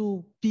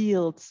to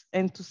build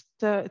and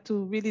to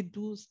really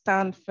do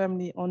stand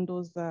firmly on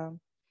those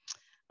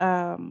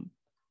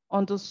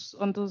on those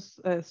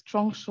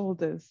strong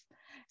shoulders.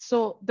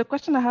 So the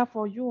question I have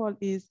for you all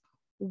is,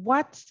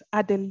 what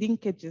are the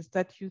linkages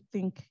that you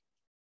think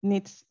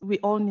we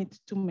all need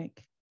to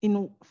make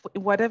in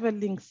whatever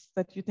links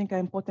that you think are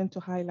important to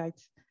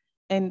highlight,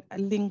 and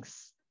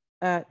links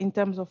in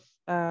terms of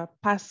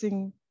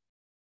passing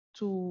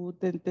to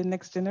the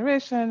next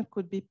generation,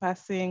 could be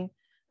passing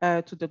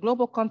to the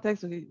global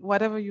context,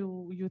 whatever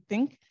you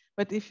think.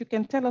 But if you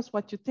can tell us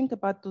what you think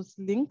about those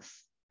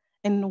links,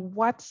 and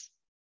what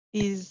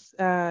is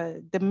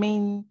the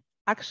main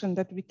action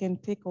that we can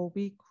take or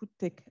we could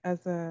take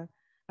as a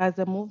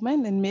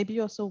movement, and maybe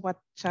also what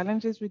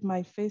challenges we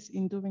might face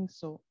in doing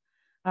so.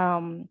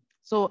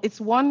 So it's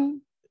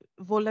one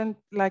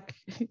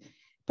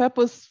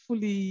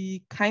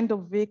purposefully kind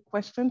of vague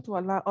question to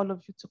allow all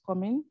of you to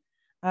come in,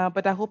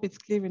 but I hope it's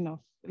clear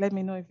enough. Let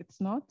me know if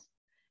it's not.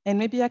 And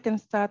maybe I can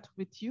start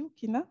with you,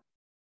 Kina.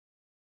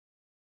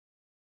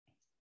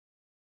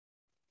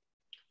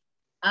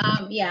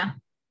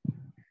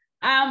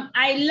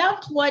 I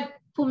loved what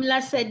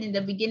Pumla said in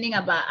the beginning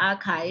about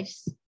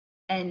archives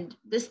and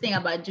this thing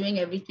about doing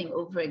everything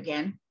over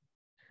again.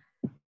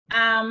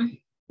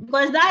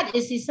 Because that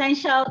is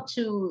essential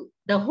to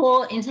the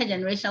whole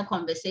intergenerational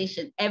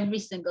conversation every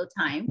single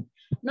time,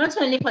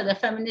 not only for the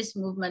feminist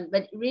movement,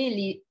 but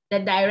really the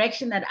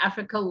direction that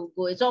Africa will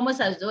go. It's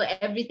almost as though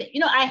everything,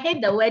 I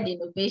hate the word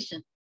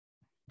innovation.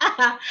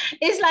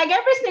 It's like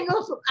every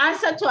single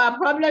answer to our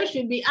problem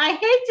should be, I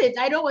hate it,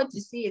 I don't want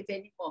to see it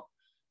anymore.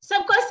 So,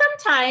 because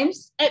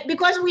sometimes,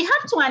 because we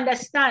have to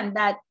understand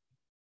that,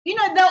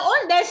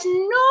 there's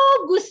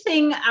no good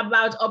thing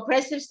about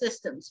oppressive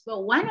systems,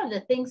 but one of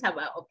the things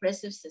about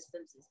oppressive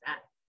systems is that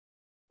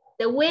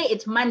the way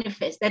it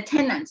manifests, the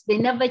tenets, they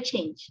never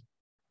change.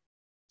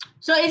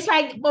 So it's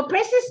like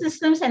oppressive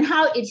systems and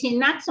how it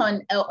enacts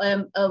on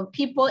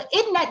people,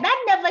 that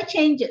never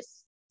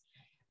changes.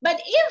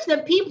 But if the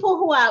people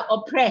who are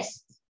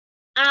oppressed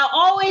are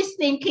always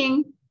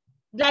thinking,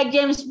 like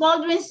James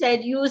Baldwin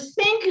said, you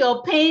think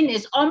your pain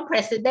is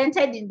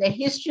unprecedented in the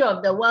history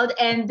of the world,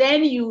 and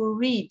then you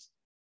read.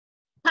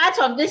 Part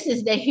of this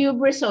is the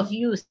hubris of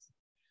youth.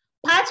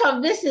 Part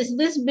of this is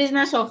this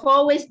business of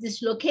always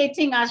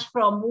dislocating us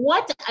from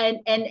what and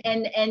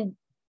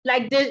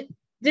like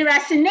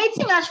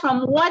deracinating us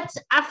from what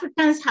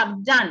Africans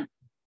have done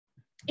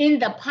in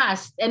the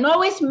past, and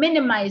always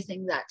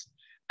minimizing that.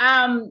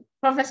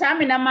 Professor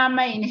Amina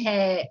Mama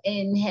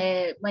in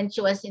her when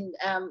she was in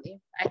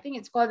I think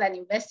it's called an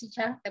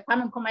investiture, the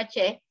Kwame Nkrumah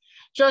chair,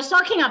 she was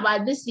talking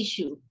about this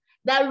issue,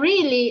 that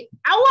really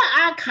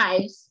our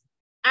archives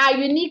are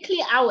uniquely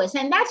ours,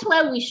 and that's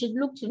where we should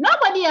look to.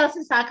 Nobody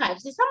else's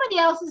archives. If somebody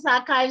else's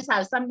archives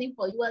have something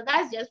for you, well,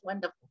 that's just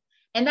wonderful.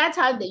 And that's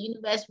how the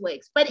universe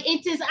works. But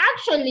it is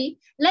actually,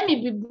 let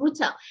me be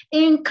brutal,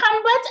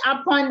 incumbent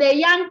upon the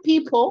young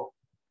people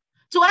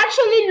to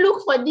actually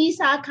look for these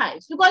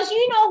archives. Because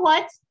you know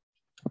what?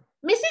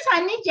 Mrs.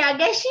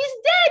 Hanijage, she's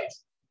dead.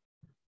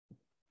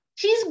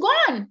 She's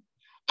gone.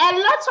 A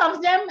lot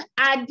of them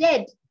are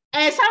dead.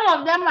 And some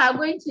of them are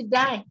going to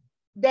die.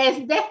 There's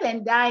death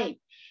and dying.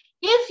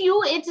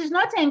 It is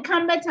not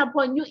incumbent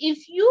upon you,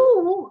 if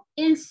you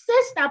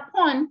insist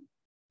upon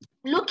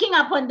looking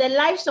upon the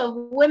lives of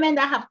women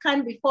that have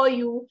come before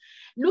you,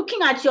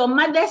 looking at your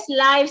mother's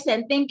lives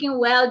and thinking,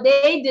 well,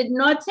 they did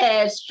not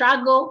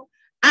struggle,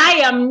 I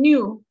am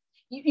new,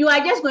 you are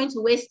just going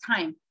to waste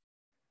time.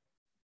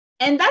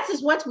 And that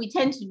is what we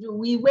tend to do.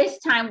 We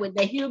waste time with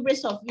the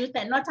hubris of youth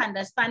and not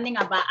understanding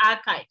about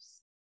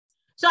archives.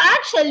 So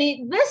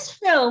actually, this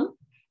film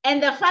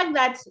and the fact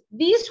that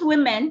these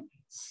women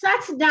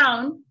sat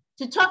down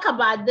to talk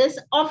about this,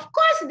 of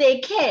course they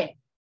care.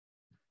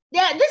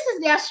 This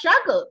is their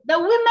struggle. The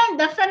women,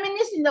 the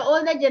feminists in the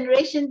older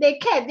generation, they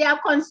care, they are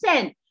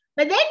concerned,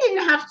 but they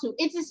didn't have to.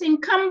 It is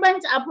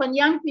incumbent upon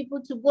young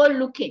people to go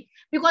looking,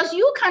 because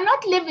you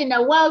cannot live in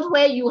a world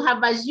where you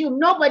have assumed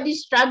nobody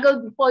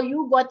struggled before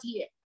you got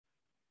here.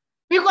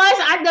 Because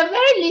at the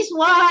very least,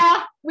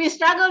 we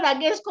struggled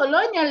against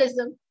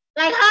colonialism.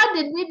 Like, how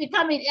did we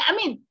become it? I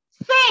mean,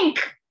 think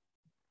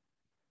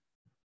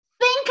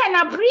and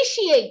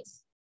appreciate.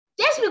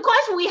 Just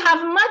because we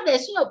have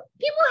mothers,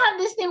 people have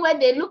this thing where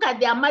they look at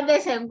their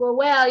mothers and go,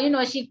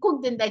 well, she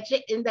cooked in the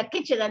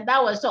kitchen and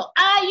that was so.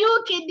 Are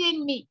you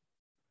kidding me?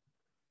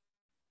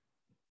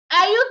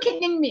 Are you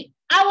kidding me?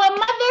 Our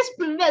mothers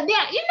prevail.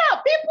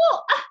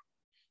 People.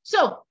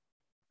 So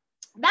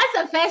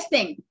that's the first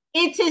thing.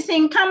 It is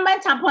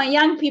incumbent upon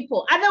young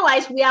people.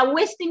 Otherwise, we are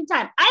wasting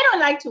time. I don't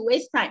like to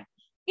waste time.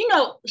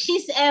 Pumla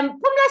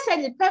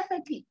said it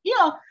perfectly.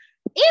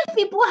 If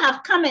people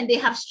have come and they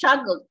have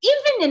struggled,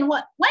 even in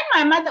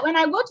when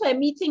I go to a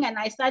meeting and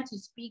I start to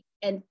speak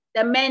and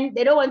the men,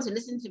 they don't want to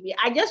listen to me.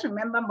 I just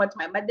remember what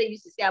my mother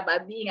used to say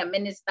about being a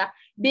minister,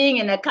 being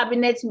in a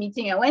cabinet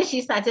meeting. And when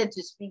she started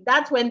to speak,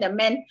 that's when the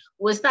men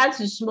will start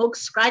to smoke,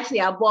 scratch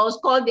their balls,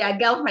 call their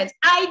girlfriends.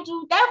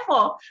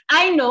 Therefore,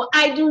 I know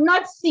I do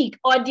not seek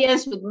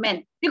audience with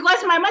men,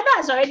 because my mother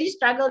has already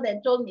struggled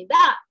and told me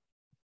that.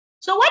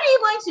 So what are you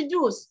going to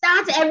do?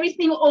 Start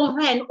everything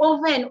over and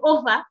over and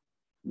over?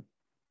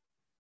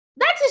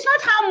 that is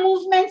not how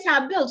movements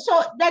are built.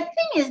 So the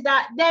thing is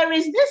that there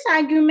is this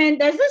argument,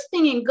 there's this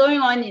thing going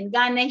on in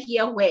Ghana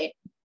here where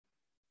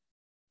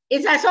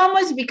it has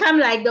almost become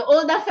like the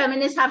older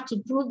feminists have to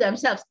prove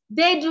themselves.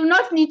 They do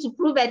not need to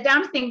prove a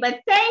damn thing,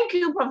 but thank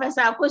you,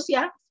 Professor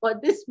Akosua, for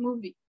this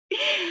movie.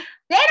 They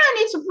don't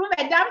need to prove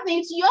a damn thing.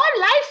 It's your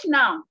life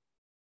now.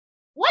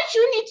 What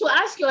you need to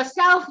ask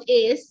yourself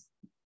is,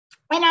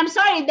 and I'm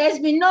sorry, there's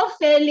been no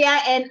failure,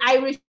 and I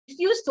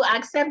refuse to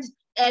accept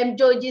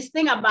Georgie's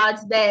thing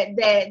about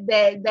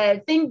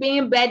the thing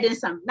being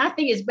burdensome.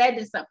 Nothing is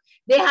burdensome.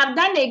 They have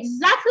done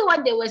exactly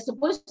what they were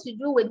supposed to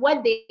do with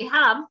what they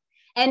have,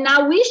 and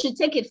now we should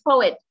take it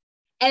forward.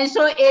 And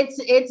so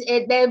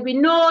there'll be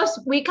no,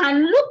 we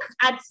can look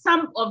at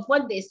some of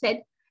what they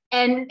said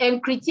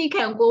and critique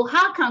and go,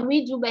 how can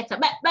we do better?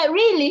 But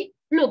really,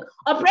 look,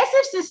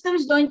 oppressive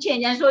systems don't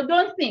change. And so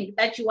don't think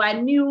that you are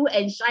new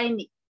and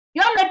shiny.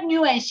 You're not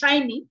new and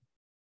shiny.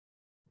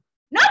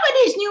 Nobody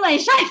is new and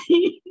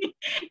shiny.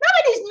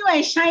 Nobody's new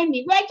and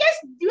shiny. We're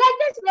just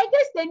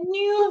the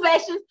new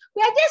version.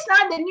 We are just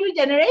now the new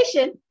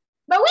generation,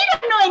 but we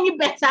don't know any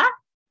better.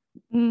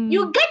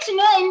 You get to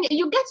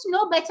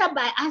know better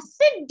by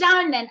sit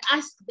down and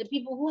ask the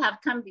people who have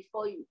come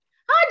before you.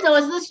 How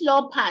was this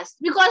law passed?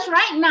 Because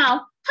right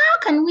now, how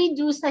can we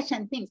do such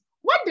and things?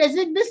 What does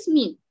this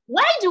mean?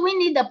 Why do we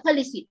need the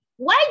policy?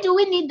 Why do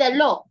we need the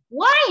law?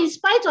 Why, in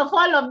spite of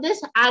all of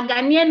this, are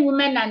Ghanaian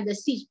women and the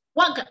siege?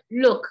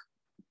 Look,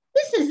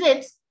 this is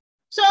it.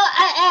 So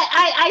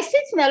I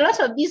sit in a lot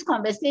of these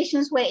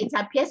conversations where it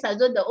appears as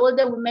though the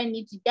older women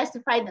need to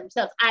justify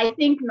themselves. I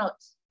think not.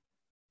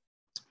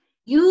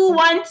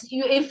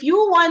 If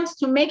you want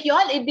to make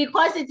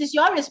because it is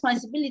your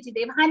responsibility,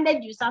 they've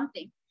handed you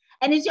something,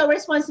 and it's your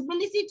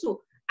responsibility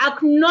to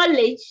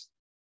acknowledge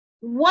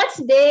what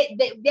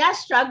their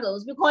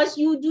struggles, because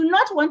you do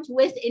not want to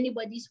waste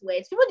anybody's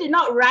words. People do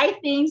not write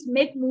things,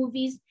 make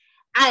movies,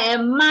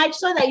 much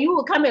so that you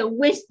will come and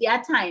waste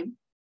their time.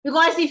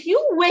 Because if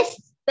you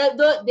waste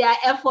their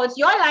efforts,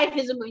 your life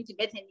isn't going to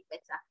get any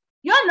better.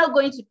 You're not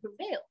going to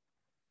prevail.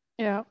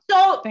 Yeah.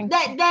 So and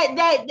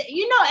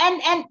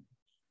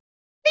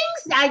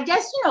things are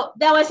just,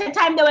 there was a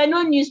time there were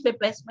no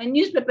newspapers. When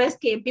newspapers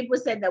came, people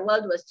said the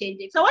world was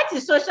changing. So what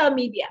is social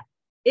media?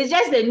 It's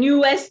just the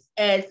newest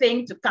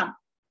thing to come.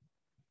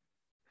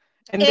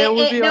 And the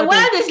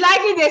world is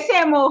likely the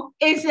same.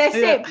 It's the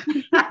same.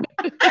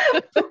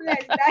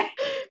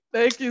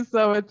 Thank you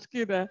so much,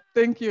 Kina.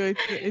 Thank you.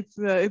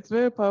 It's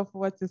very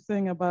powerful what you're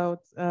saying about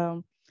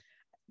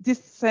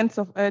this sense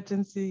of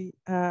urgency.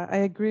 I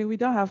agree. We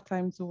don't have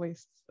time to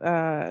waste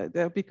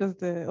because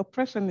the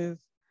oppression is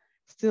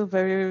still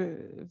very,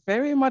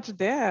 very much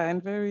there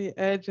and very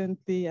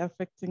urgently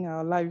affecting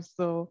our lives.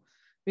 So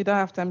we don't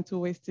have time to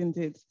waste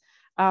indeed.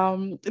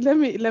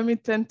 Let me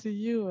turn to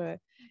you,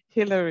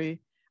 Hilary.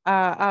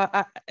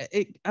 I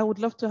would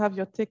love to have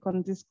your take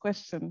on this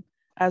question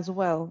as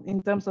well,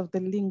 in terms of the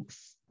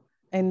links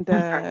and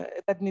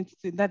that need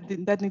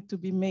to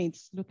be made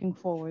looking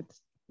forward.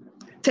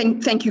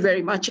 Thank you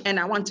very much. And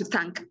I want to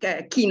thank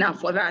Kina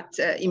for that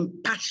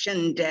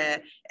impassioned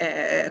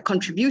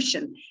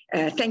contribution.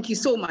 Thank you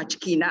so much,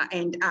 Kina.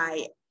 And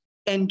I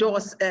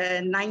endorse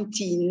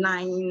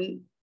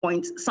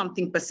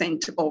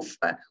 99-point-something% of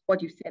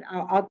what you said.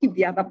 I'll give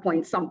the other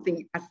point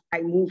something as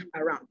I move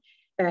around,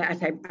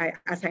 as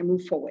I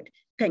move forward.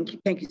 Thank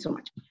you so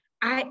much.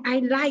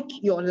 I like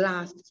your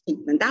last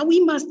statement that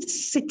we must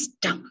sit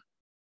down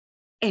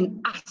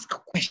and ask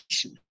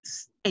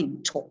questions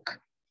and talk.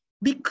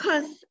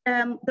 Because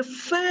the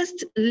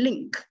first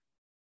link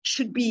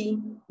should be,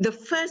 the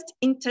first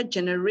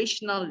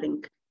intergenerational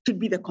link should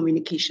be the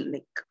communication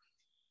link.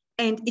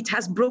 And it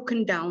has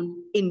broken down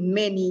in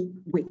many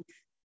ways.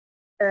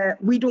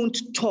 We don't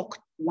talk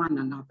to one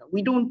another.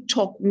 We don't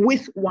talk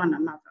with one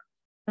another.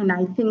 And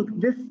I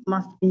think this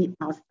must be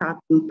our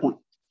starting point.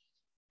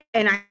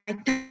 And I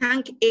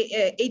thank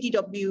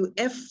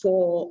AWDF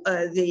for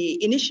the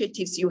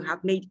initiatives you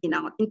have made in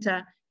our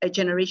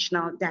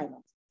intergenerational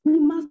dialogue. We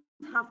must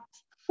have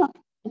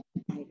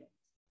dialogue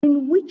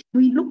in which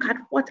we look at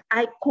what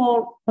I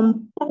call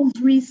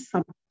compulsory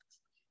subjects,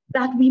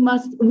 that we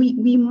must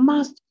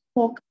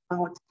talk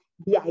about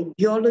the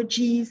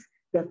ideologies,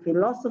 the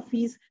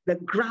philosophies, the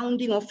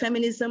grounding of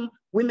feminism,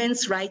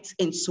 women's rights,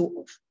 and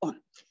so on.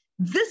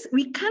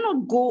 We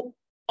cannot go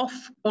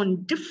off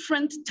on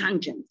different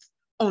tangents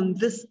on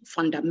this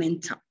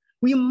fundamental.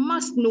 We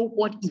must know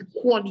what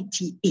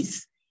equality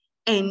is,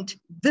 and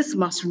this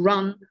must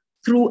run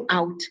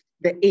throughout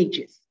the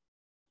ages.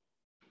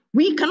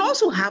 We can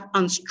also have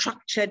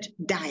unstructured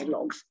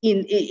dialogues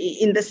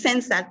in the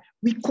sense that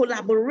we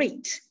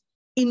collaborate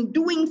in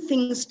doing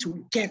things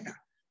together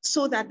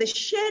so that the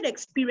shared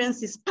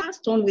experience is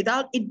passed on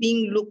without it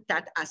being looked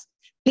at as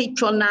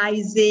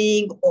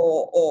patronizing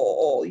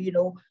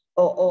or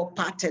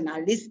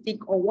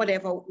paternalistic or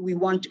whatever we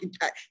want.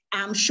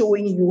 I'm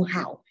showing you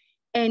how.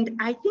 And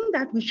I think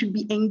that we should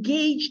be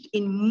engaged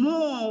in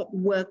more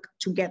work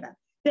together.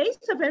 There is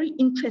a very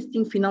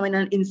interesting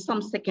phenomenon in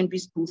some secondary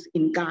schools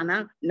in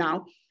Ghana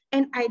now,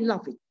 and I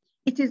love it.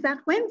 It is that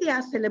when they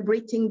are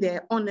celebrating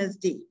their honors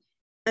day,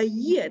 a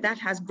year that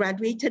has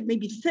graduated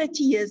maybe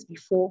 30 years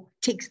before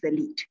takes the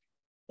lead.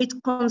 It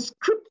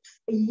conscripts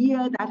a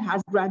year that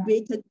has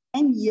graduated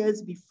 10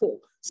 years before.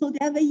 So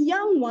they're the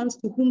young ones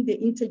to whom the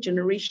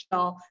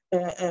intergenerational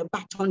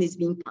baton is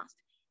being passed.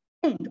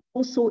 And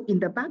also in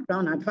the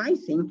background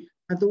advising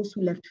are those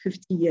who left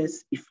 50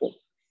 years before.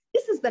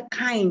 This is the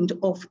kind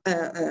of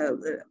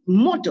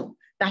model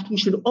that we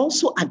should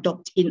also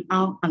adopt in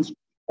our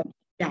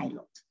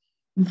dialogues.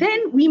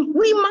 Then we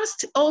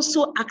must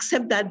also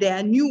accept that there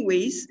are new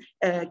ways,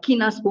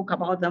 Kina spoke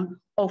about them,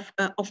 of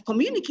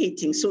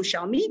communicating,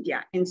 social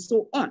media and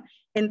so on.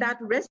 And that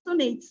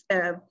resonates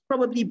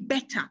probably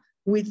better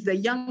with the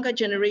younger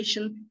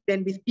generation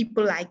than with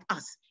people like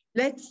us.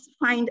 Let's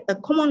find a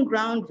common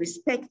ground,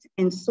 respect,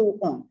 and so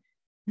on.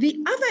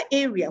 The other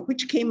area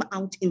which came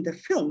out in the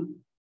film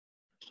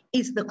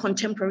is the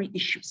contemporary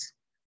issues.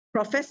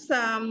 Professor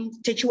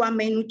Techiwa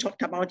Menu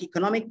talked about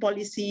economic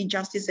policy,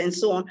 justice, and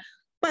so on.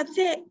 But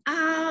there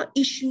are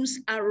issues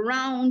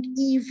around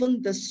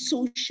even the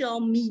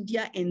social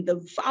media and the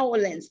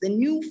violence, the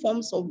new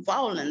forms of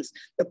violence,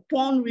 the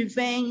porn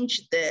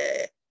revenge,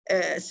 the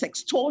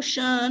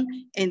sextortion,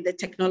 and the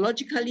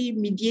technologically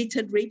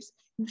mediated rapes.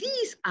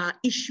 These are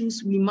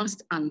issues we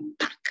must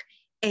unpack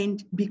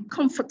and be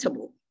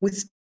comfortable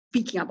with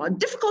speaking about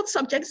difficult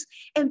subjects.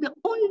 And the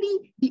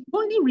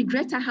only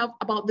regret I have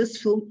about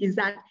this film is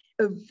that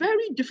a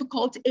very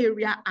difficult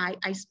area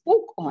I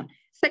spoke on,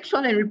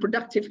 sexual and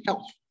reproductive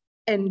health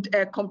and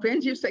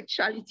comprehensive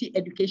sexuality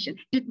education,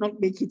 did not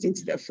make it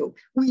into the film.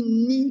 We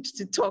need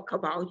to talk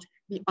about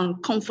the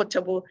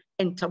uncomfortable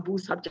and taboo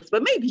subjects,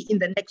 but maybe in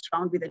the next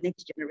round with the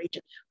next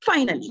generation.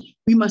 Finally,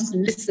 we must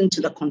listen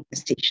to the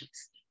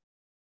contestations.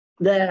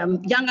 The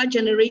younger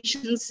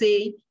generations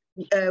say,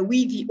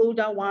 we, the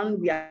older one,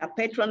 we are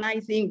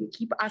patronizing, we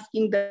keep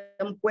asking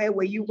them, where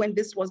were you when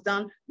this was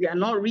done? We are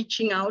not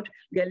reaching out.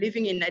 We are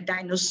living in a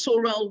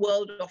dinosaurial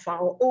world of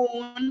our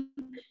own.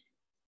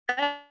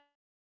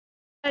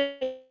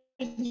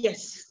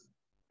 Yes,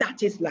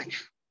 that is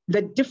life.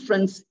 The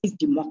difference is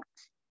democracy.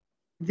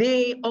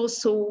 They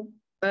also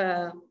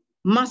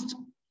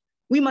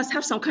we must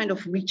have some kind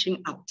of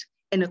reaching out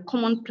and a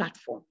common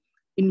platform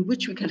in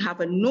which we can have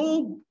a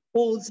no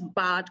holds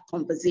barred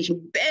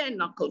conversation, bare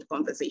knuckled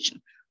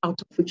conversation,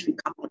 out of which we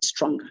come out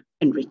stronger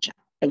and richer.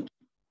 Thank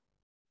you.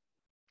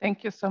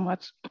 Thank you so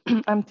much.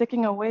 I'm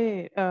taking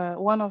away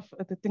one of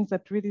the things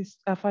that really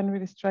I find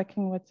really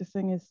striking what you're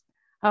saying is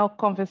how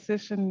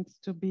conversation needs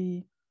to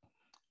be,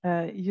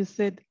 you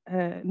said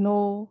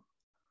no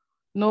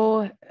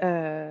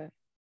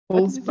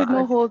holds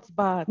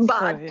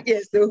barred.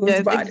 Yes, no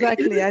holds barred.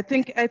 Exactly. I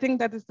think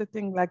that is the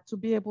thing, like to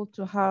be able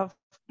to have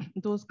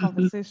those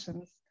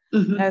conversations.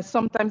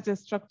 Sometimes they're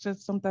structured,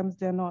 sometimes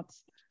they're not.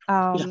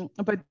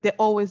 But they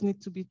always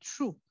need to be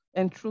true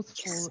and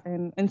truthful. Yes.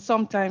 And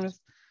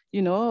sometimes,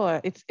 you know,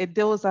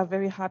 those are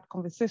very hard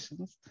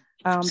conversations.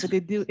 But they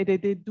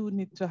do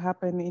need to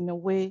happen in a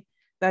way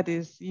that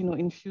is, you know,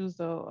 infused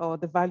or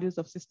the values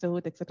of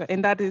sisterhood, etc.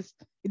 And that is,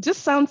 it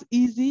just sounds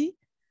easy,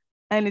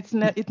 and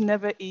it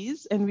never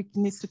is, and we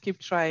need to keep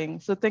trying.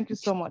 So thank you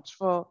so much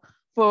for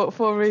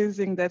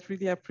raising that.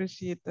 Really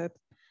appreciate that.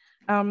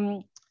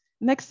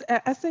 Next,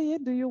 Aseye,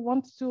 do you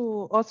want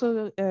to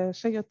also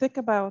share your take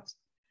about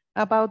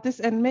this?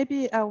 And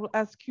maybe I will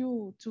ask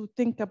you to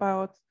think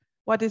about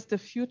what is the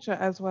future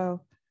as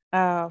well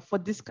for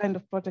this kind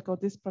of project, or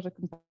this project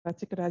in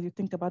particular, as you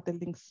think about the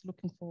links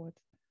looking forward.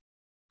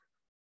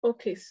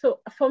 Okay,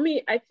 so for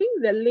me, I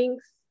think the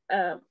links,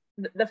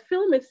 the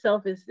film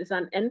itself is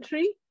an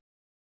entry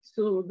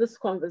to this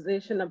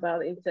conversation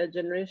about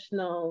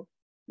intergenerational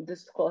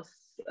discourse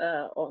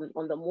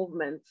on the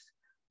movement,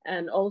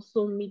 and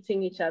also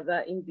meeting each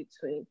other in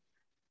between.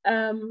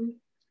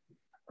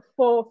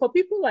 For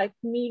people like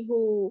me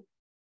who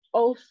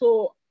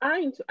also are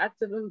into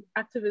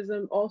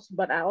activism also,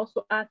 but are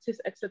also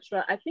artists,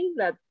 etc., I think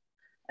that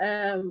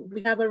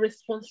we have a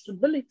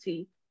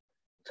responsibility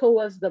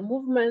towards the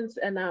movements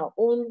and our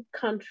own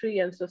country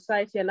and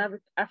society and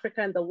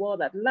Africa and the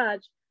world at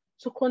large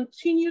to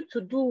continue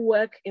to do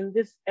work in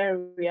this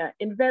area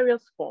in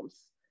various forms,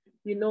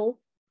 you know,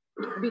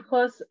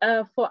 because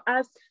for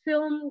us,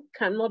 film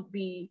cannot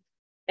be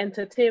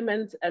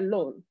entertainment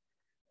alone.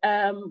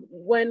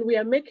 When we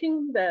are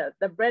making the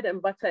bread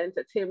and butter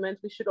entertainment,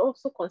 we should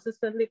also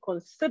consistently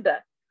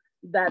consider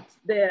that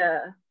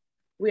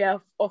we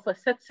are of a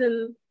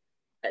certain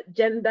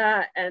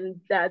gender, and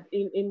that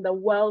in the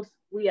world,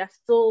 we are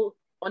still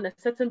on a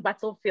certain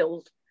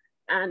battlefield.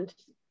 And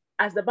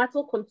as the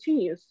battle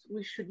continues,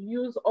 we should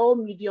use all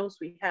mediums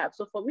we have.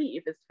 So for me,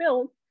 if it's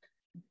film,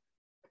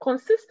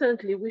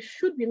 consistently, we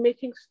should be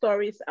making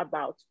stories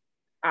about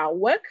our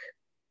work,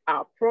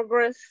 our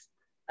progress,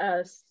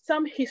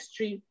 some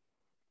history,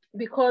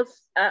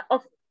 because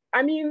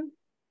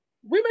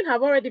women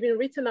have already been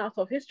written out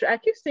of history. I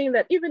keep saying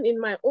that even in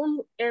my own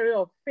area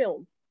of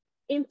film,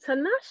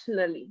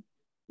 internationally,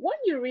 when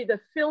you read the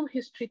film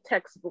history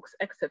textbooks,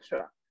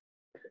 etc.,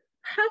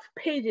 half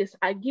pages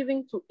are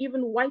given to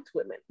even white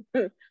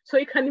women. So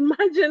you can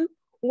imagine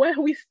where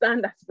we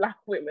stand as Black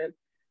women.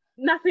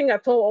 Nothing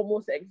at all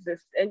almost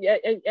exists. And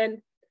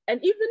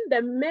even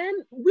the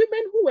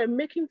women who were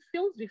making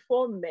films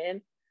before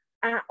men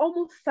are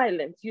almost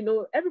silent. You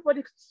know,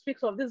 everybody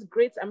speaks of this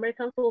great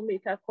American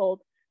filmmaker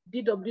called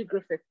D.W.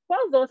 Griffith.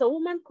 While there was a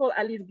woman called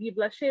Alice Guy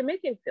Blaché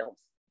making films.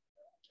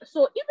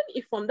 So even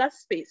if from that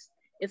space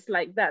it's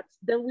like that,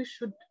 then we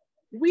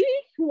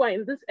who are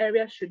in this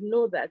area should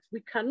know that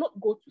we cannot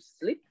go to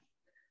sleep,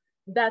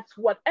 that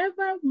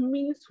whatever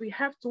means we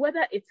have to,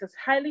 whether it is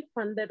highly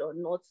funded or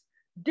not,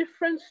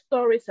 different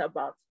stories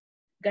about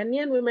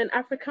Ghanaian women,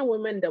 African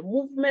women, the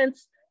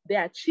movements,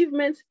 their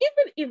achievements,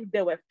 even if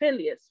there were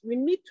failures, we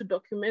need to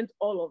document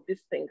all of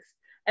these things,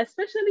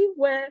 especially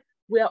where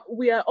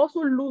we are also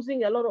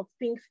losing a lot of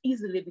things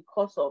easily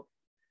because of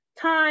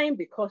time,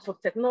 because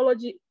of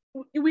technology.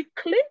 We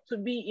claim to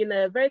be in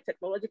a very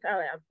technologically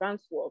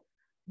advanced world,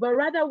 but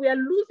rather we are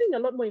losing a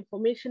lot more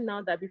information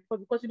now than before,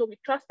 because, you know, we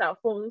trust our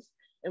phones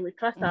and we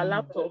trust our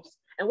laptops,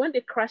 and when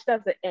they crash,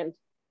 that's the end.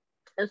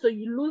 And so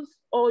you lose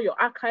all your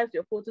archives,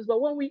 your photos. But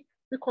when we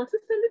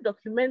consistently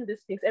document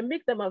these things and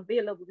make them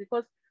available,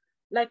 because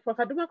like Prof.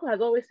 Adomako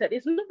has always said,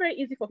 it's not very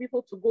easy for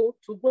people to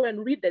go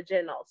and read the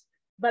journals.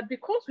 But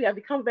because we have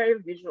become very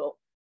visual,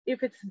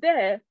 if it's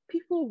there,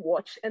 people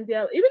watch, and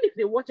even if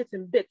they watch it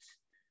in bits,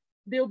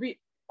 they'll be,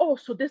 oh,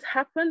 so this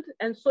happened.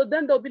 And so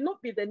then there'll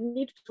not be the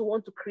need to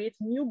want to create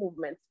new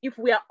movements, if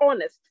we are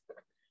honest.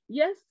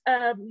 Yes,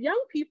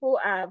 young people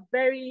are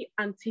very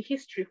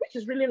anti-history, which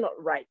is really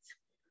not right.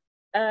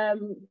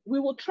 We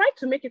will try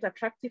to make it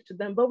attractive to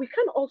them, but we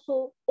can't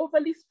also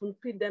overly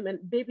spoon-feed them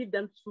and baby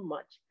them too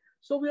much.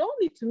 So we all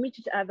need to meet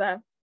each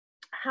other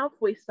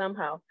halfway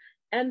somehow.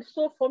 And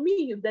so for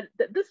me,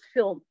 this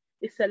film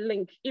is a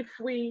link. If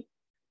we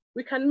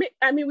can make,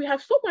 I mean, we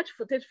have so much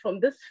footage from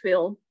this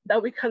film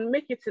that we can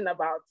make it in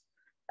about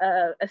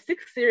a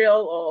 6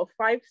 serial or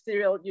 5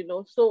 serial, you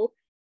know. So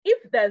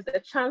if there's a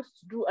chance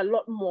to do a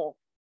lot more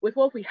with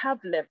what we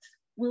have left,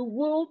 we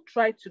will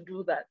try to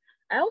do that.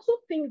 I also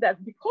think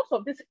that because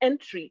of this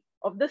entry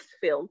of this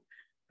film,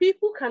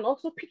 people can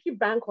also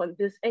piggyback on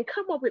this and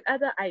come up with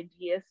other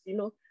ideas, you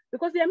know,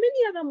 because there are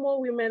many other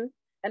more women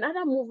and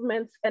other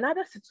movements and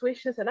other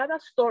situations and other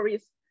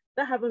stories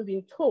that haven't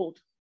been told.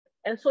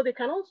 And so they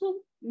can also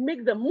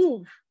make the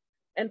move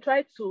and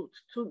try to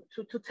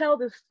tell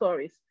these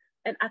stories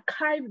and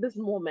archive these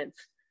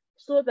moments,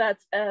 so that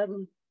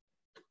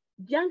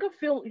younger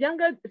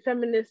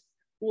feminists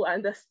will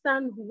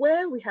understand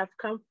where we have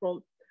come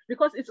from,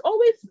 because it's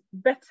always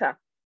better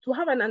to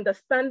have an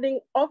understanding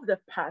of the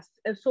past,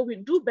 and so we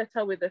do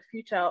better with the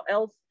future, or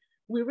else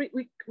we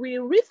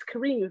risk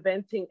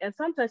reinventing, and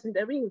sometimes in the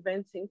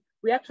reinventing,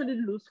 we actually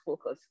lose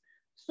focus.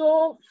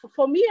 So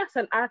for me as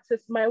an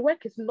artist, my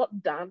work is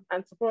not done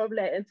until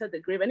probably I enter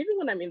the grave. And even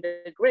when I'm in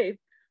the grave,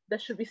 there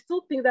should be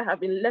still things that have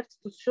been left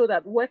to show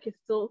that work is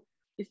still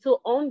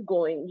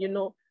ongoing, you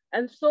know.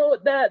 And so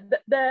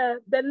the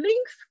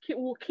links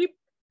will keep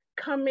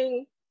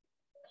coming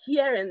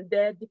here and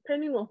there,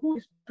 depending on who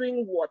is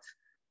doing what.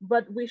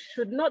 But we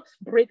should not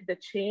break the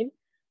chain.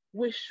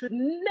 We should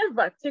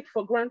never take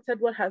for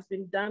granted what has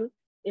been done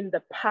in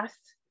the past,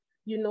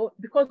 you know,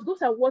 because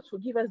those are what will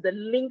give us the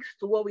links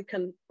to what we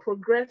can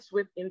progress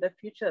with in the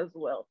future as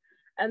well.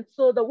 And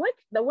so the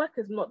work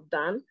is not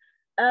done.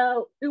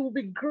 It would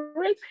be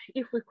great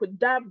if we could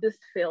dub this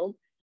film,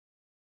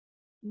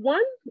 1,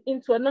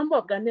 into a number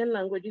of Ghanaian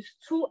languages,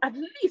 2, at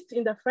least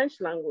in the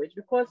French language,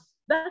 because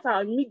that's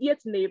our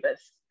immediate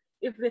neighbors.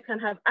 If they can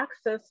have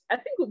access, I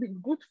think it would be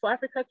good for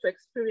Africa to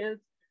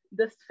experience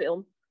this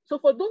film. So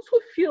for those who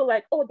feel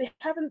like, oh, they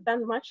haven't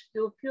done much,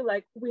 they'll feel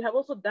like we have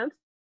also done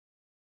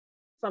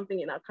something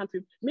in our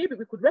country. Maybe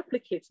we could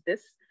replicate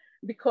this,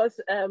 because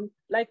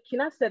like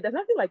Kina said, there's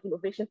nothing like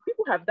innovation.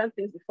 People have done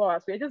things before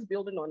us. We're just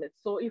building on it.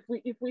 So if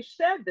we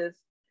share this,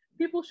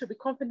 people should be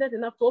confident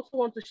enough to also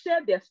want to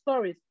share their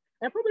stories.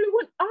 And probably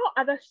when our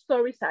other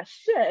stories are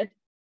shared,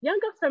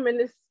 younger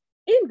feminists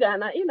in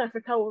Ghana, in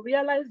Africa, will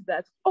realize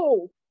that,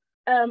 oh,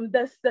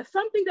 there's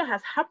something that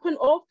has happened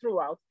all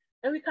throughout,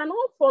 and we can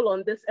all fall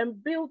on this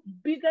and build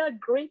bigger,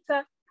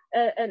 greater,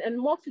 and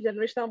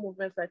multi-generational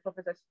movements, like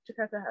Professor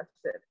Chikata has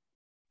said.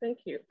 Thank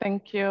you.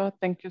 Thank you.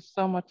 Thank you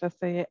so much,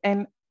 Aseye.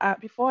 And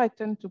before I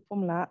turn to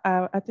Pumla,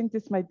 I think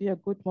this might be a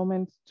good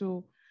moment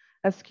to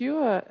ask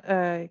you,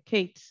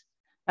 Kate,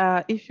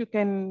 if you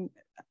can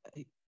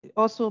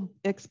also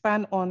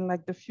expand on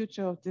like the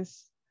future of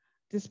this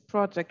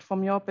project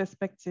from your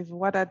perspective.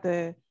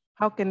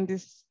 How can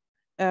this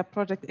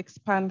project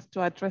expand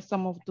to address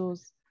some of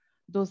those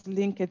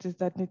linkages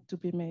that need to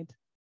be made?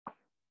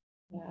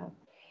 Yeah.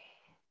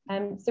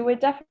 So we're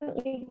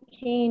definitely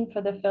keen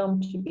for the film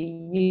to be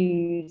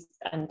used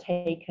and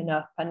taken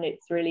up, and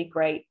it's really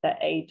great that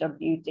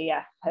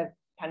AWDF have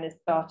kind of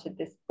started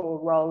this ball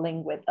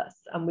rolling with us.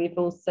 And we've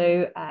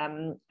also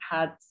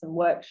had some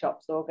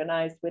workshops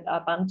organised with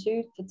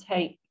Abantu to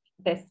take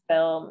this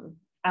film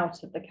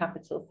out of the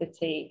capital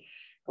city.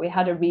 We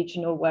had a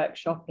regional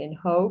workshop in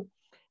Ho,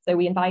 So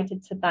we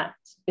invited to that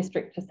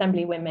district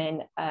assembly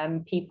women,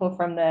 people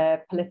from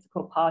the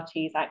political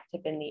parties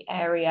active in the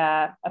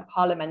area. A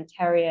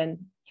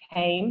parliamentarian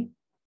came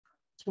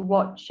to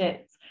watch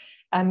it,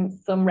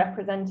 some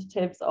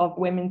representatives of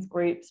women's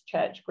groups,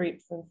 church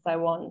groups, and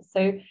so on.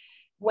 So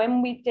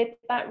when we did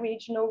that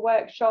regional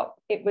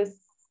workshop, it was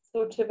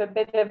sort of a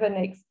bit of an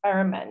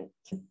experiment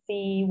to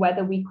see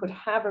whether we could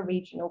have a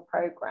regional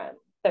program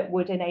that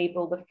would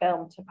enable the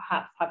film to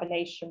perhaps have a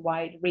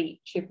nationwide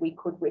reach if we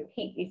could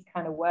repeat these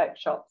kind of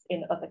workshops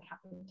in other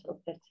capital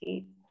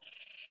cities.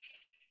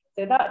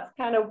 So that's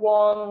kind of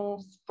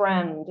one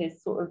strand,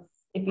 is sort of,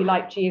 if you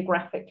like,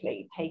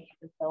 geographically taking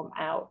the film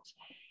out.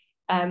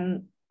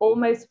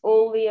 Almost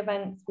all the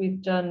events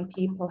we've done,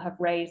 people have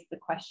raised the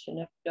question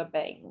of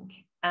dubbing,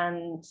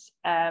 and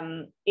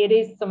it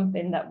is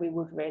something that we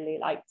would really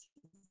like to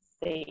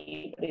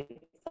see, but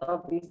it's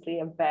obviously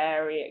a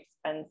very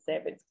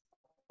expensive, it's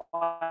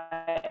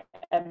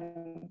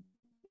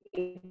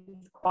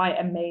quite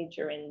a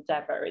major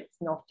endeavor.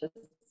 It's not a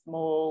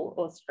small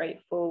or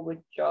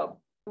straightforward job.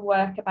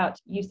 Work about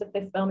use of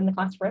this film in the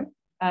classroom.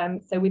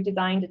 So we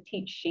designed a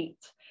teach sheet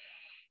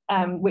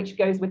which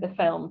goes with the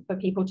film for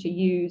people to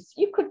use.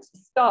 You could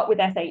start with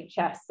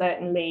SHS,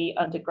 certainly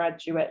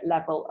undergraduate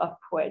level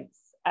upwards.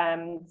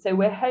 So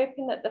we're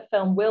hoping that the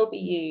film will be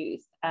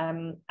used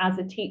as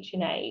a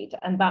teaching aid,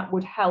 and that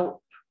would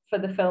help for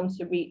the film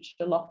to reach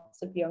a lot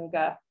of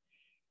younger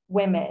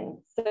women.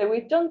 So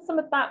we've done some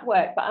of that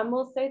work, but I'm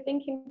also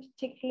thinking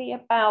particularly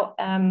about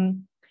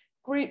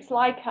groups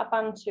like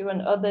Abantu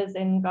and others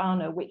in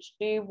Ghana, which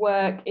do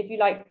work, if you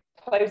like,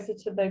 closer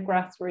to the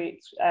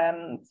grassroots,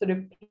 sort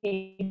of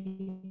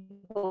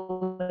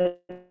people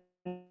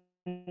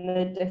in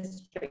the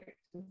district.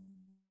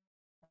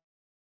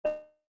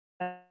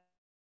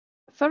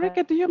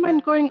 Sarika, do you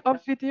mind going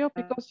off video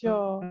because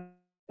your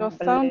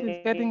sound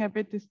is getting a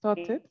bit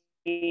distorted?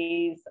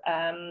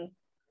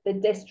 The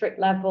district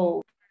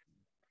level.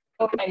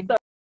 Okay, so.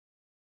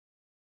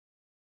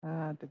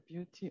 The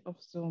beauty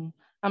of Zoom.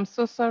 I'm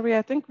so sorry.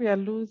 I think we are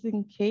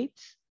losing Kate.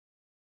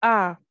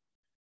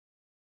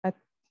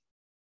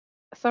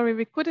 Sorry,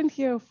 we couldn't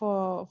hear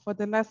for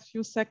the last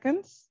few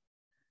seconds.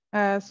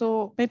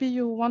 So maybe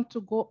you want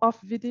to go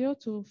off video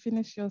to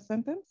finish your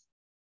sentence?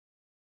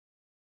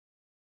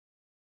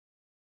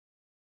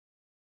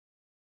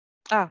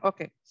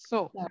 Okay.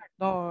 So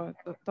no,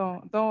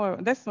 don't worry.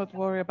 Let's not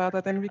worry about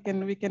that, and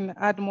we can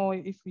add more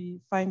if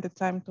we find the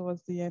time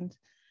towards the end.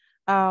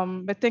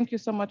 But thank you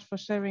so much for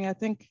sharing. I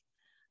think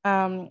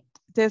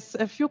there's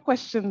a few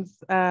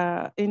questions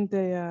in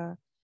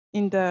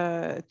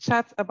the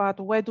chat about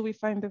where do we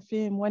find the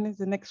film, when is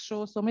the next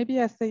show. So maybe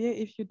Aseye,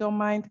 if you don't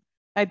mind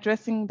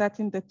addressing that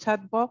in the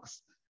chat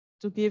box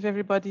to give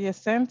everybody a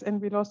sense,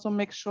 and we'll also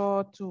make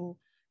sure to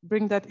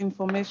bring that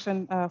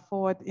information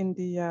forward in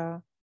the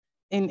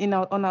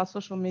on our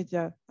social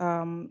media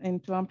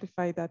and to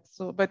amplify that.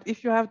 So, but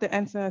if you have the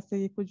answer,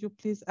 Aseye, could you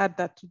please add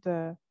that to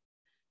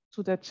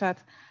the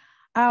chat?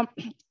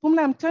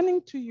 Pumla, I'm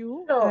turning to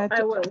you. Sure,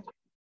 I will.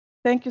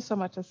 Thank you so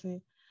much,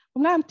 Aseye.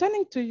 Pumla, I'm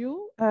turning to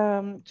you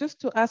just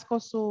to ask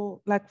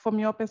also, like from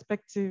your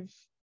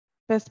perspectives,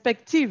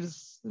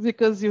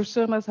 because you've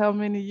shown us how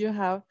many you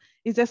have.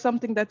 Is there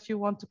something that you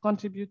want to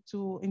contribute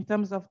to in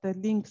terms of the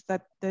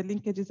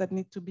linkages that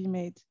need to be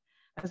made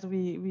as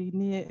we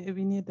near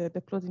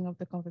the closing of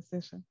the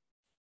conversation?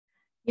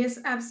 Yes,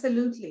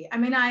 absolutely. I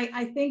mean,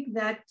 I think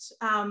that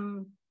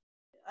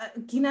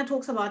Gina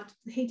talks about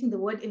hating the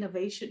word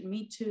innovation.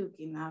 Me too,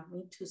 Gina,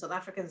 me too. South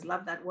Africans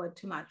love that word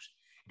too much.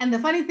 And the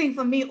funny thing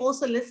for me,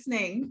 also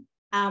listening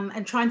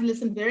and trying to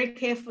listen very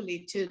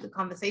carefully to the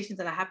conversations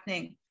that are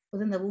happening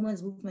within the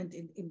women's movement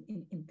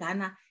in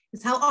Ghana,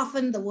 is how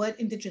often the word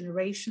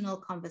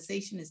intergenerational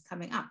conversation is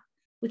coming up,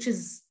 which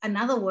is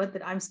another word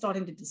that I'm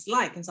starting to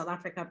dislike in South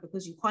Africa,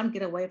 because you can't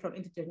get away from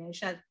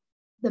intergenerational,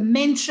 the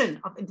mention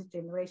of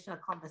intergenerational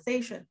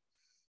conversation.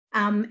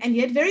 And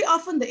yet very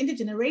often the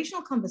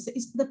intergenerational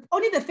conversation,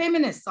 only the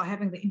feminists are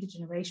having the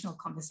intergenerational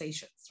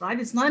conversations, right?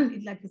 It's not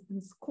like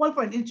this call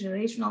for an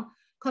intergenerational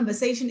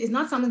conversation is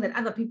not something that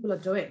other people are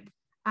doing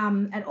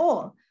at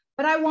all.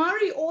 But I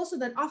worry also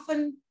that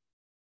often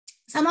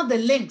some of the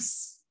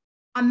links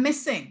are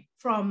missing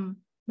from,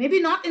 maybe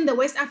not in the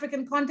West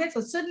African context,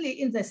 but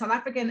certainly in the South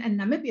African and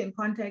Namibian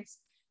context.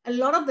 A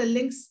lot of the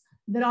links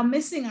that are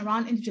missing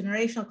around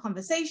intergenerational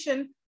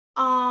conversation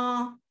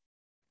are,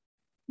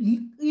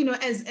 you know,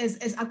 as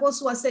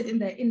Akosua said in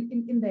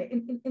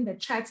the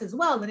chats as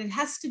well, that it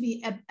has to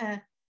be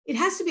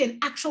an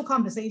actual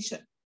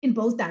conversation in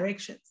both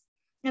directions.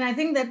 And I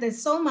think that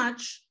there's so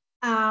much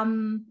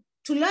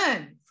to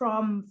learn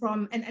from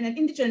and an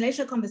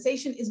intergenerational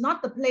conversation is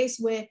not the place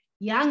where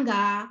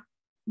younger,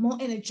 more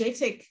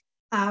energetic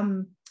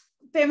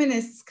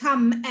feminists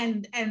come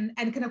and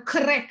kind of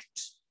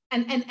correct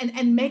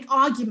and make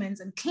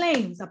arguments and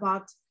claims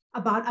about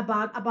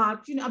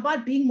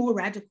being more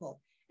radical.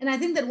 And I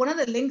think that one of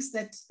the links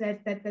that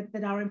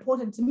are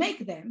important to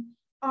make them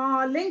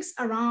are links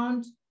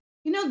around,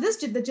 you know,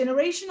 the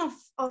generation of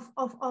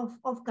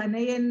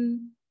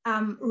Ghanaian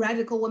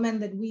radical women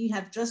that we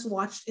have just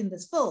watched in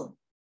this film,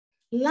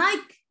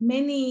 like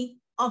many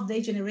of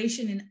their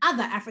generation in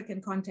other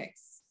African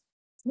contexts,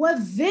 were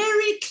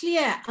very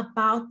clear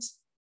about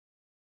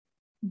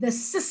the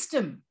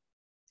system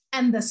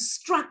and the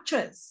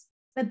structures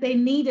that they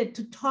needed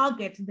to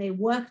target their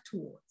work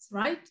towards,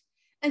 right?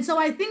 And so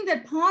I think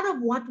that part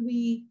of what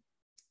we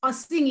are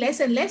seeing less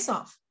and less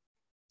of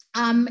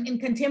in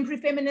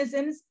contemporary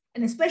feminisms,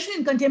 and especially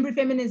in contemporary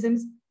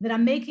feminisms that are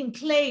making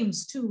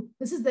claims to,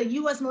 this is the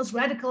US most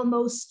radical,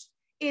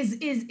 is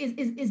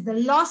the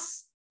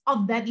loss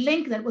of that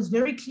link that was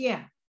very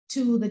clear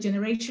to the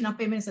generation of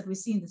feminists that we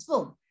see in this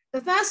film.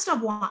 The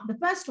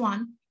first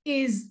one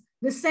is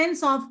the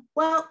sense of,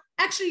 well,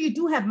 actually you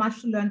do have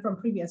much to learn from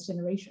previous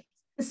generations.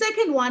 The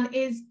second one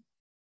is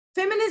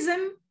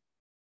feminism.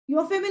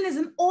 Your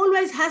feminism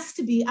always has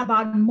to be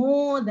about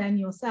more than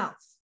yourself,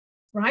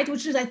 right?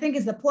 Which is, I think,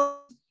 is the point.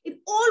 It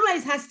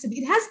always has to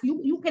be.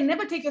 You can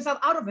never take yourself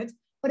out of it,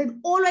 but it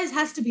always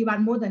has to be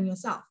about more than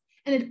yourself.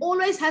 And it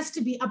always has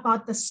to be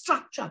about the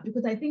structure,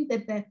 because I think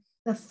that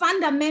the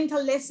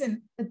fundamental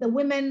lesson that the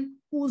women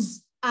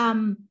whose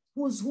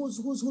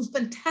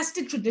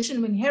fantastic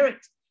tradition we inherit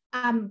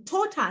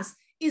taught us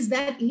is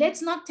that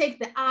let's not take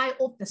the eye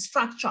off the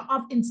structure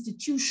of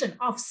institution,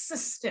 of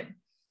system.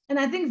 And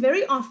I think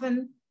very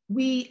often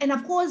and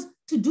of course,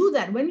 to do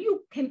that, when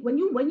you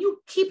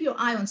keep your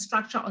eye on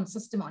structure, on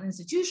system, on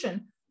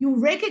institution, you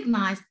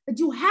recognize that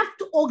you have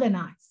to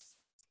organize.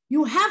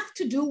 You have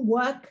to do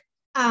work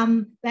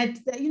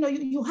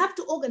you have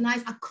to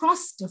organize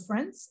across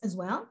difference as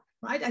well,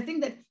 right? I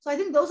think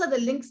those are the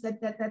links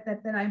that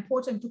are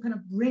important to kind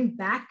of bring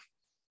back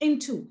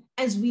into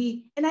as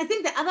we, and I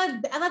think the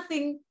other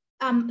thing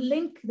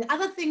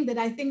that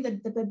I think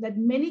that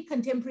many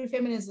contemporary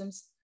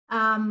feminisms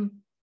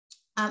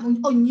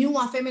or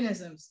newer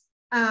feminisms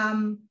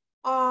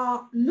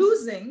are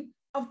losing,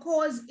 of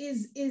course,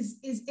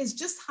 is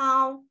just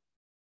how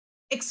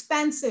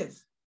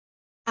expansive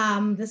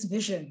this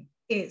vision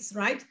is,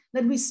 right?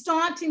 That we're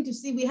starting to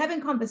see, we're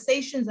having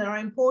conversations that are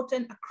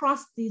important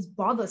across these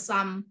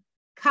bothersome,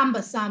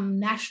 cumbersome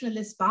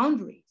nationalist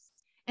boundaries.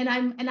 And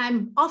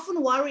I'm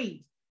often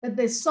worried that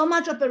there's so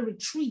much of a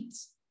retreat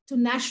to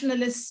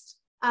nationalist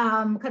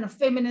kind of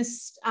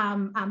feminist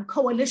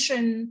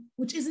coalition,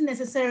 which isn't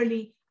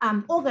necessarily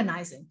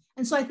organizing.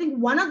 And so I think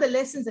one of the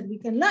lessons that we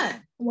can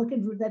learn,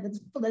 that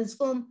this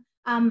film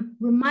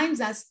reminds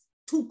us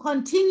to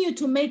continue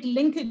to make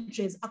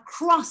linkages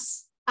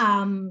across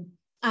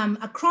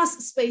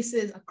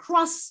spaces,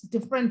 across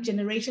different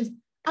generations,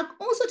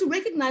 also to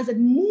recognize that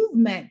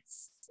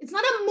movements, it's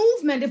not a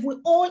movement if we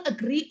all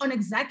agree on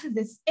exactly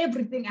this,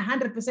 everything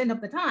 100%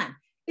 of the time.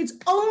 It's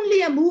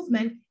only a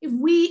movement if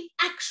we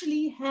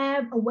actually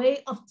have a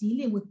way of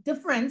dealing with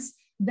difference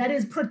that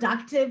is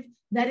productive,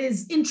 that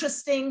is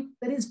interesting,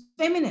 that is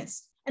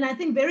feminist. And I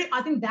think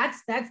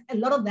that's a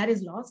lot of that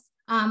is lost.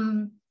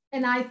 And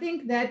I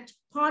think that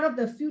part of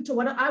the future,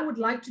 what I would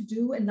like to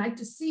do and like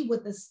to see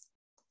with this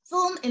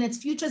film in its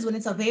futures when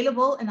it's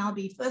available, and I'll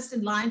be first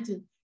in line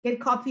to get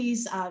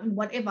copies in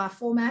whatever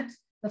format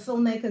the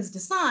filmmakers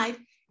decide,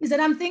 is that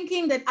I'm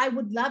thinking that I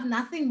would love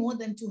nothing more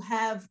than to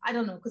have, I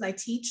don't know, because I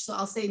teach, so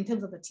I'll say in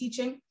terms of the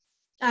teaching,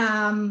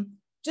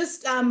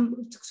 just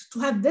to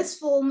have this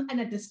film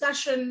and a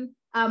discussion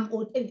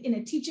or in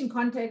a teaching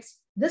context,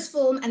 this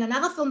film and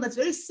another film that's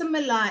very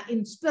similar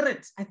in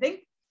spirit, I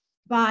think,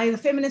 by the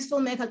feminist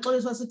filmmaker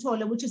Akosua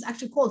Adomako, which is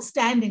actually called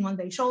Standing on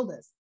Their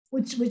Shoulders,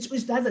 which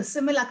does a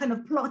similar kind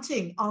of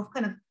plotting of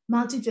kind of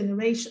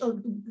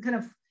multi-generational kind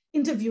of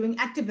interviewing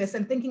activists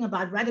and thinking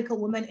about radical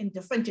women in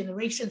different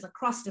generations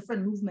across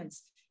different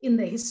movements in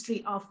the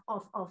history of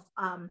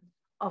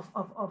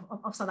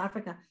South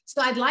Africa.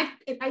 So I'd like,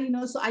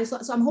 so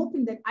I'm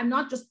hoping that I'm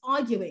not just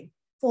arguing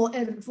for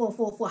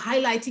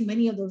highlighting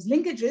many of those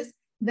linkages,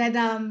 that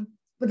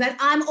but that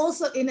I'm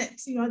also in it,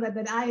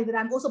 that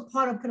I'm also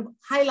part of kind of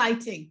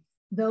highlighting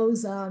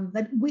those,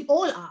 that we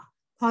all are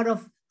part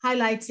of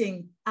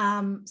highlighting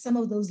some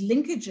of those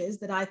linkages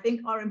that I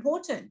think are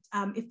important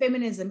if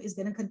feminism is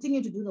going to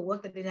continue to do the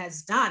work that it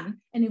has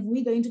done, and if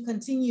we're going to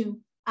continue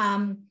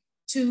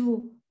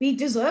to be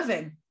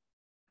deserving,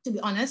 to be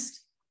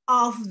honest,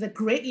 of the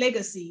great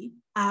legacy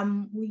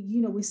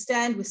we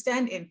stand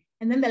in.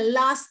 And then the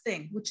last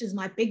thing, which is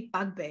my big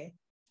bugbear,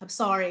 I'm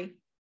sorry,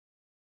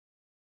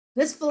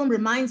 this film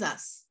reminds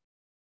us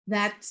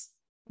that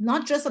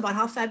not just about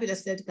how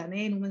fabulous the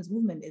Ghanaian women's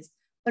movement is,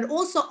 but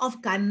also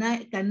of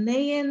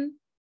Ghanaian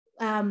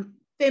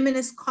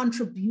feminist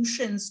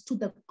contributions to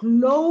the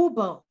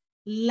global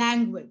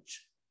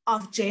language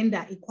of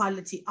gender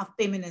equality, of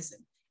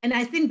feminism. And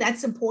I think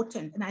that's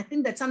important. And I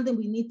think that's something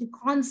we need to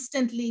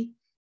constantly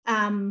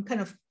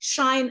kind of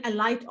shine a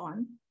light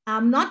on,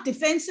 not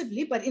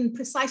defensively, but in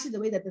precisely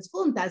the way that this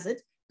film does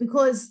it,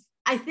 because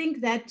I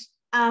think that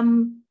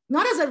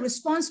not as a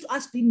response to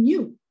us being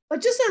new,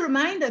 But just a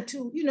reminder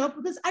too,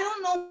 because I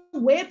don't know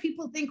where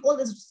people think all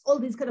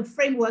these kind of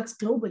frameworks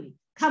globally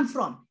come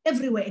from,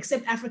 everywhere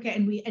except Africa,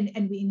 and we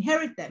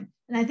inherit them.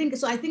 And I think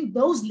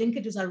those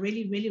linkages are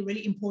really, really,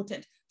 really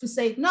important to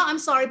say, no, I'm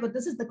sorry, but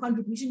this is the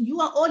contribution. You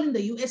are all in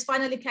the US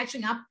finally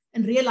catching up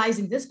and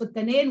realizing this, but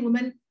Ghanaian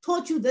women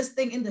taught you this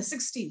thing in the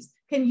 60s.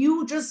 Can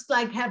you just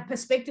like have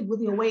perspective with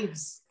your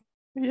waves?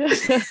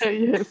 Yes,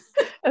 yes.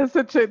 That's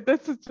such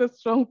a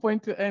strong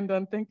point to end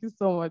on. Thank you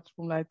so much,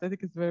 Phumla. I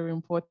think it's very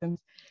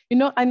important.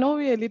 I know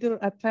we're a little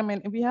at time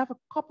and we have a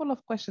couple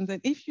of questions.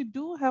 And if you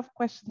do have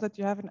questions that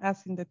you haven't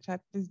asked in the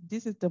chat,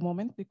 this is the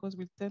moment, because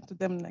we'll turn to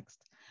them next.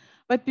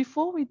 But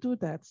before we do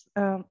that,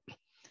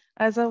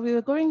 as we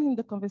were going in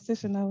the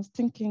conversation, I was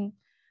thinking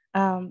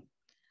that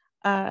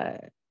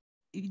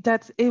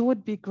it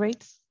would be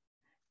great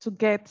to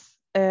get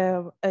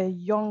a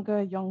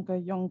younger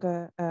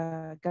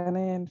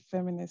Ghanaian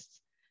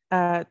feminists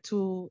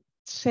to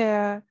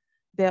share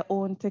their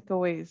own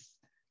takeaways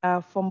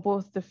from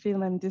both the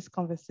film and this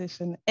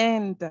conversation.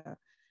 And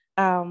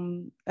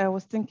I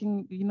was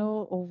thinking,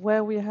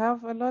 where we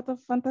have a lot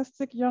of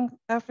fantastic young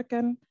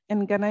African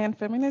and Ghanaian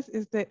feminists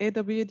is the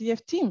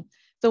AWDF team.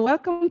 So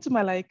welcome to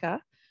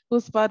Malaika,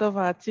 who's part of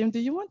our team. Do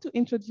you want to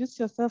introduce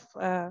yourself,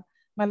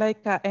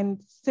 Malaika,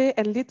 and say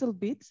a little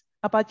bit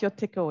about your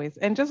takeaways,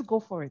 and just go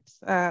for it.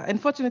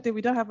 Unfortunately,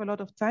 we don't have a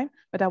lot of time,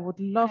 but I would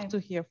love to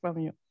hear from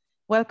you.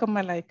 Welcome,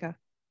 Malaika.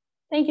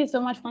 Thank you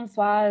so much,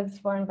 Françoise,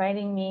 for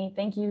inviting me.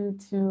 Thank you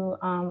to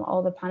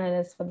all the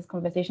panelists for this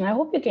conversation. I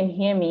hope you can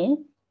hear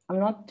me. I'm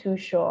not too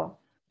sure.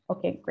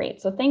 Okay,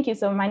 great. So thank you.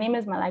 So my name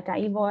is Malaika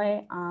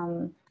Ivoy.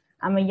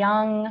 I'm a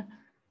young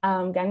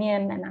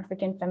Ghanaian and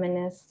African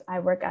feminist. I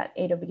work at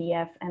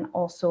AWDF and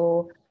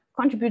also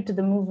contribute to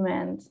the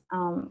movement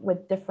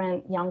with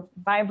different young,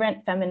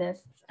 vibrant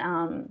feminists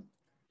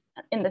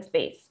in the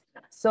space.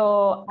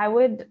 So I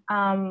would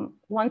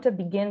want to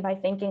begin by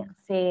thanking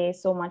Aseye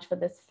so much for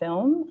this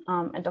film,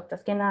 and Dr.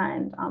 Skinner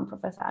and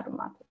Professor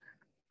Adomako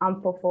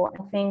Ampofo.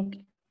 I think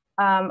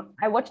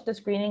I watched the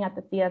screening at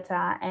the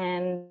theater,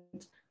 and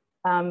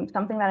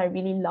something that I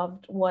really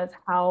loved was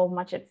how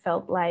much it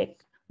felt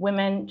like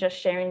women just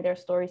sharing their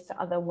stories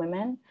to other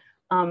women,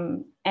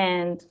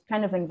 and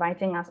kind of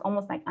inviting us,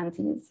 almost like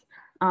aunties,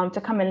 to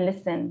come and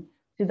listen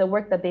to the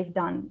work that they've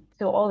done,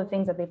 to all the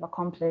things that they've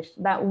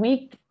accomplished that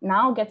we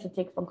now get to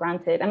take for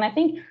granted. And I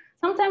think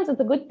sometimes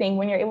it's a good thing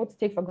when you're able to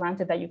take for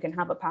granted that you can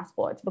have a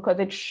passport, because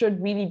it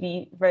should really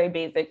be very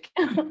basic.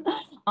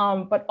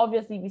 But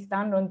obviously we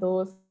stand on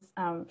those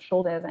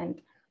shoulders, and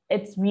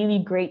it's really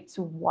great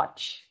to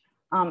watch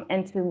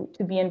and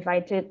to be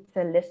invited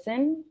to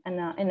listen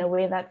in a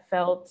way that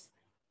felt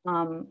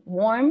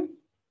warm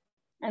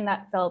and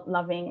that felt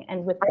loving,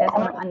 and with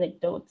personal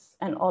anecdotes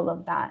and all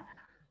of that.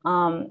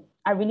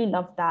 I really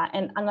loved that.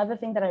 And another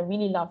thing that I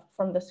really loved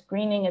from the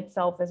screening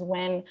itself is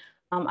when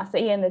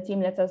Aseye and the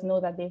team let us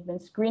know that they've been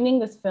screening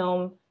this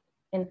film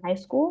in high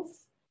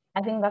schools.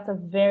 I think that's a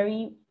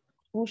very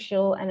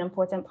crucial and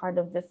important part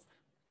of this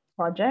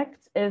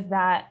project, is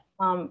that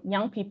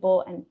young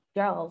people and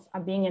girls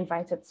are being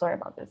invited,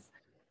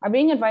 are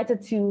being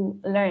invited to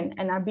learn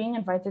and are being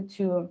invited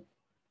to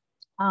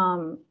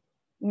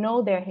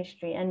know their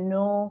history and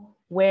know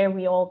where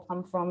we all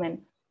come from,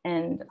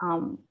 and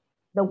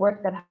the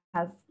work that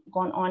has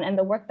gone on and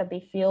the work that they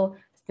feel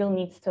still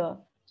needs to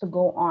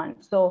go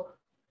on. So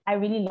I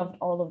really loved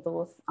all of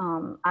those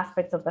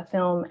aspects of the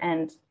film,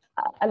 and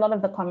a lot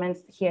of the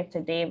comments here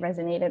today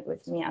resonated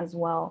with me as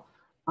well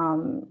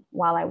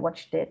while I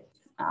watched it,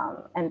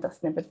 and the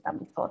snippets that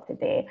we saw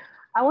today.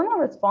 I want to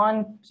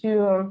respond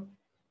to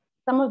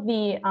some of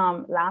the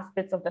last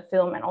bits of the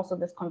film and also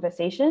this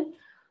conversation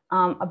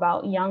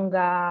about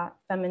younger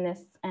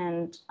feminists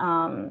and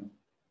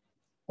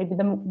maybe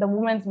the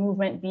women's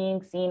movement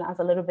being seen as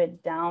a little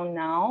bit down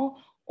now,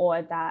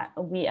 or that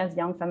we as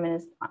young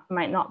feminists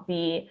might not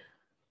be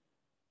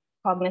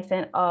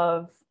cognizant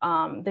of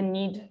the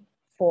need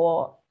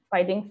for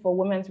fighting for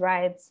women's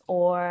rights,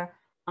 or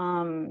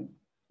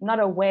not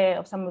aware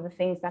of some of the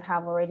things that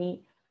have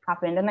already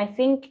happened. And I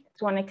think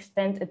to an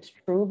extent it's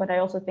true, but I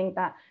also think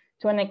that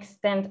to an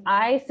extent,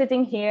 I,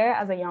 sitting here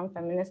as a young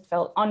feminist,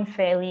 felt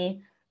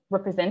unfairly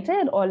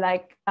represented, or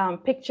like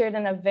pictured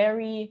in a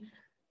very,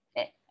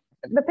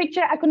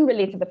 I couldn't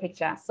relate to the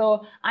picture.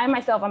 So I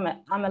myself,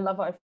 I'm a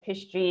lover of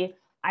history.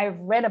 I've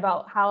read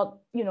about how,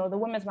 the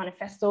Women's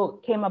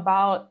Manifesto came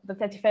about, the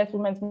 31st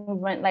Women's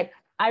Movement. Like,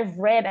 I've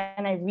read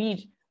and I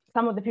read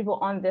some of the people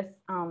on this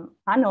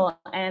panel,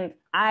 and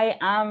I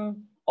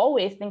am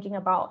always thinking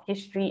about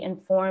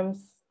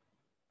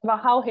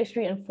how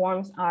history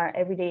informs our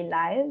everyday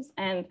lives.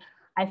 And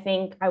I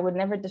think I would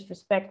never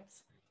disrespect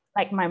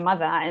like my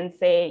mother and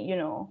say,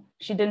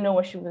 she didn't know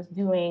what she was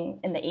doing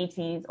in the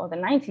 80s or the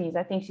 90s.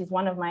 I think she's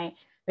one of my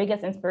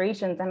biggest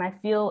inspirations. And I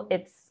feel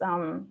it's,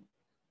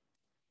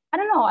 I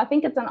don't know, I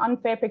think it's an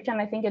unfair picture,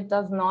 and I think it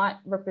does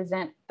not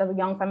represent the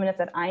young feminists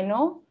that I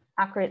know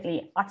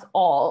accurately at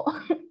all.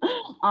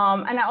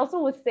 And I also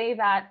would say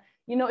that,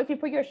 you know, if you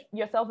put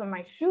yourself in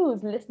my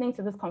shoes, listening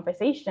to this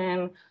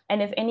conversation,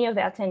 and if any of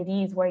the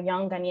attendees were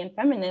young Ghanaian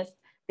feminists,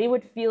 they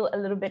would feel a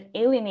little bit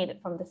alienated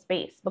from the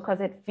space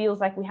because it feels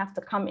like we have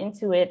to come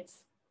into it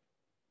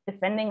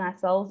defending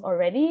ourselves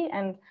already.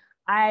 And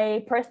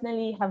I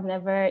personally have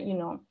never, you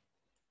know,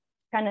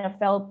 kind of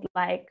felt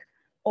like,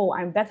 oh,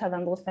 I'm better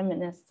than those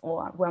feminists,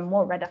 or we're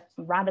more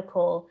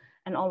radical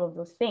and all of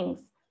those things.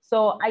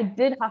 So I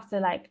did have to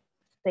like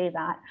say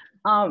that.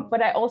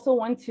 But I also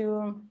want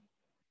to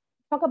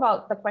talk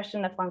about the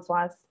question that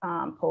Francoise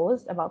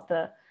posed about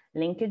the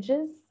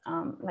linkages,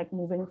 like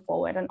moving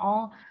forward and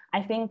all.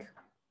 I think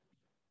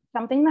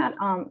something that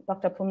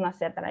Dr. Pumla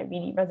said that I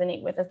really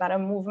resonate with is that a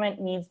movement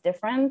needs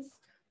difference.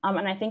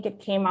 And I think it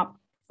came up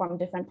from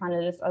different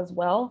panelists as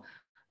well.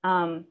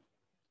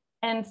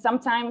 And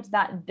sometimes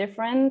that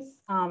difference,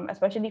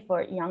 especially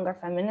for younger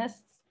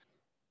feminists,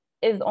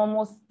 is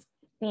almost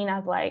seen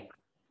as like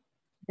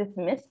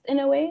dismissed in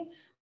a way.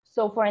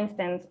 So for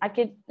instance,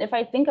 if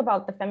I think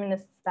about the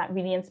feminists that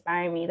really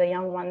inspire me, the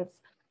young ones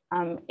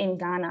in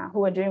Ghana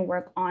who are doing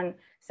work on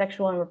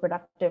sexual and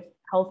reproductive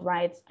health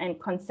rights and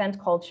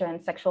consent culture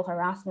and sexual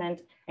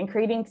harassment, and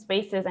creating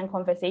spaces and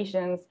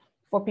conversations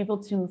for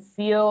people to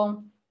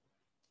feel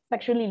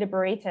sexually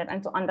liberated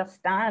and to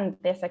understand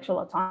their sexual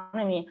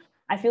autonomy,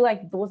 I feel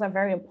like those are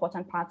very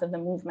important parts of the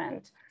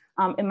movement.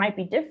 It might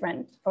be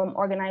different from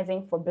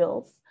organizing for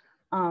bills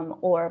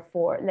or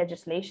for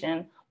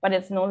legislation, but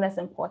it's no less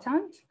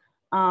important.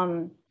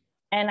 And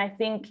I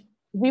think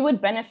we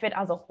would benefit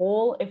as a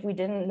whole if we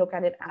didn't look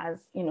at it as,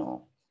 you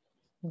know,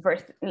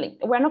 like,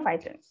 we're not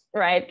fighting,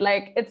 right?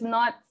 Like it's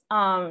not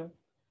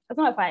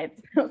a fight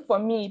for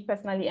me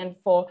personally and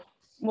for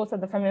most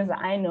of the feminists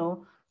that I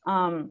know.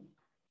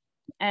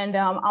 And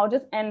I'll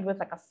just end with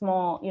like a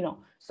small, you know,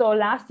 so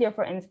last year,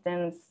 for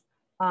instance,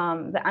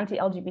 the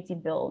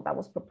anti-LGBT bill that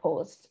was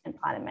proposed in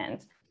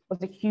Parliament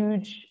was a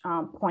huge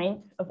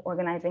point of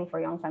organizing for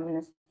young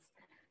feminists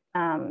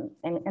in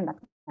that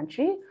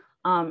country.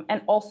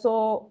 And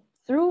also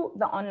through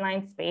the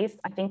online space,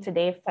 I think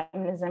today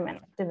feminism and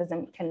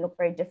activism can look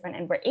very different,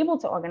 and we're able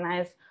to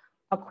organize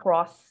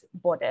across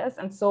borders.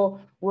 And so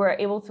we're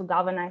able to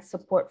galvanize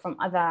support from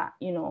other,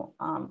 you know,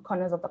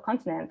 corners of the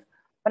continent.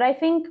 But I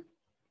think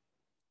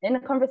in a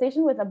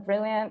conversation with a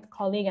brilliant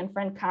colleague and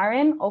friend,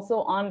 Karen, also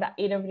on the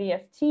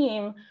AWDF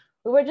team,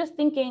 we were just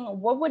thinking,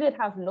 what would it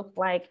have looked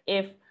like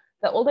if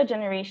the older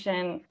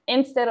generation,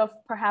 instead of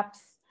perhaps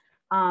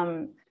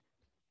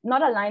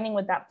not aligning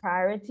with that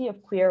priority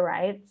of queer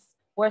rights,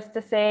 was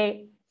to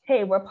say,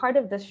 hey, we're part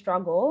of this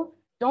struggle,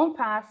 don't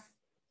pass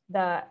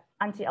the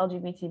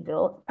anti-LGBT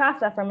bill, pass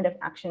the affirmative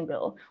action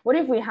bill. What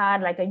if we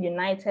had like a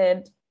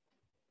united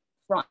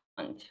front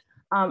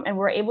and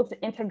we're able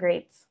to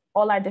integrate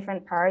all our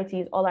different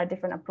priorities, all our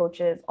different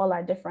approaches, all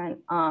our different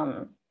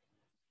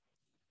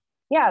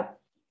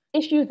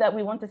issues that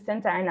we want to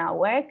center in our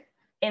work,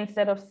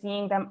 instead of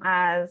seeing them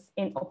as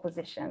in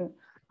opposition.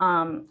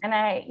 And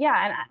I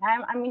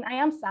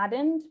am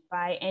saddened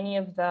by any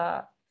of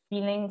the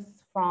feelings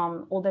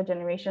from older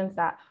generations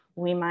that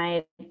we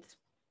might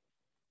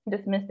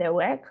dismiss their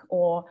work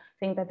or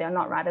think that they're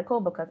not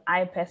radical, because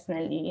I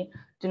personally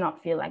do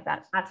not feel like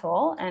that at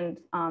all. And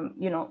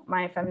you know,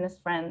 my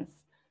feminist friends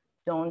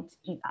don't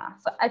either.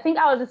 So I think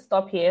I'll just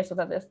stop here so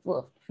that there's still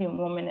a few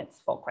more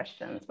minutes for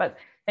questions. But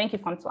thank you,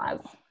 Francoise.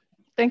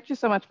 Thank you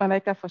so much,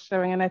 Malaika, for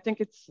sharing. And I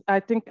think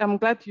I'm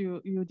glad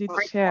you did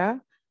share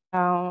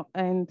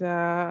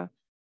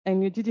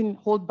and you didn't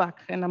hold back.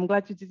 And I'm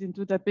glad you didn't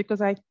do that,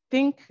 because I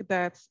think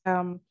that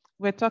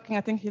we're talking,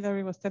 I think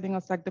Hilary was telling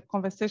us, like, the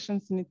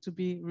conversations need to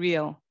be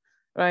real,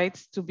 right?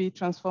 To be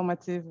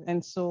transformative.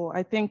 And so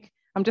I think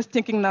I'm just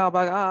thinking now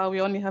about,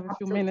 we only have a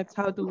few minutes.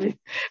 How do we,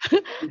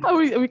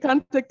 we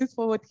can't take this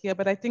forward here,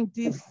 but I think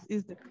this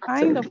is the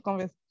kind of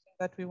conversation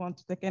that we want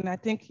to take. And I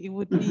think it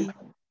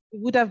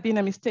would have been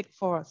a mistake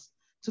for us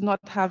to not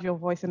have your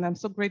voice. And I'm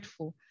so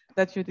grateful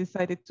that you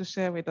decided to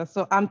share with us.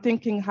 So I'm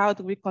thinking, how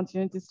do we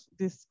continue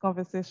this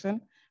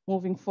conversation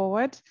moving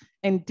forward?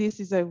 And this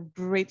is a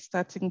great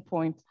starting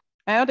point.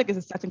 I don't think it's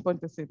a starting point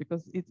per se,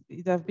 because it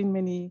have been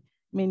many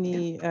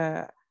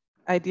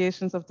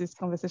ideations of this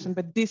conversation,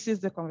 but this is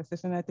the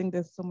conversation. I think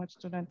there's so much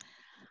to learn.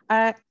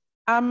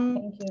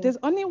 There's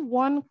only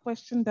one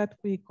question that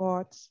we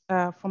got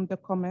from the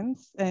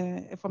comments,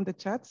 from the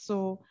chat.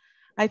 So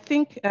I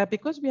think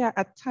because we are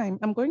at time,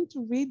 I'm going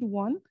to read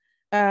one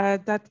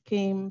that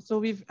came. So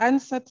we've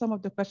answered some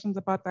of the questions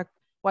about, like,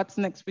 what's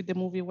next with the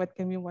movie, what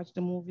can we watch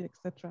the movie,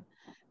 etc.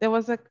 There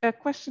was a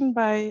question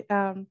by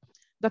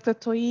Dr.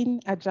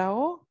 Toyin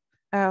Ajao,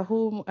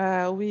 whom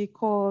we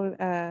call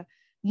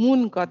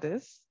Moon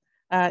Goddess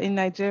in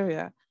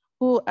Nigeria,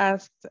 who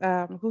asked,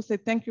 who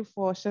said, thank you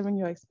for sharing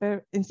your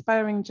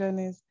inspiring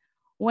journeys.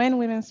 When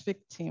women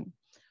speak team,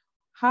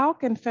 how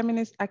can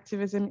feminist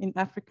activism in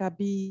Africa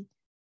be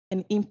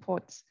an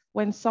import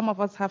when some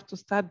of us have to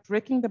start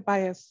breaking the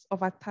bias of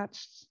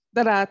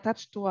that are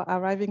attached to our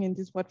arriving in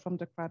this world from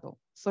the cradle?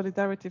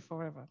 Solidarity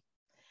forever.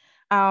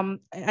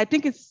 I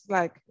think it's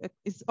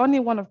only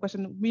one of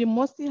question. We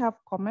mostly have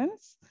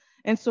comments,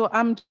 And so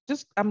I'm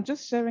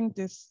just sharing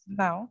this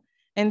now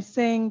and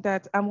saying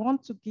that I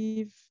want to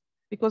give,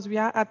 because we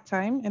are at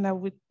time and I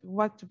would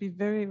want to be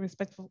very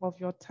respectful of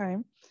your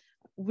time.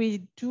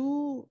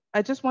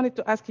 I just wanted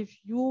to ask if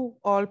you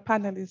all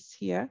panelists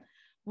here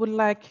would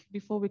like,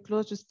 before we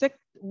close, just take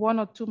 1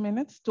 or 2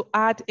 minutes to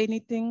add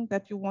anything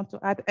that you want to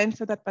add,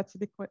 answer that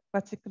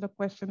particular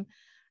question,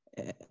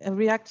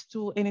 react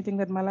to anything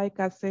that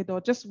Malaika said,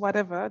 or just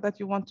whatever that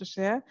you want to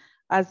share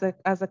as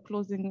a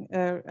closing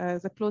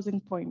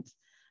point.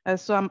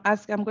 So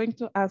I'm going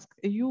to ask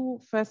you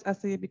first,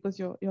 Aseye, because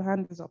your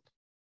hand is up.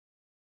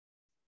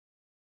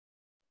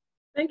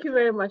 Thank you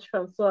very much,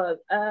 Francois.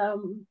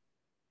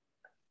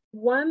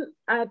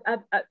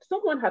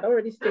 Someone had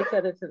already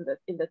stated it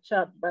in the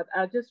chat, but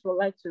I just would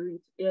like to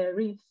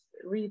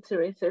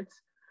reiterate it.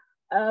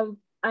 I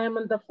am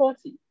under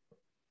 40,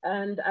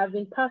 and I've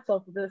been part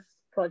of this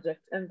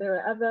project, and there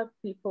are other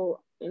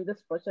people in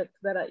this project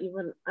that are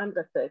even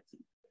under 30.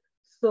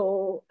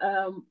 So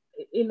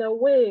in a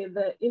way,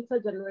 the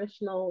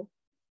intergenerational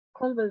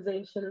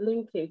conversation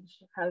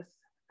linkage has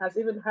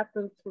even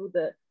happened through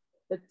the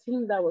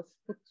team that was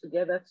put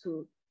together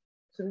to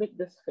make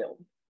this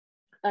film.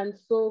 And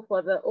so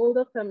for the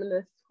older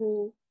feminists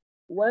who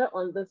were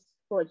on this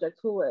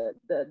project, who were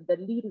the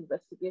lead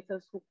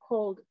investigators who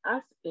called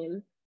us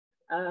in,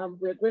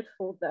 we're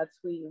grateful that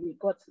we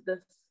got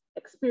this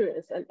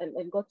experience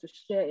and got to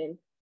share in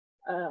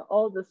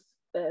all this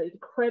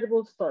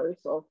incredible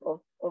stories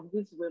of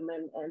these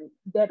women, and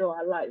dead or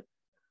alive.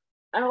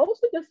 I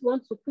also just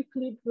want to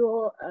quickly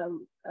draw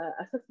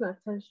a certain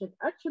attention.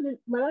 Actually,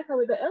 Malaika,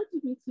 with the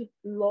LGBT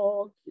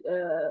law,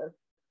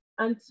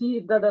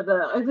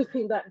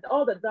 everything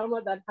all the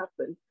drama that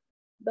happened,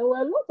 there were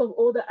a lot of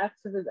older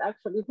activists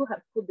actually who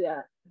had put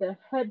their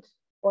head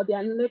or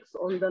their necks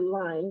on the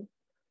line,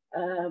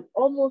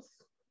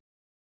 almost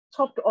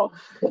chopped off,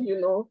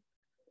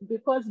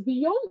 because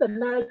beyond the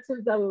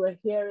narratives that we were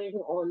hearing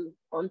on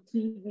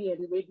TV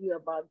and radio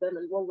about them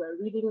and what we're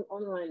reading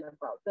online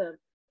about them,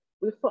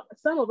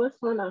 some of us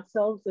found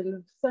ourselves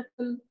in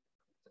certain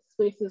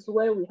spaces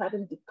where we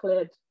hadn't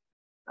declared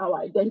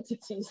our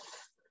identities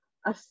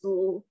as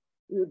to,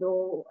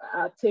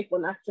 our take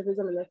on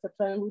activism and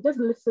etc. And we just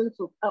listen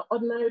to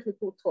ordinary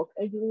people talk,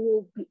 and you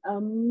will be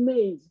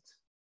amazed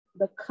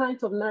the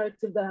kinds of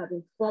narrative that have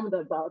been formed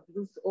about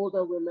these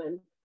older women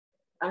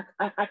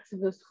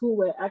activists who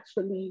were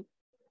actually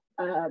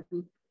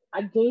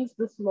against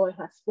this law,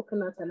 had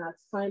spoken out and had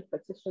signed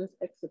petitions,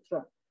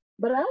 etc.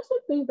 But I also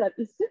think that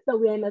it seems that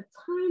we're in a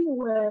time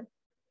where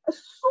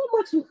there's so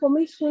much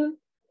information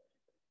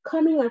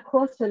coming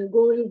across and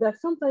going that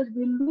sometimes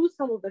we lose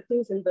some of the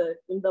things in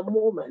the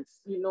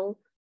moments,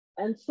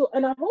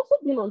 And I've also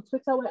been on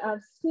Twitter where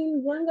I've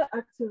seen younger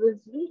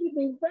activists really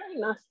being very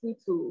nasty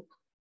to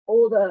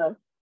older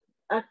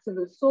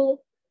activists.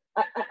 So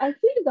I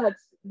think that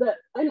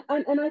and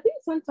I think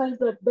sometimes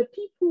that the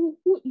people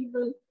who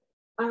even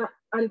are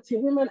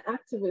anti-women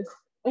activists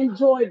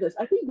enjoy this.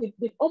 I think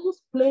they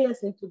almost play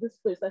us into this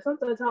space. Like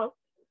sometimes how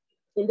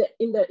in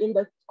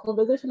the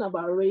conversation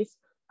about race,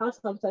 how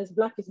sometimes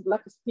black is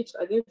pitched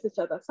against each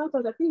other.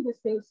 Sometimes I think these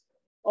things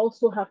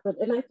also happen.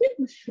 And I think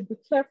we should be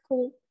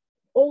careful,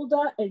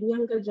 older and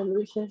younger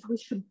generations, we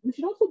should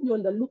also be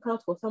on the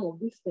lookout for some of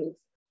these things.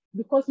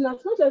 Because in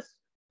as much as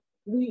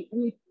we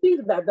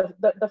think that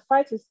the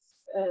fight is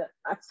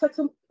at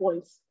certain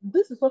points,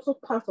 this is also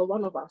part of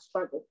one of our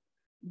struggles,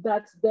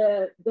 that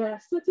there are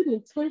certain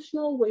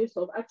intentional ways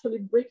of actually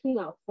breaking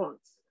our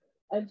fronts.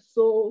 And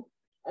so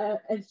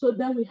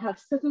then we have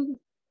certain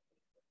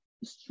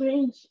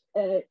strange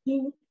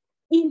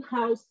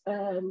in-house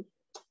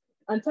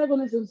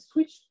antagonisms,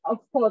 which of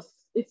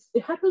course it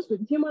happens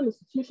with human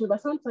institutions,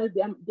 but sometimes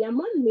they are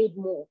man-made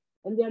more,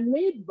 and they are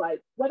made by,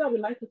 whether we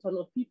like it or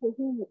not, people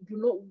who do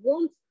not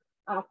want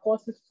our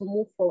causes to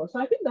move forward. So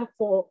I think that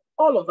for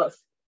all of us,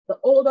 the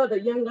older, the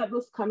younger,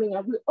 those coming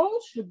up, we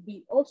all should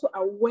be also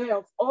aware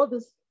of all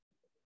these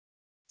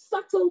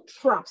subtle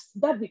traps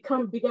that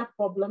become bigger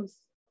problems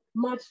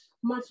much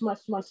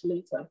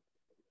later.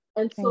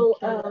 And so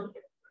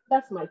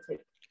that's my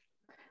take.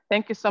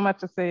 Thank you so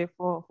much, Aseye,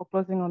 for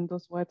closing on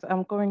those words.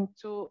 I'm going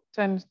to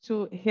turn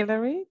to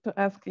Hilary to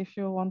ask if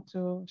you want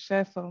to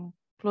share some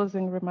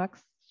closing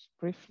remarks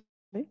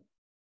briefly.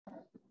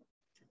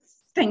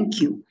 Thank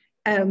you.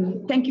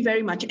 Thank you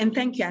very much. And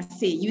thank you,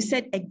 Aseye. You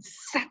said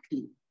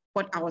exactly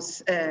what I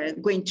was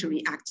going to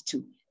react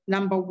to.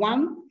 Number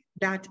one,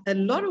 that a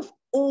lot of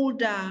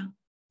older,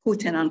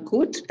 quote and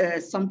unquote,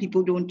 some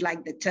people don't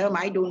like the term,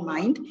 I don't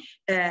mind,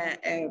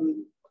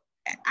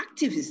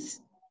 activists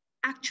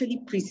actually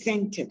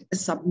presented a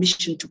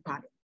submission to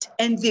Parliament,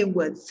 and they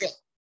were there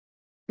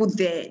with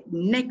their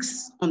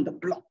necks on the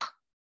block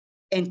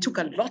and took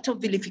a lot of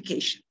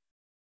vilification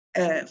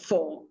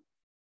for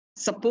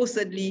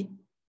supposedly,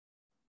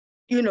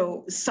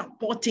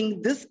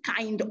 supporting this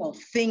kind of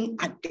thing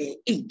at their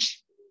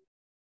age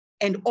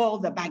and all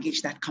the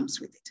baggage that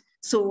comes with it.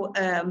 So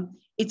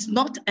it's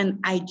not an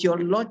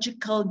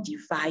ideological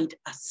divide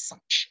as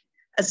such.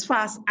 as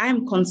far as I'm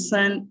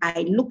concerned,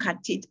 I look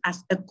at it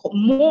as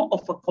more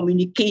of a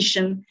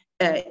communication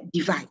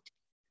divide,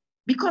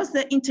 because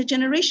the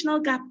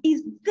intergenerational gap is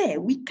there.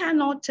 We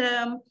cannot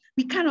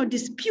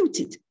dispute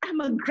it.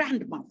 I'm a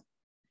grandmother,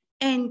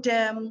 and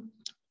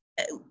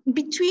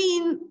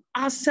between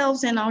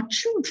ourselves and our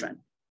children,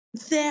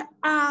 there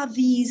are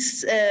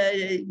these,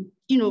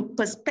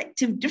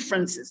 perspective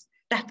differences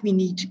that we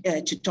need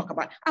to talk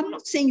about. I'm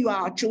not saying you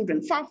are our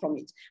children, far from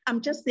it.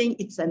 I'm just saying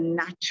it's a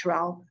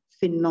natural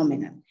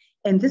phenomenon.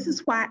 And this is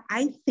why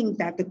I think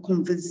that the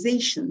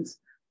conversations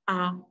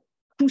are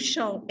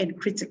crucial and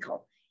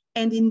critical.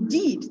 And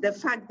indeed, the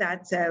fact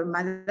that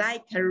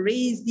Malaika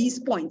raised these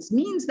points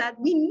means that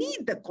we need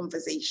the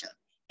conversation,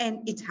 and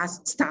it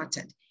has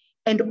started.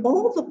 And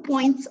all the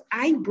points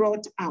I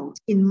brought out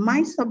in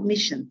my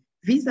submission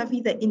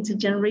vis-a-vis the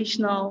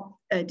intergenerational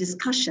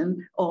discussion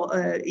or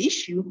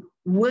issue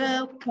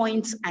were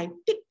points I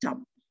picked up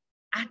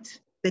at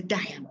the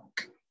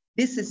dialogue.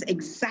 This is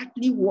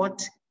exactly what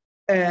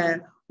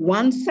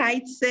one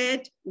side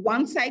said,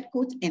 one side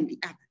quote, and the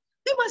other.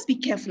 We must be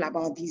careful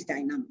about these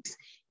dynamics.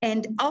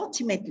 And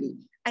ultimately,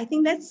 I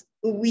think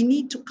we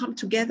need to come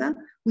together.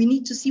 We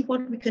need to see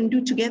what we can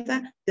do together.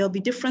 There'll be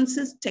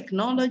differences,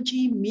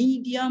 technology,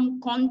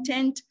 medium,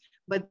 content,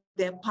 but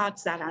there are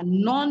parts that are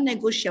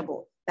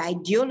non-negotiable. The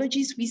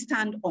ideologies we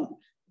stand on,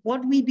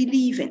 what we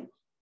believe in.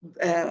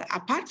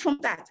 Apart from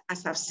that,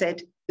 as I've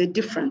said, the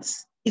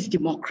difference is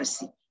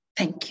democracy.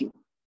 Thank you.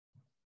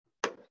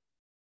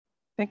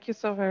 Thank you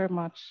so very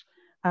much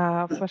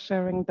for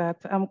sharing that.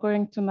 I'm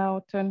going to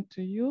now turn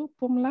to you,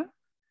 Pumla,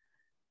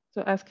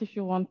 to ask if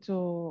you want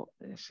to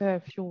share a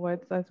few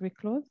words as we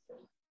close.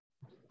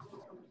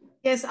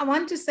 Yes, I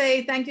want to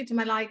say thank you to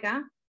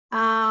Malaika.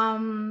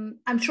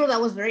 I'm sure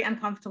that was very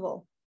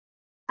uncomfortable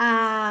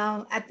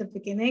at the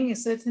beginning,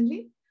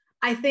 certainly.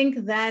 I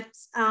think that,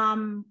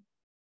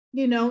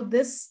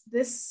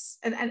 this,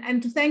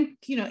 and to thank,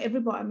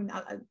 everybody, I mean,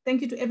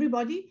 thank you to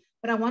everybody,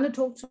 but I want to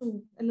talk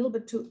a little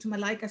bit to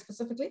Malaika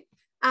specifically,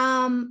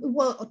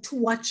 to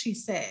what she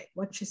said,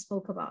 what she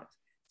spoke about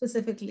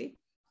specifically.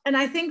 And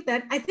I think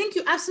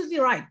you're absolutely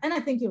right. And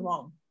I think you're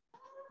wrong.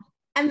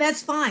 And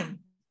that's fine.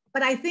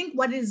 But I think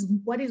what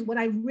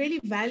I really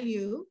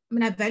value, I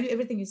mean, I value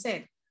everything you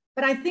said,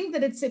 but I think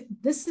that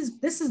this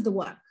is the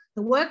work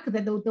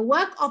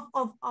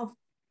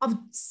of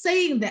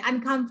saying the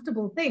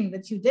uncomfortable thing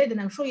that you did.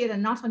 And I'm sure you had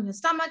a knot on your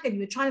stomach and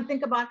you were trying to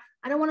think about,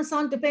 I don't want to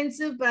sound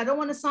defensive, but I don't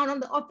want to sound on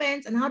the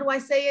offense. And how do I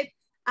say it?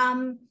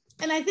 And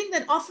I think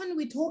that often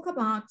we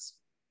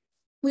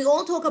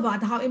all talk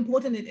about how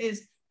important it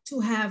is to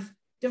have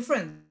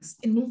difference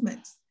in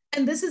movement.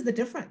 And this is the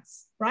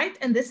difference, right?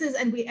 And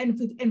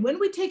when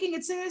we're taking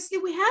it seriously,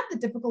 we have the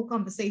difficult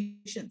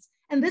conversations.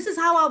 And this is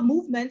how our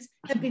movements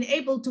have been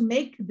able to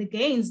make the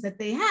gains that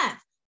they have.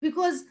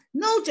 Because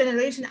no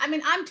generation, I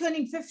mean, I'm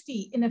turning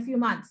 50 in a few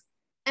months.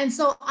 And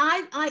so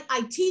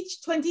I teach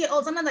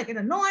 20-year-olds, sometimes I get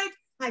annoyed,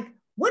 like,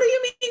 what do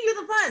you mean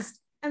you're the first?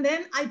 And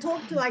then I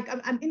talk to,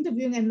 I'm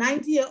interviewing a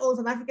 90-year-old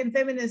South African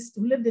feminist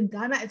who lived in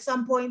Ghana at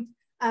some point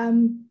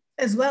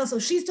as well. So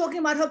she's talking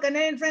about her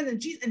Ghanaian friends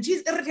and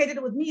she's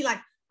irritated with me, like,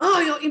 oh,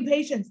 your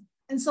impatience.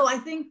 And so I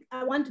think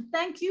I want to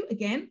thank you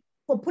again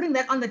for putting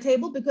that on the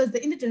table, because the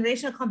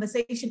intergenerational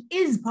conversation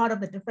is part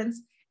of the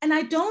difference. And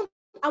I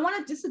want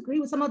to disagree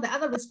with some of the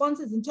other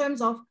responses in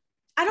terms of,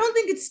 I don't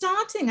think it's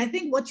starting. I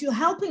think what you're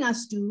helping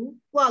us do,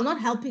 well, not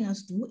helping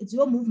us do, it's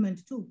your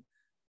movement too.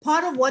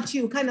 Part of what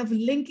you kind of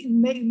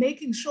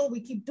making sure we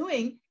keep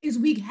doing is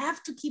we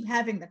have to keep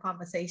having the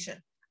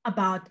conversation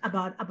about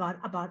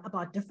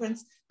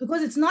difference,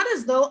 because it's not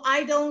as though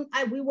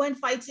we weren't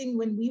fighting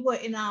when we were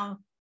in our,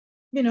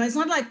 it's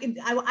not like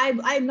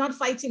I'm not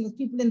fighting with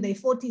people in their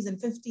 40s and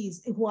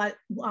 50s who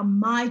are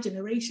my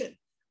generation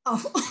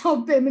of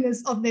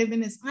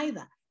feminists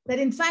either. That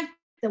in fact,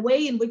 the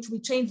way in which we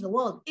change the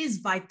world is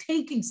by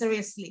taking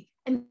seriously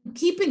and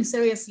keeping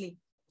seriously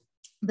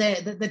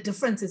the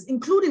differences,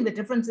 including the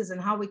differences in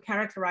how we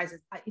characterize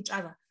each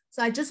other.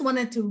 So I just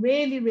wanted to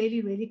really,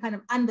 really, really kind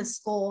of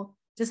underscore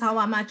just how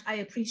much I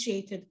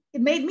appreciated.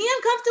 It made me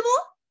uncomfortable,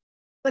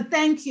 but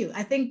thank you.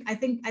 I think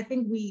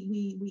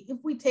we if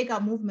we take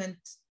our movement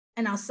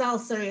and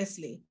ourselves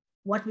seriously,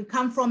 what we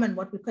come from and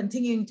what we're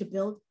continuing to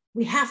build,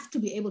 we have to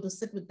be able to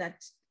sit with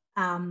that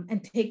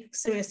and take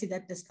seriously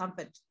that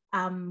discomfort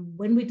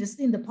when we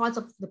in the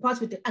parts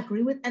we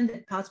agree with and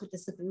the parts we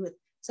disagree with.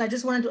 So I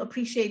just wanted to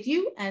appreciate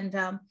you and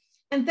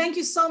thank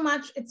you so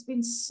much. It's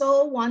been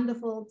so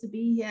wonderful to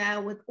be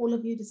here with all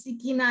of you, to see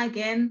Kina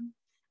again,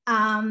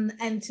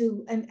 and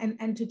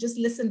to just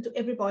listen to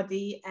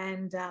everybody.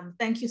 And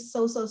thank you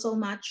so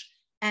much.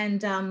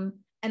 And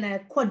a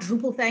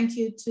quadruple thank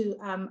you to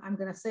I'm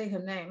gonna say her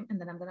name and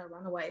then I'm gonna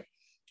run away.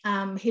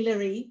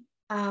 Hillary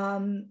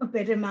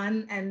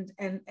Bederman and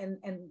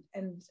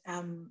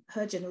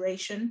her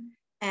generation,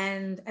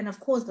 and of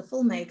course the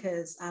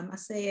filmmakers,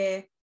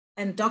 Aseye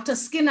and Dr.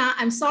 Skinner.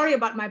 I'm sorry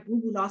about my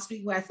boo-boo last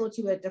week where I thought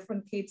you were a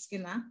different Kate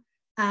Skinner.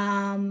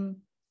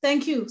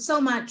 Thank you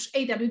so much,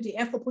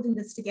 AWDF, for putting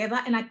this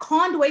together. And I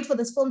can't wait for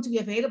this film to be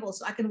available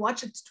so I can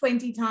watch it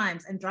 20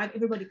 times and drive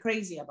everybody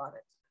crazy about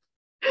it.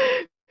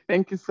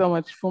 Thank you so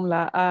much,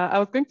 Phumla. I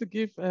was going to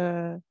give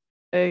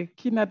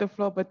Kina the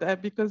floor,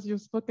 but because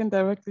you've spoken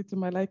directly to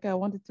Malika, I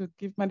wanted to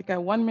give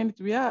Malika 1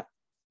 minute. We are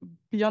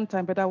beyond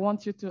time, but I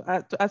want you to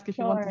ask if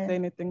you want to say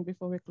anything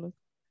before we close.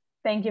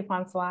 Thank you,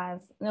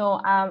 Francoise. No,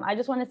 I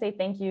just want to say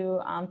thank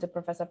you to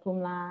Professor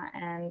Phumla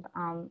and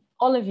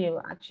all of you,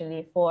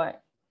 actually, for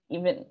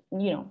even,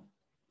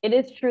 it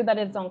is true that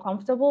it's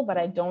uncomfortable, but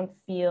I don't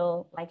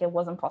feel like it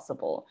wasn't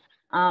possible.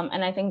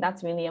 And I think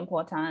that's really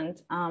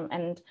important.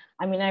 And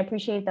I mean, I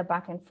appreciate the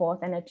back and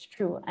forth, and it's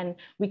true. And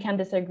we can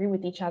disagree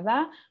with each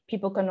other.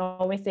 People can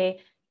always say,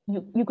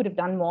 you could have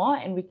done more,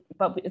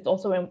 but it's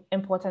also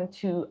important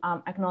to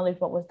acknowledge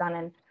what was done.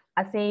 And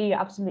I say you're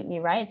absolutely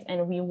right.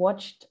 And we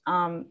watched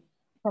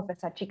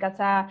Professor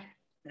Chikata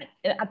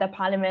at the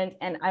Parliament,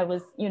 and I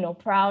was,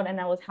 proud,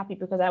 and I was happy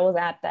because I was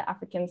at the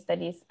African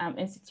Studies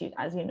Institute,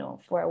 as you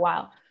know, for a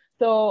while.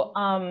 So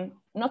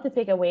not to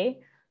take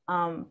away,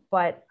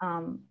 but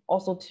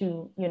also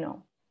to,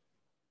 to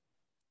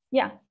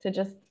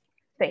just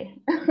say.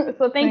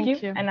 So thank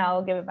you, and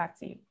I'll give it back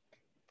to you.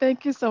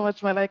 Thank you so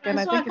much, Malika. And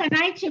so can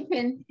I chip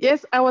in?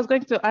 Yes, I was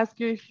going to ask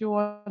you if you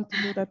want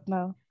to do that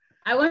now.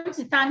 I want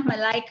to thank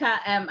Malika.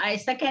 I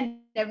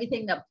second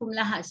everything that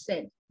Phumla has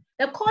said.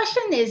 The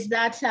question is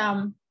that,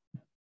 so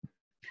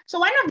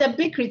one of the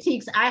big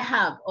critiques I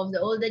have of the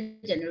older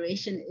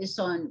generation is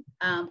on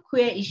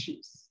queer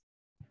issues.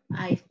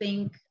 I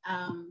think,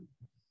 and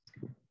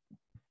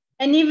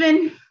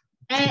even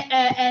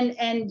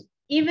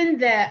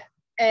the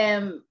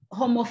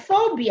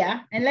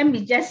homophobia, and let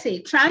me just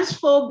say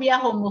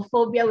transphobia,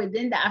 homophobia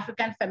within the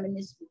African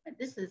feminist movement.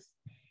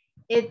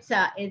 It's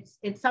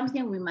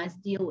something we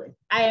must deal with.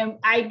 I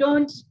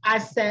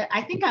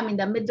think I'm in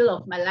the middle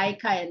of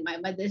Malika and my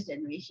mother's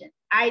generation.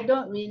 I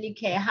don't really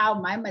care how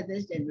my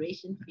mother's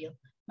generation feels.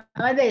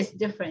 My mother is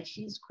different.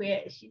 She's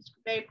queer. She's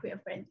very queer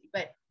friendly.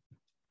 But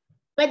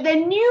the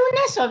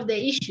newness of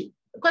the issue,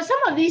 because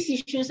some of these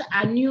issues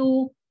are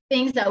new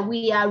things that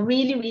we are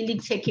really, really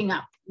taking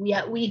up.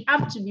 We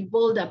have to be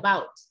bold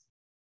about.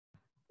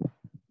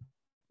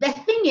 The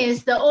thing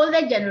is, the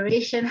older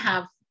generation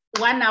have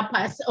one up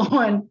us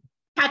on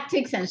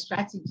tactics and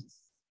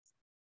strategies,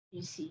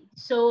 you see.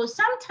 So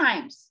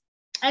sometimes,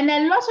 and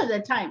a lot of the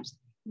times,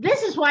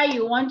 this is why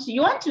you want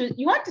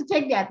to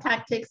take their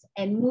tactics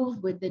and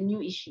move with the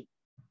new issue,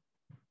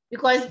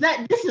 because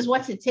this is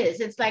what it is.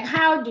 It's like,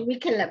 how do we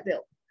kill a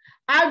bill?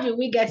 How do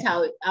we get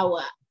how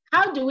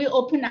do we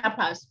open up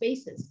our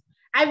spaces?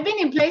 I've been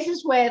in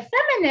places where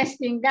feminists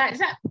in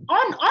Ghana,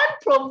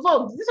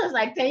 unprovoked, this was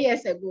like 10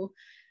 years ago,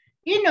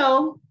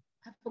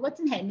 I've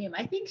forgotten her name.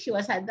 I think she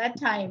was at that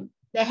time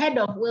the head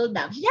of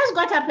WILDAF. She just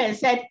got up and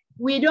said,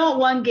 we don't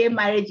want gay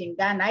marriage in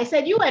Ghana. I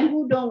said, you and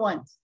who don't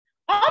want?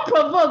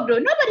 Unprovoked though,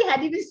 nobody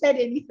had even said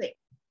anything,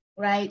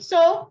 right?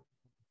 So,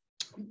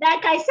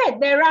 like I said,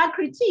 there are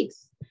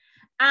critiques.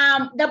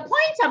 The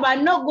point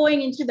about not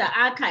going into the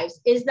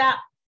archives is that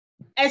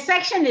a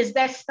section is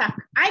that stuck.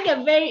 I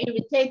get very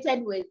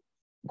irritated with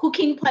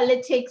cooking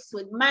politics,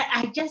 I'm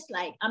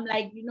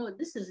like,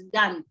 this is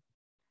done.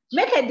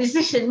 Make a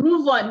decision,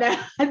 move on. There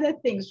are other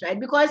things, right?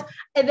 Because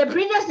the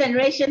previous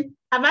generation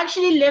have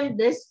actually lived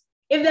this.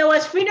 If there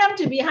was freedom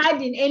to be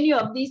had in any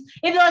of these,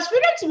 if there was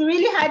freedom to be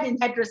really had in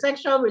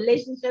heterosexual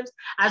relationships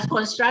as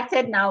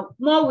constructed now,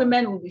 more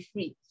women will be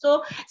free.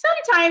 So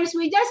sometimes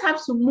we just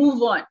have to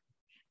move on,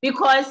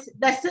 because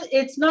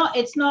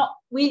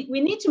we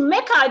need to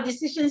make our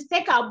decisions,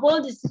 take our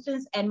bold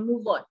decisions and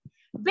move on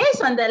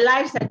based on the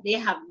lives that they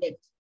have lived.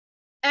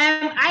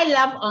 I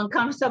love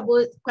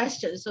uncomfortable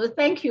questions. So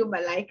thank you,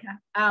 Malika.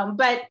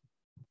 But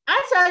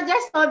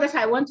just all that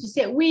I want to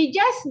say, we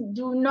just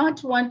do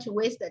not want to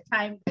waste the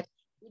time.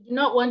 We do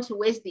not want to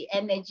waste the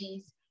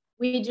energies.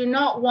 We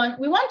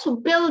want to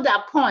build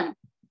upon,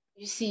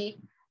 you see.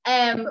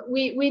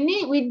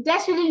 We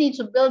desperately need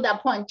to build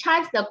upon,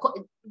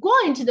 go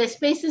into the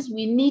spaces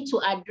we need to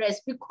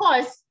address,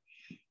 because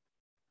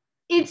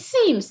it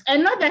seems,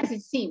 and not that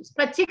it seems,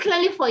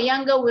 particularly for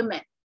younger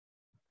women,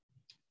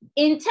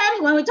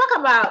 when we talk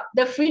about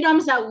the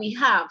freedoms that we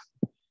have,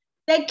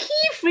 the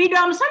key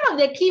freedoms, some of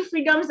the key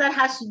freedoms that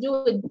has to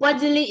do with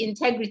bodily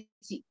integrity,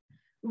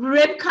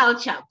 rape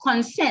culture,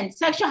 consent,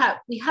 sexual health,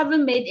 we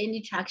haven't made any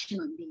traction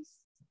on these.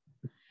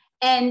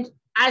 And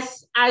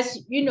as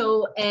you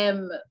know,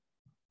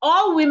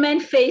 all women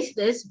face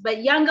this,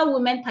 but younger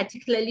women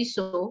particularly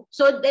so.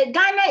 So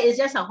Ghana is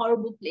just a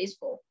horrible place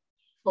for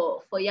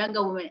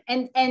younger women.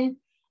 And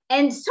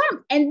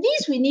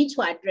these we need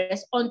to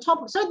address on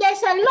top. So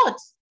there's a lot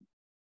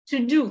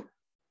to do.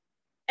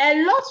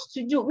 A lot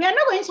to do. We are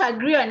not going to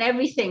agree on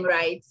everything,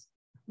 right?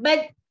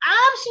 But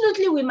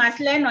absolutely we must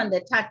learn on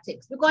the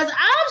tactics, because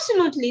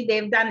absolutely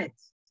they've done it.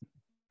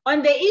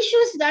 On the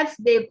issues that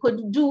they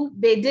could do,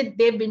 they've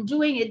been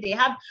doing it, they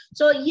have.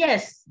 So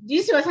yes, do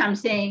you see what I'm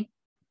saying?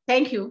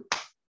 Thank you.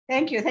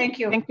 Thank you. Thank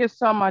you. Thank you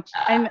so much.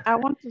 And I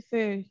want to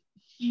say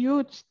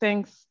huge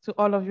thanks to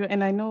all of you.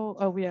 And I know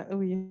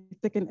we've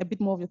taken a bit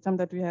more of your time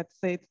that we had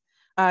said.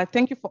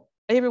 Thank you for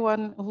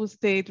everyone who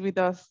stayed with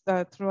us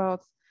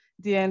throughout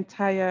the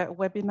entire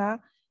webinar.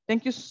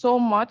 Thank you so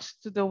much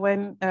to the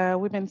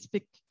Women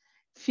Speak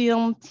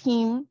film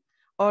team,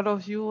 all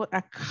of you.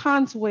 I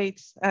can't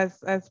wait,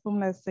 as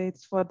Pumla said,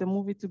 for the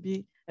movie to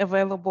be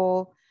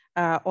available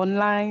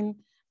online.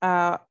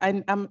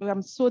 And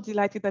I'm so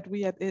delighted that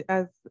we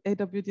as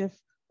AWDF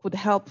could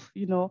help,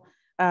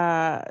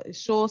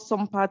 show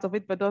some part of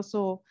it, but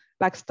also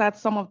like start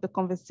some of the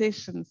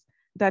conversations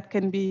that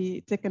can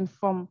be taken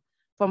from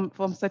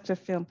such a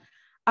film.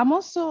 I'm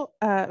also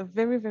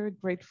very, very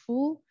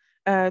grateful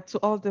to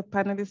all the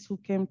panelists who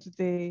came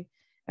today.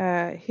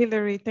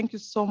 Hillary, thank you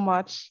so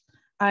much.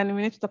 And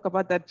we need to talk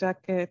about that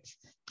jacket.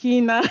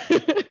 Kina,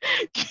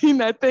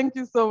 Kina, thank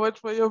you so much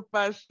for your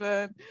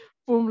passion.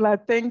 Pumla,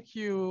 thank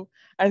you.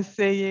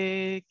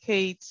 Aseye,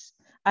 Kate,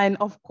 and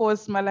of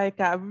course,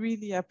 Malaika, I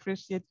really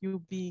appreciate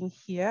you being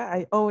here.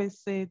 I always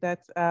say that,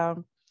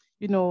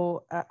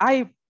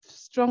 I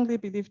strongly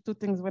believe two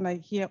things when I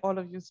hear all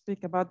of you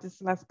speak about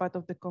this last part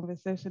of the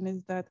conversation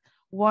is that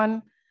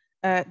one,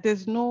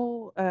 there's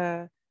no,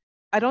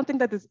 I don't think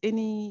that there's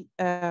any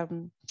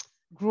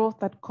growth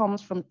that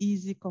comes from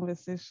easy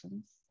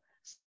conversations.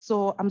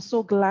 So I'm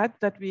so glad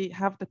that we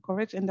have the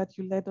courage and that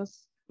you led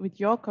us with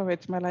your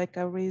courage,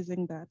 Malaika,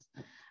 raising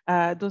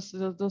that,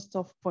 those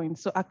tough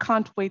points. So I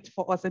can't wait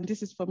for us. And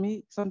this is for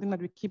me, something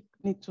that we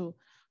need to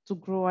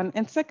grow on.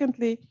 And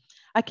secondly,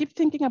 I keep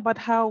thinking about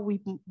how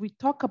we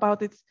talk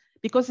about it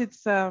because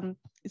it's how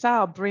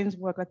our brains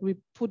work. Like we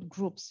put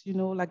groups,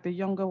 like the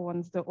younger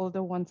ones, the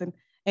older ones,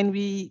 and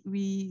we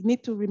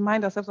need to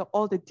remind ourselves of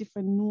all the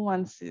different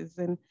nuances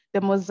and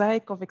the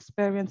mosaic of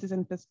experiences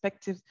and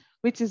perspectives,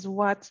 which is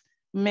what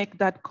make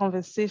that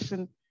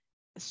conversation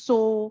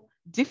so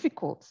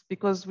difficult,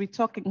 because we're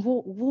talking,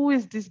 who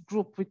is this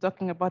group we're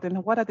talking about,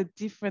 and what are the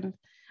different,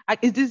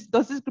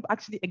 does this group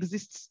actually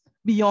exist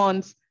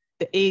beyond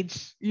the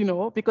age,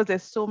 because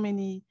there's so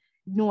many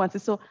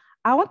nuances. So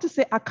I want to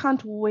say I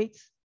can't wait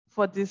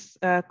for this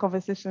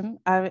conversation.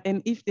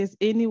 And if there's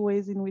any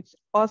ways in which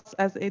us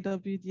as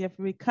AWDF,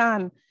 we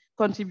can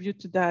contribute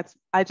to that,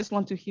 I just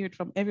want to hear it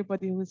from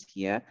everybody who's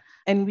here.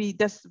 And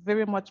that's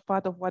very much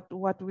part of what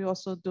we're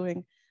also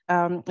doing,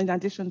 in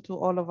addition to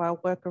all of our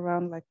work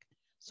around like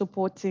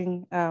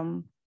supporting,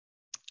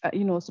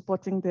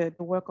 supporting the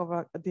work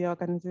of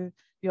the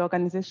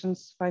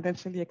organizations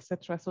financially,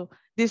 etc. So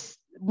this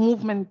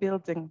movement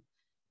building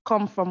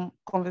come from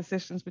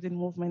conversations within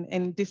movement,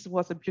 and this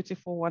was a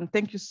beautiful one.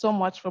 Thank you so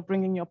much for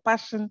bringing your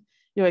passion,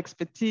 your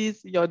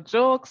expertise, your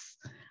jokes,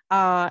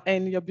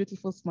 and your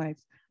beautiful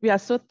smiles. We are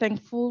so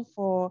thankful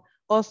for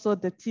also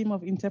the team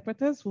of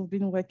interpreters who've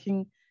been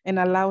working and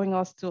allowing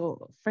us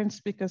French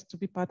speakers to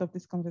be part of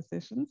these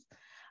conversations,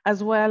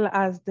 as well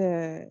as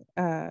the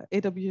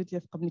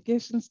AWDF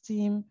communications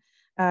team,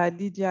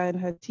 Lydia and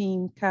her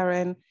team,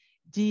 Karen,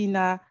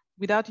 Dina.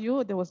 Without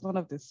you, there was none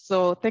of this.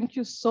 So thank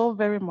you so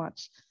very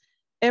much.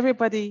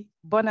 Everybody,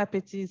 bon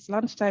appetit. It's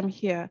lunchtime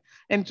here.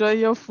 Enjoy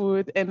your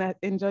food and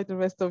enjoy the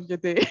rest of your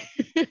day.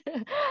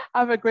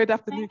 Have a great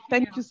afternoon.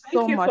 Thank you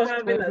so much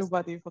to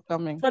everybody for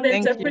coming. For the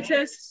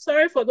interpreters,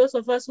 sorry for those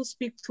of us who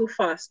speak too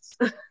fast.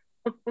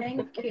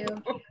 Thank you.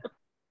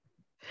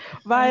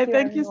 Bye.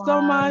 Thank you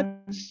so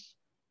much.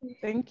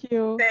 Thank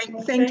you.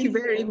 Thank you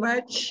very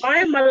much.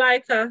 Bye,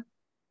 Malaika.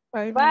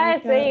 Bye, Bye,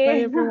 Malaika.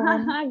 Bye,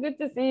 everyone. Good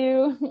to see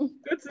you.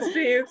 Good to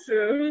see you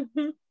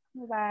too.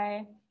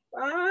 Bye.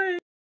 Bye.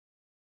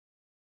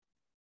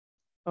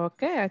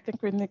 Okay, I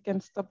think we can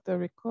stop the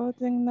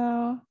recording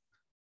now.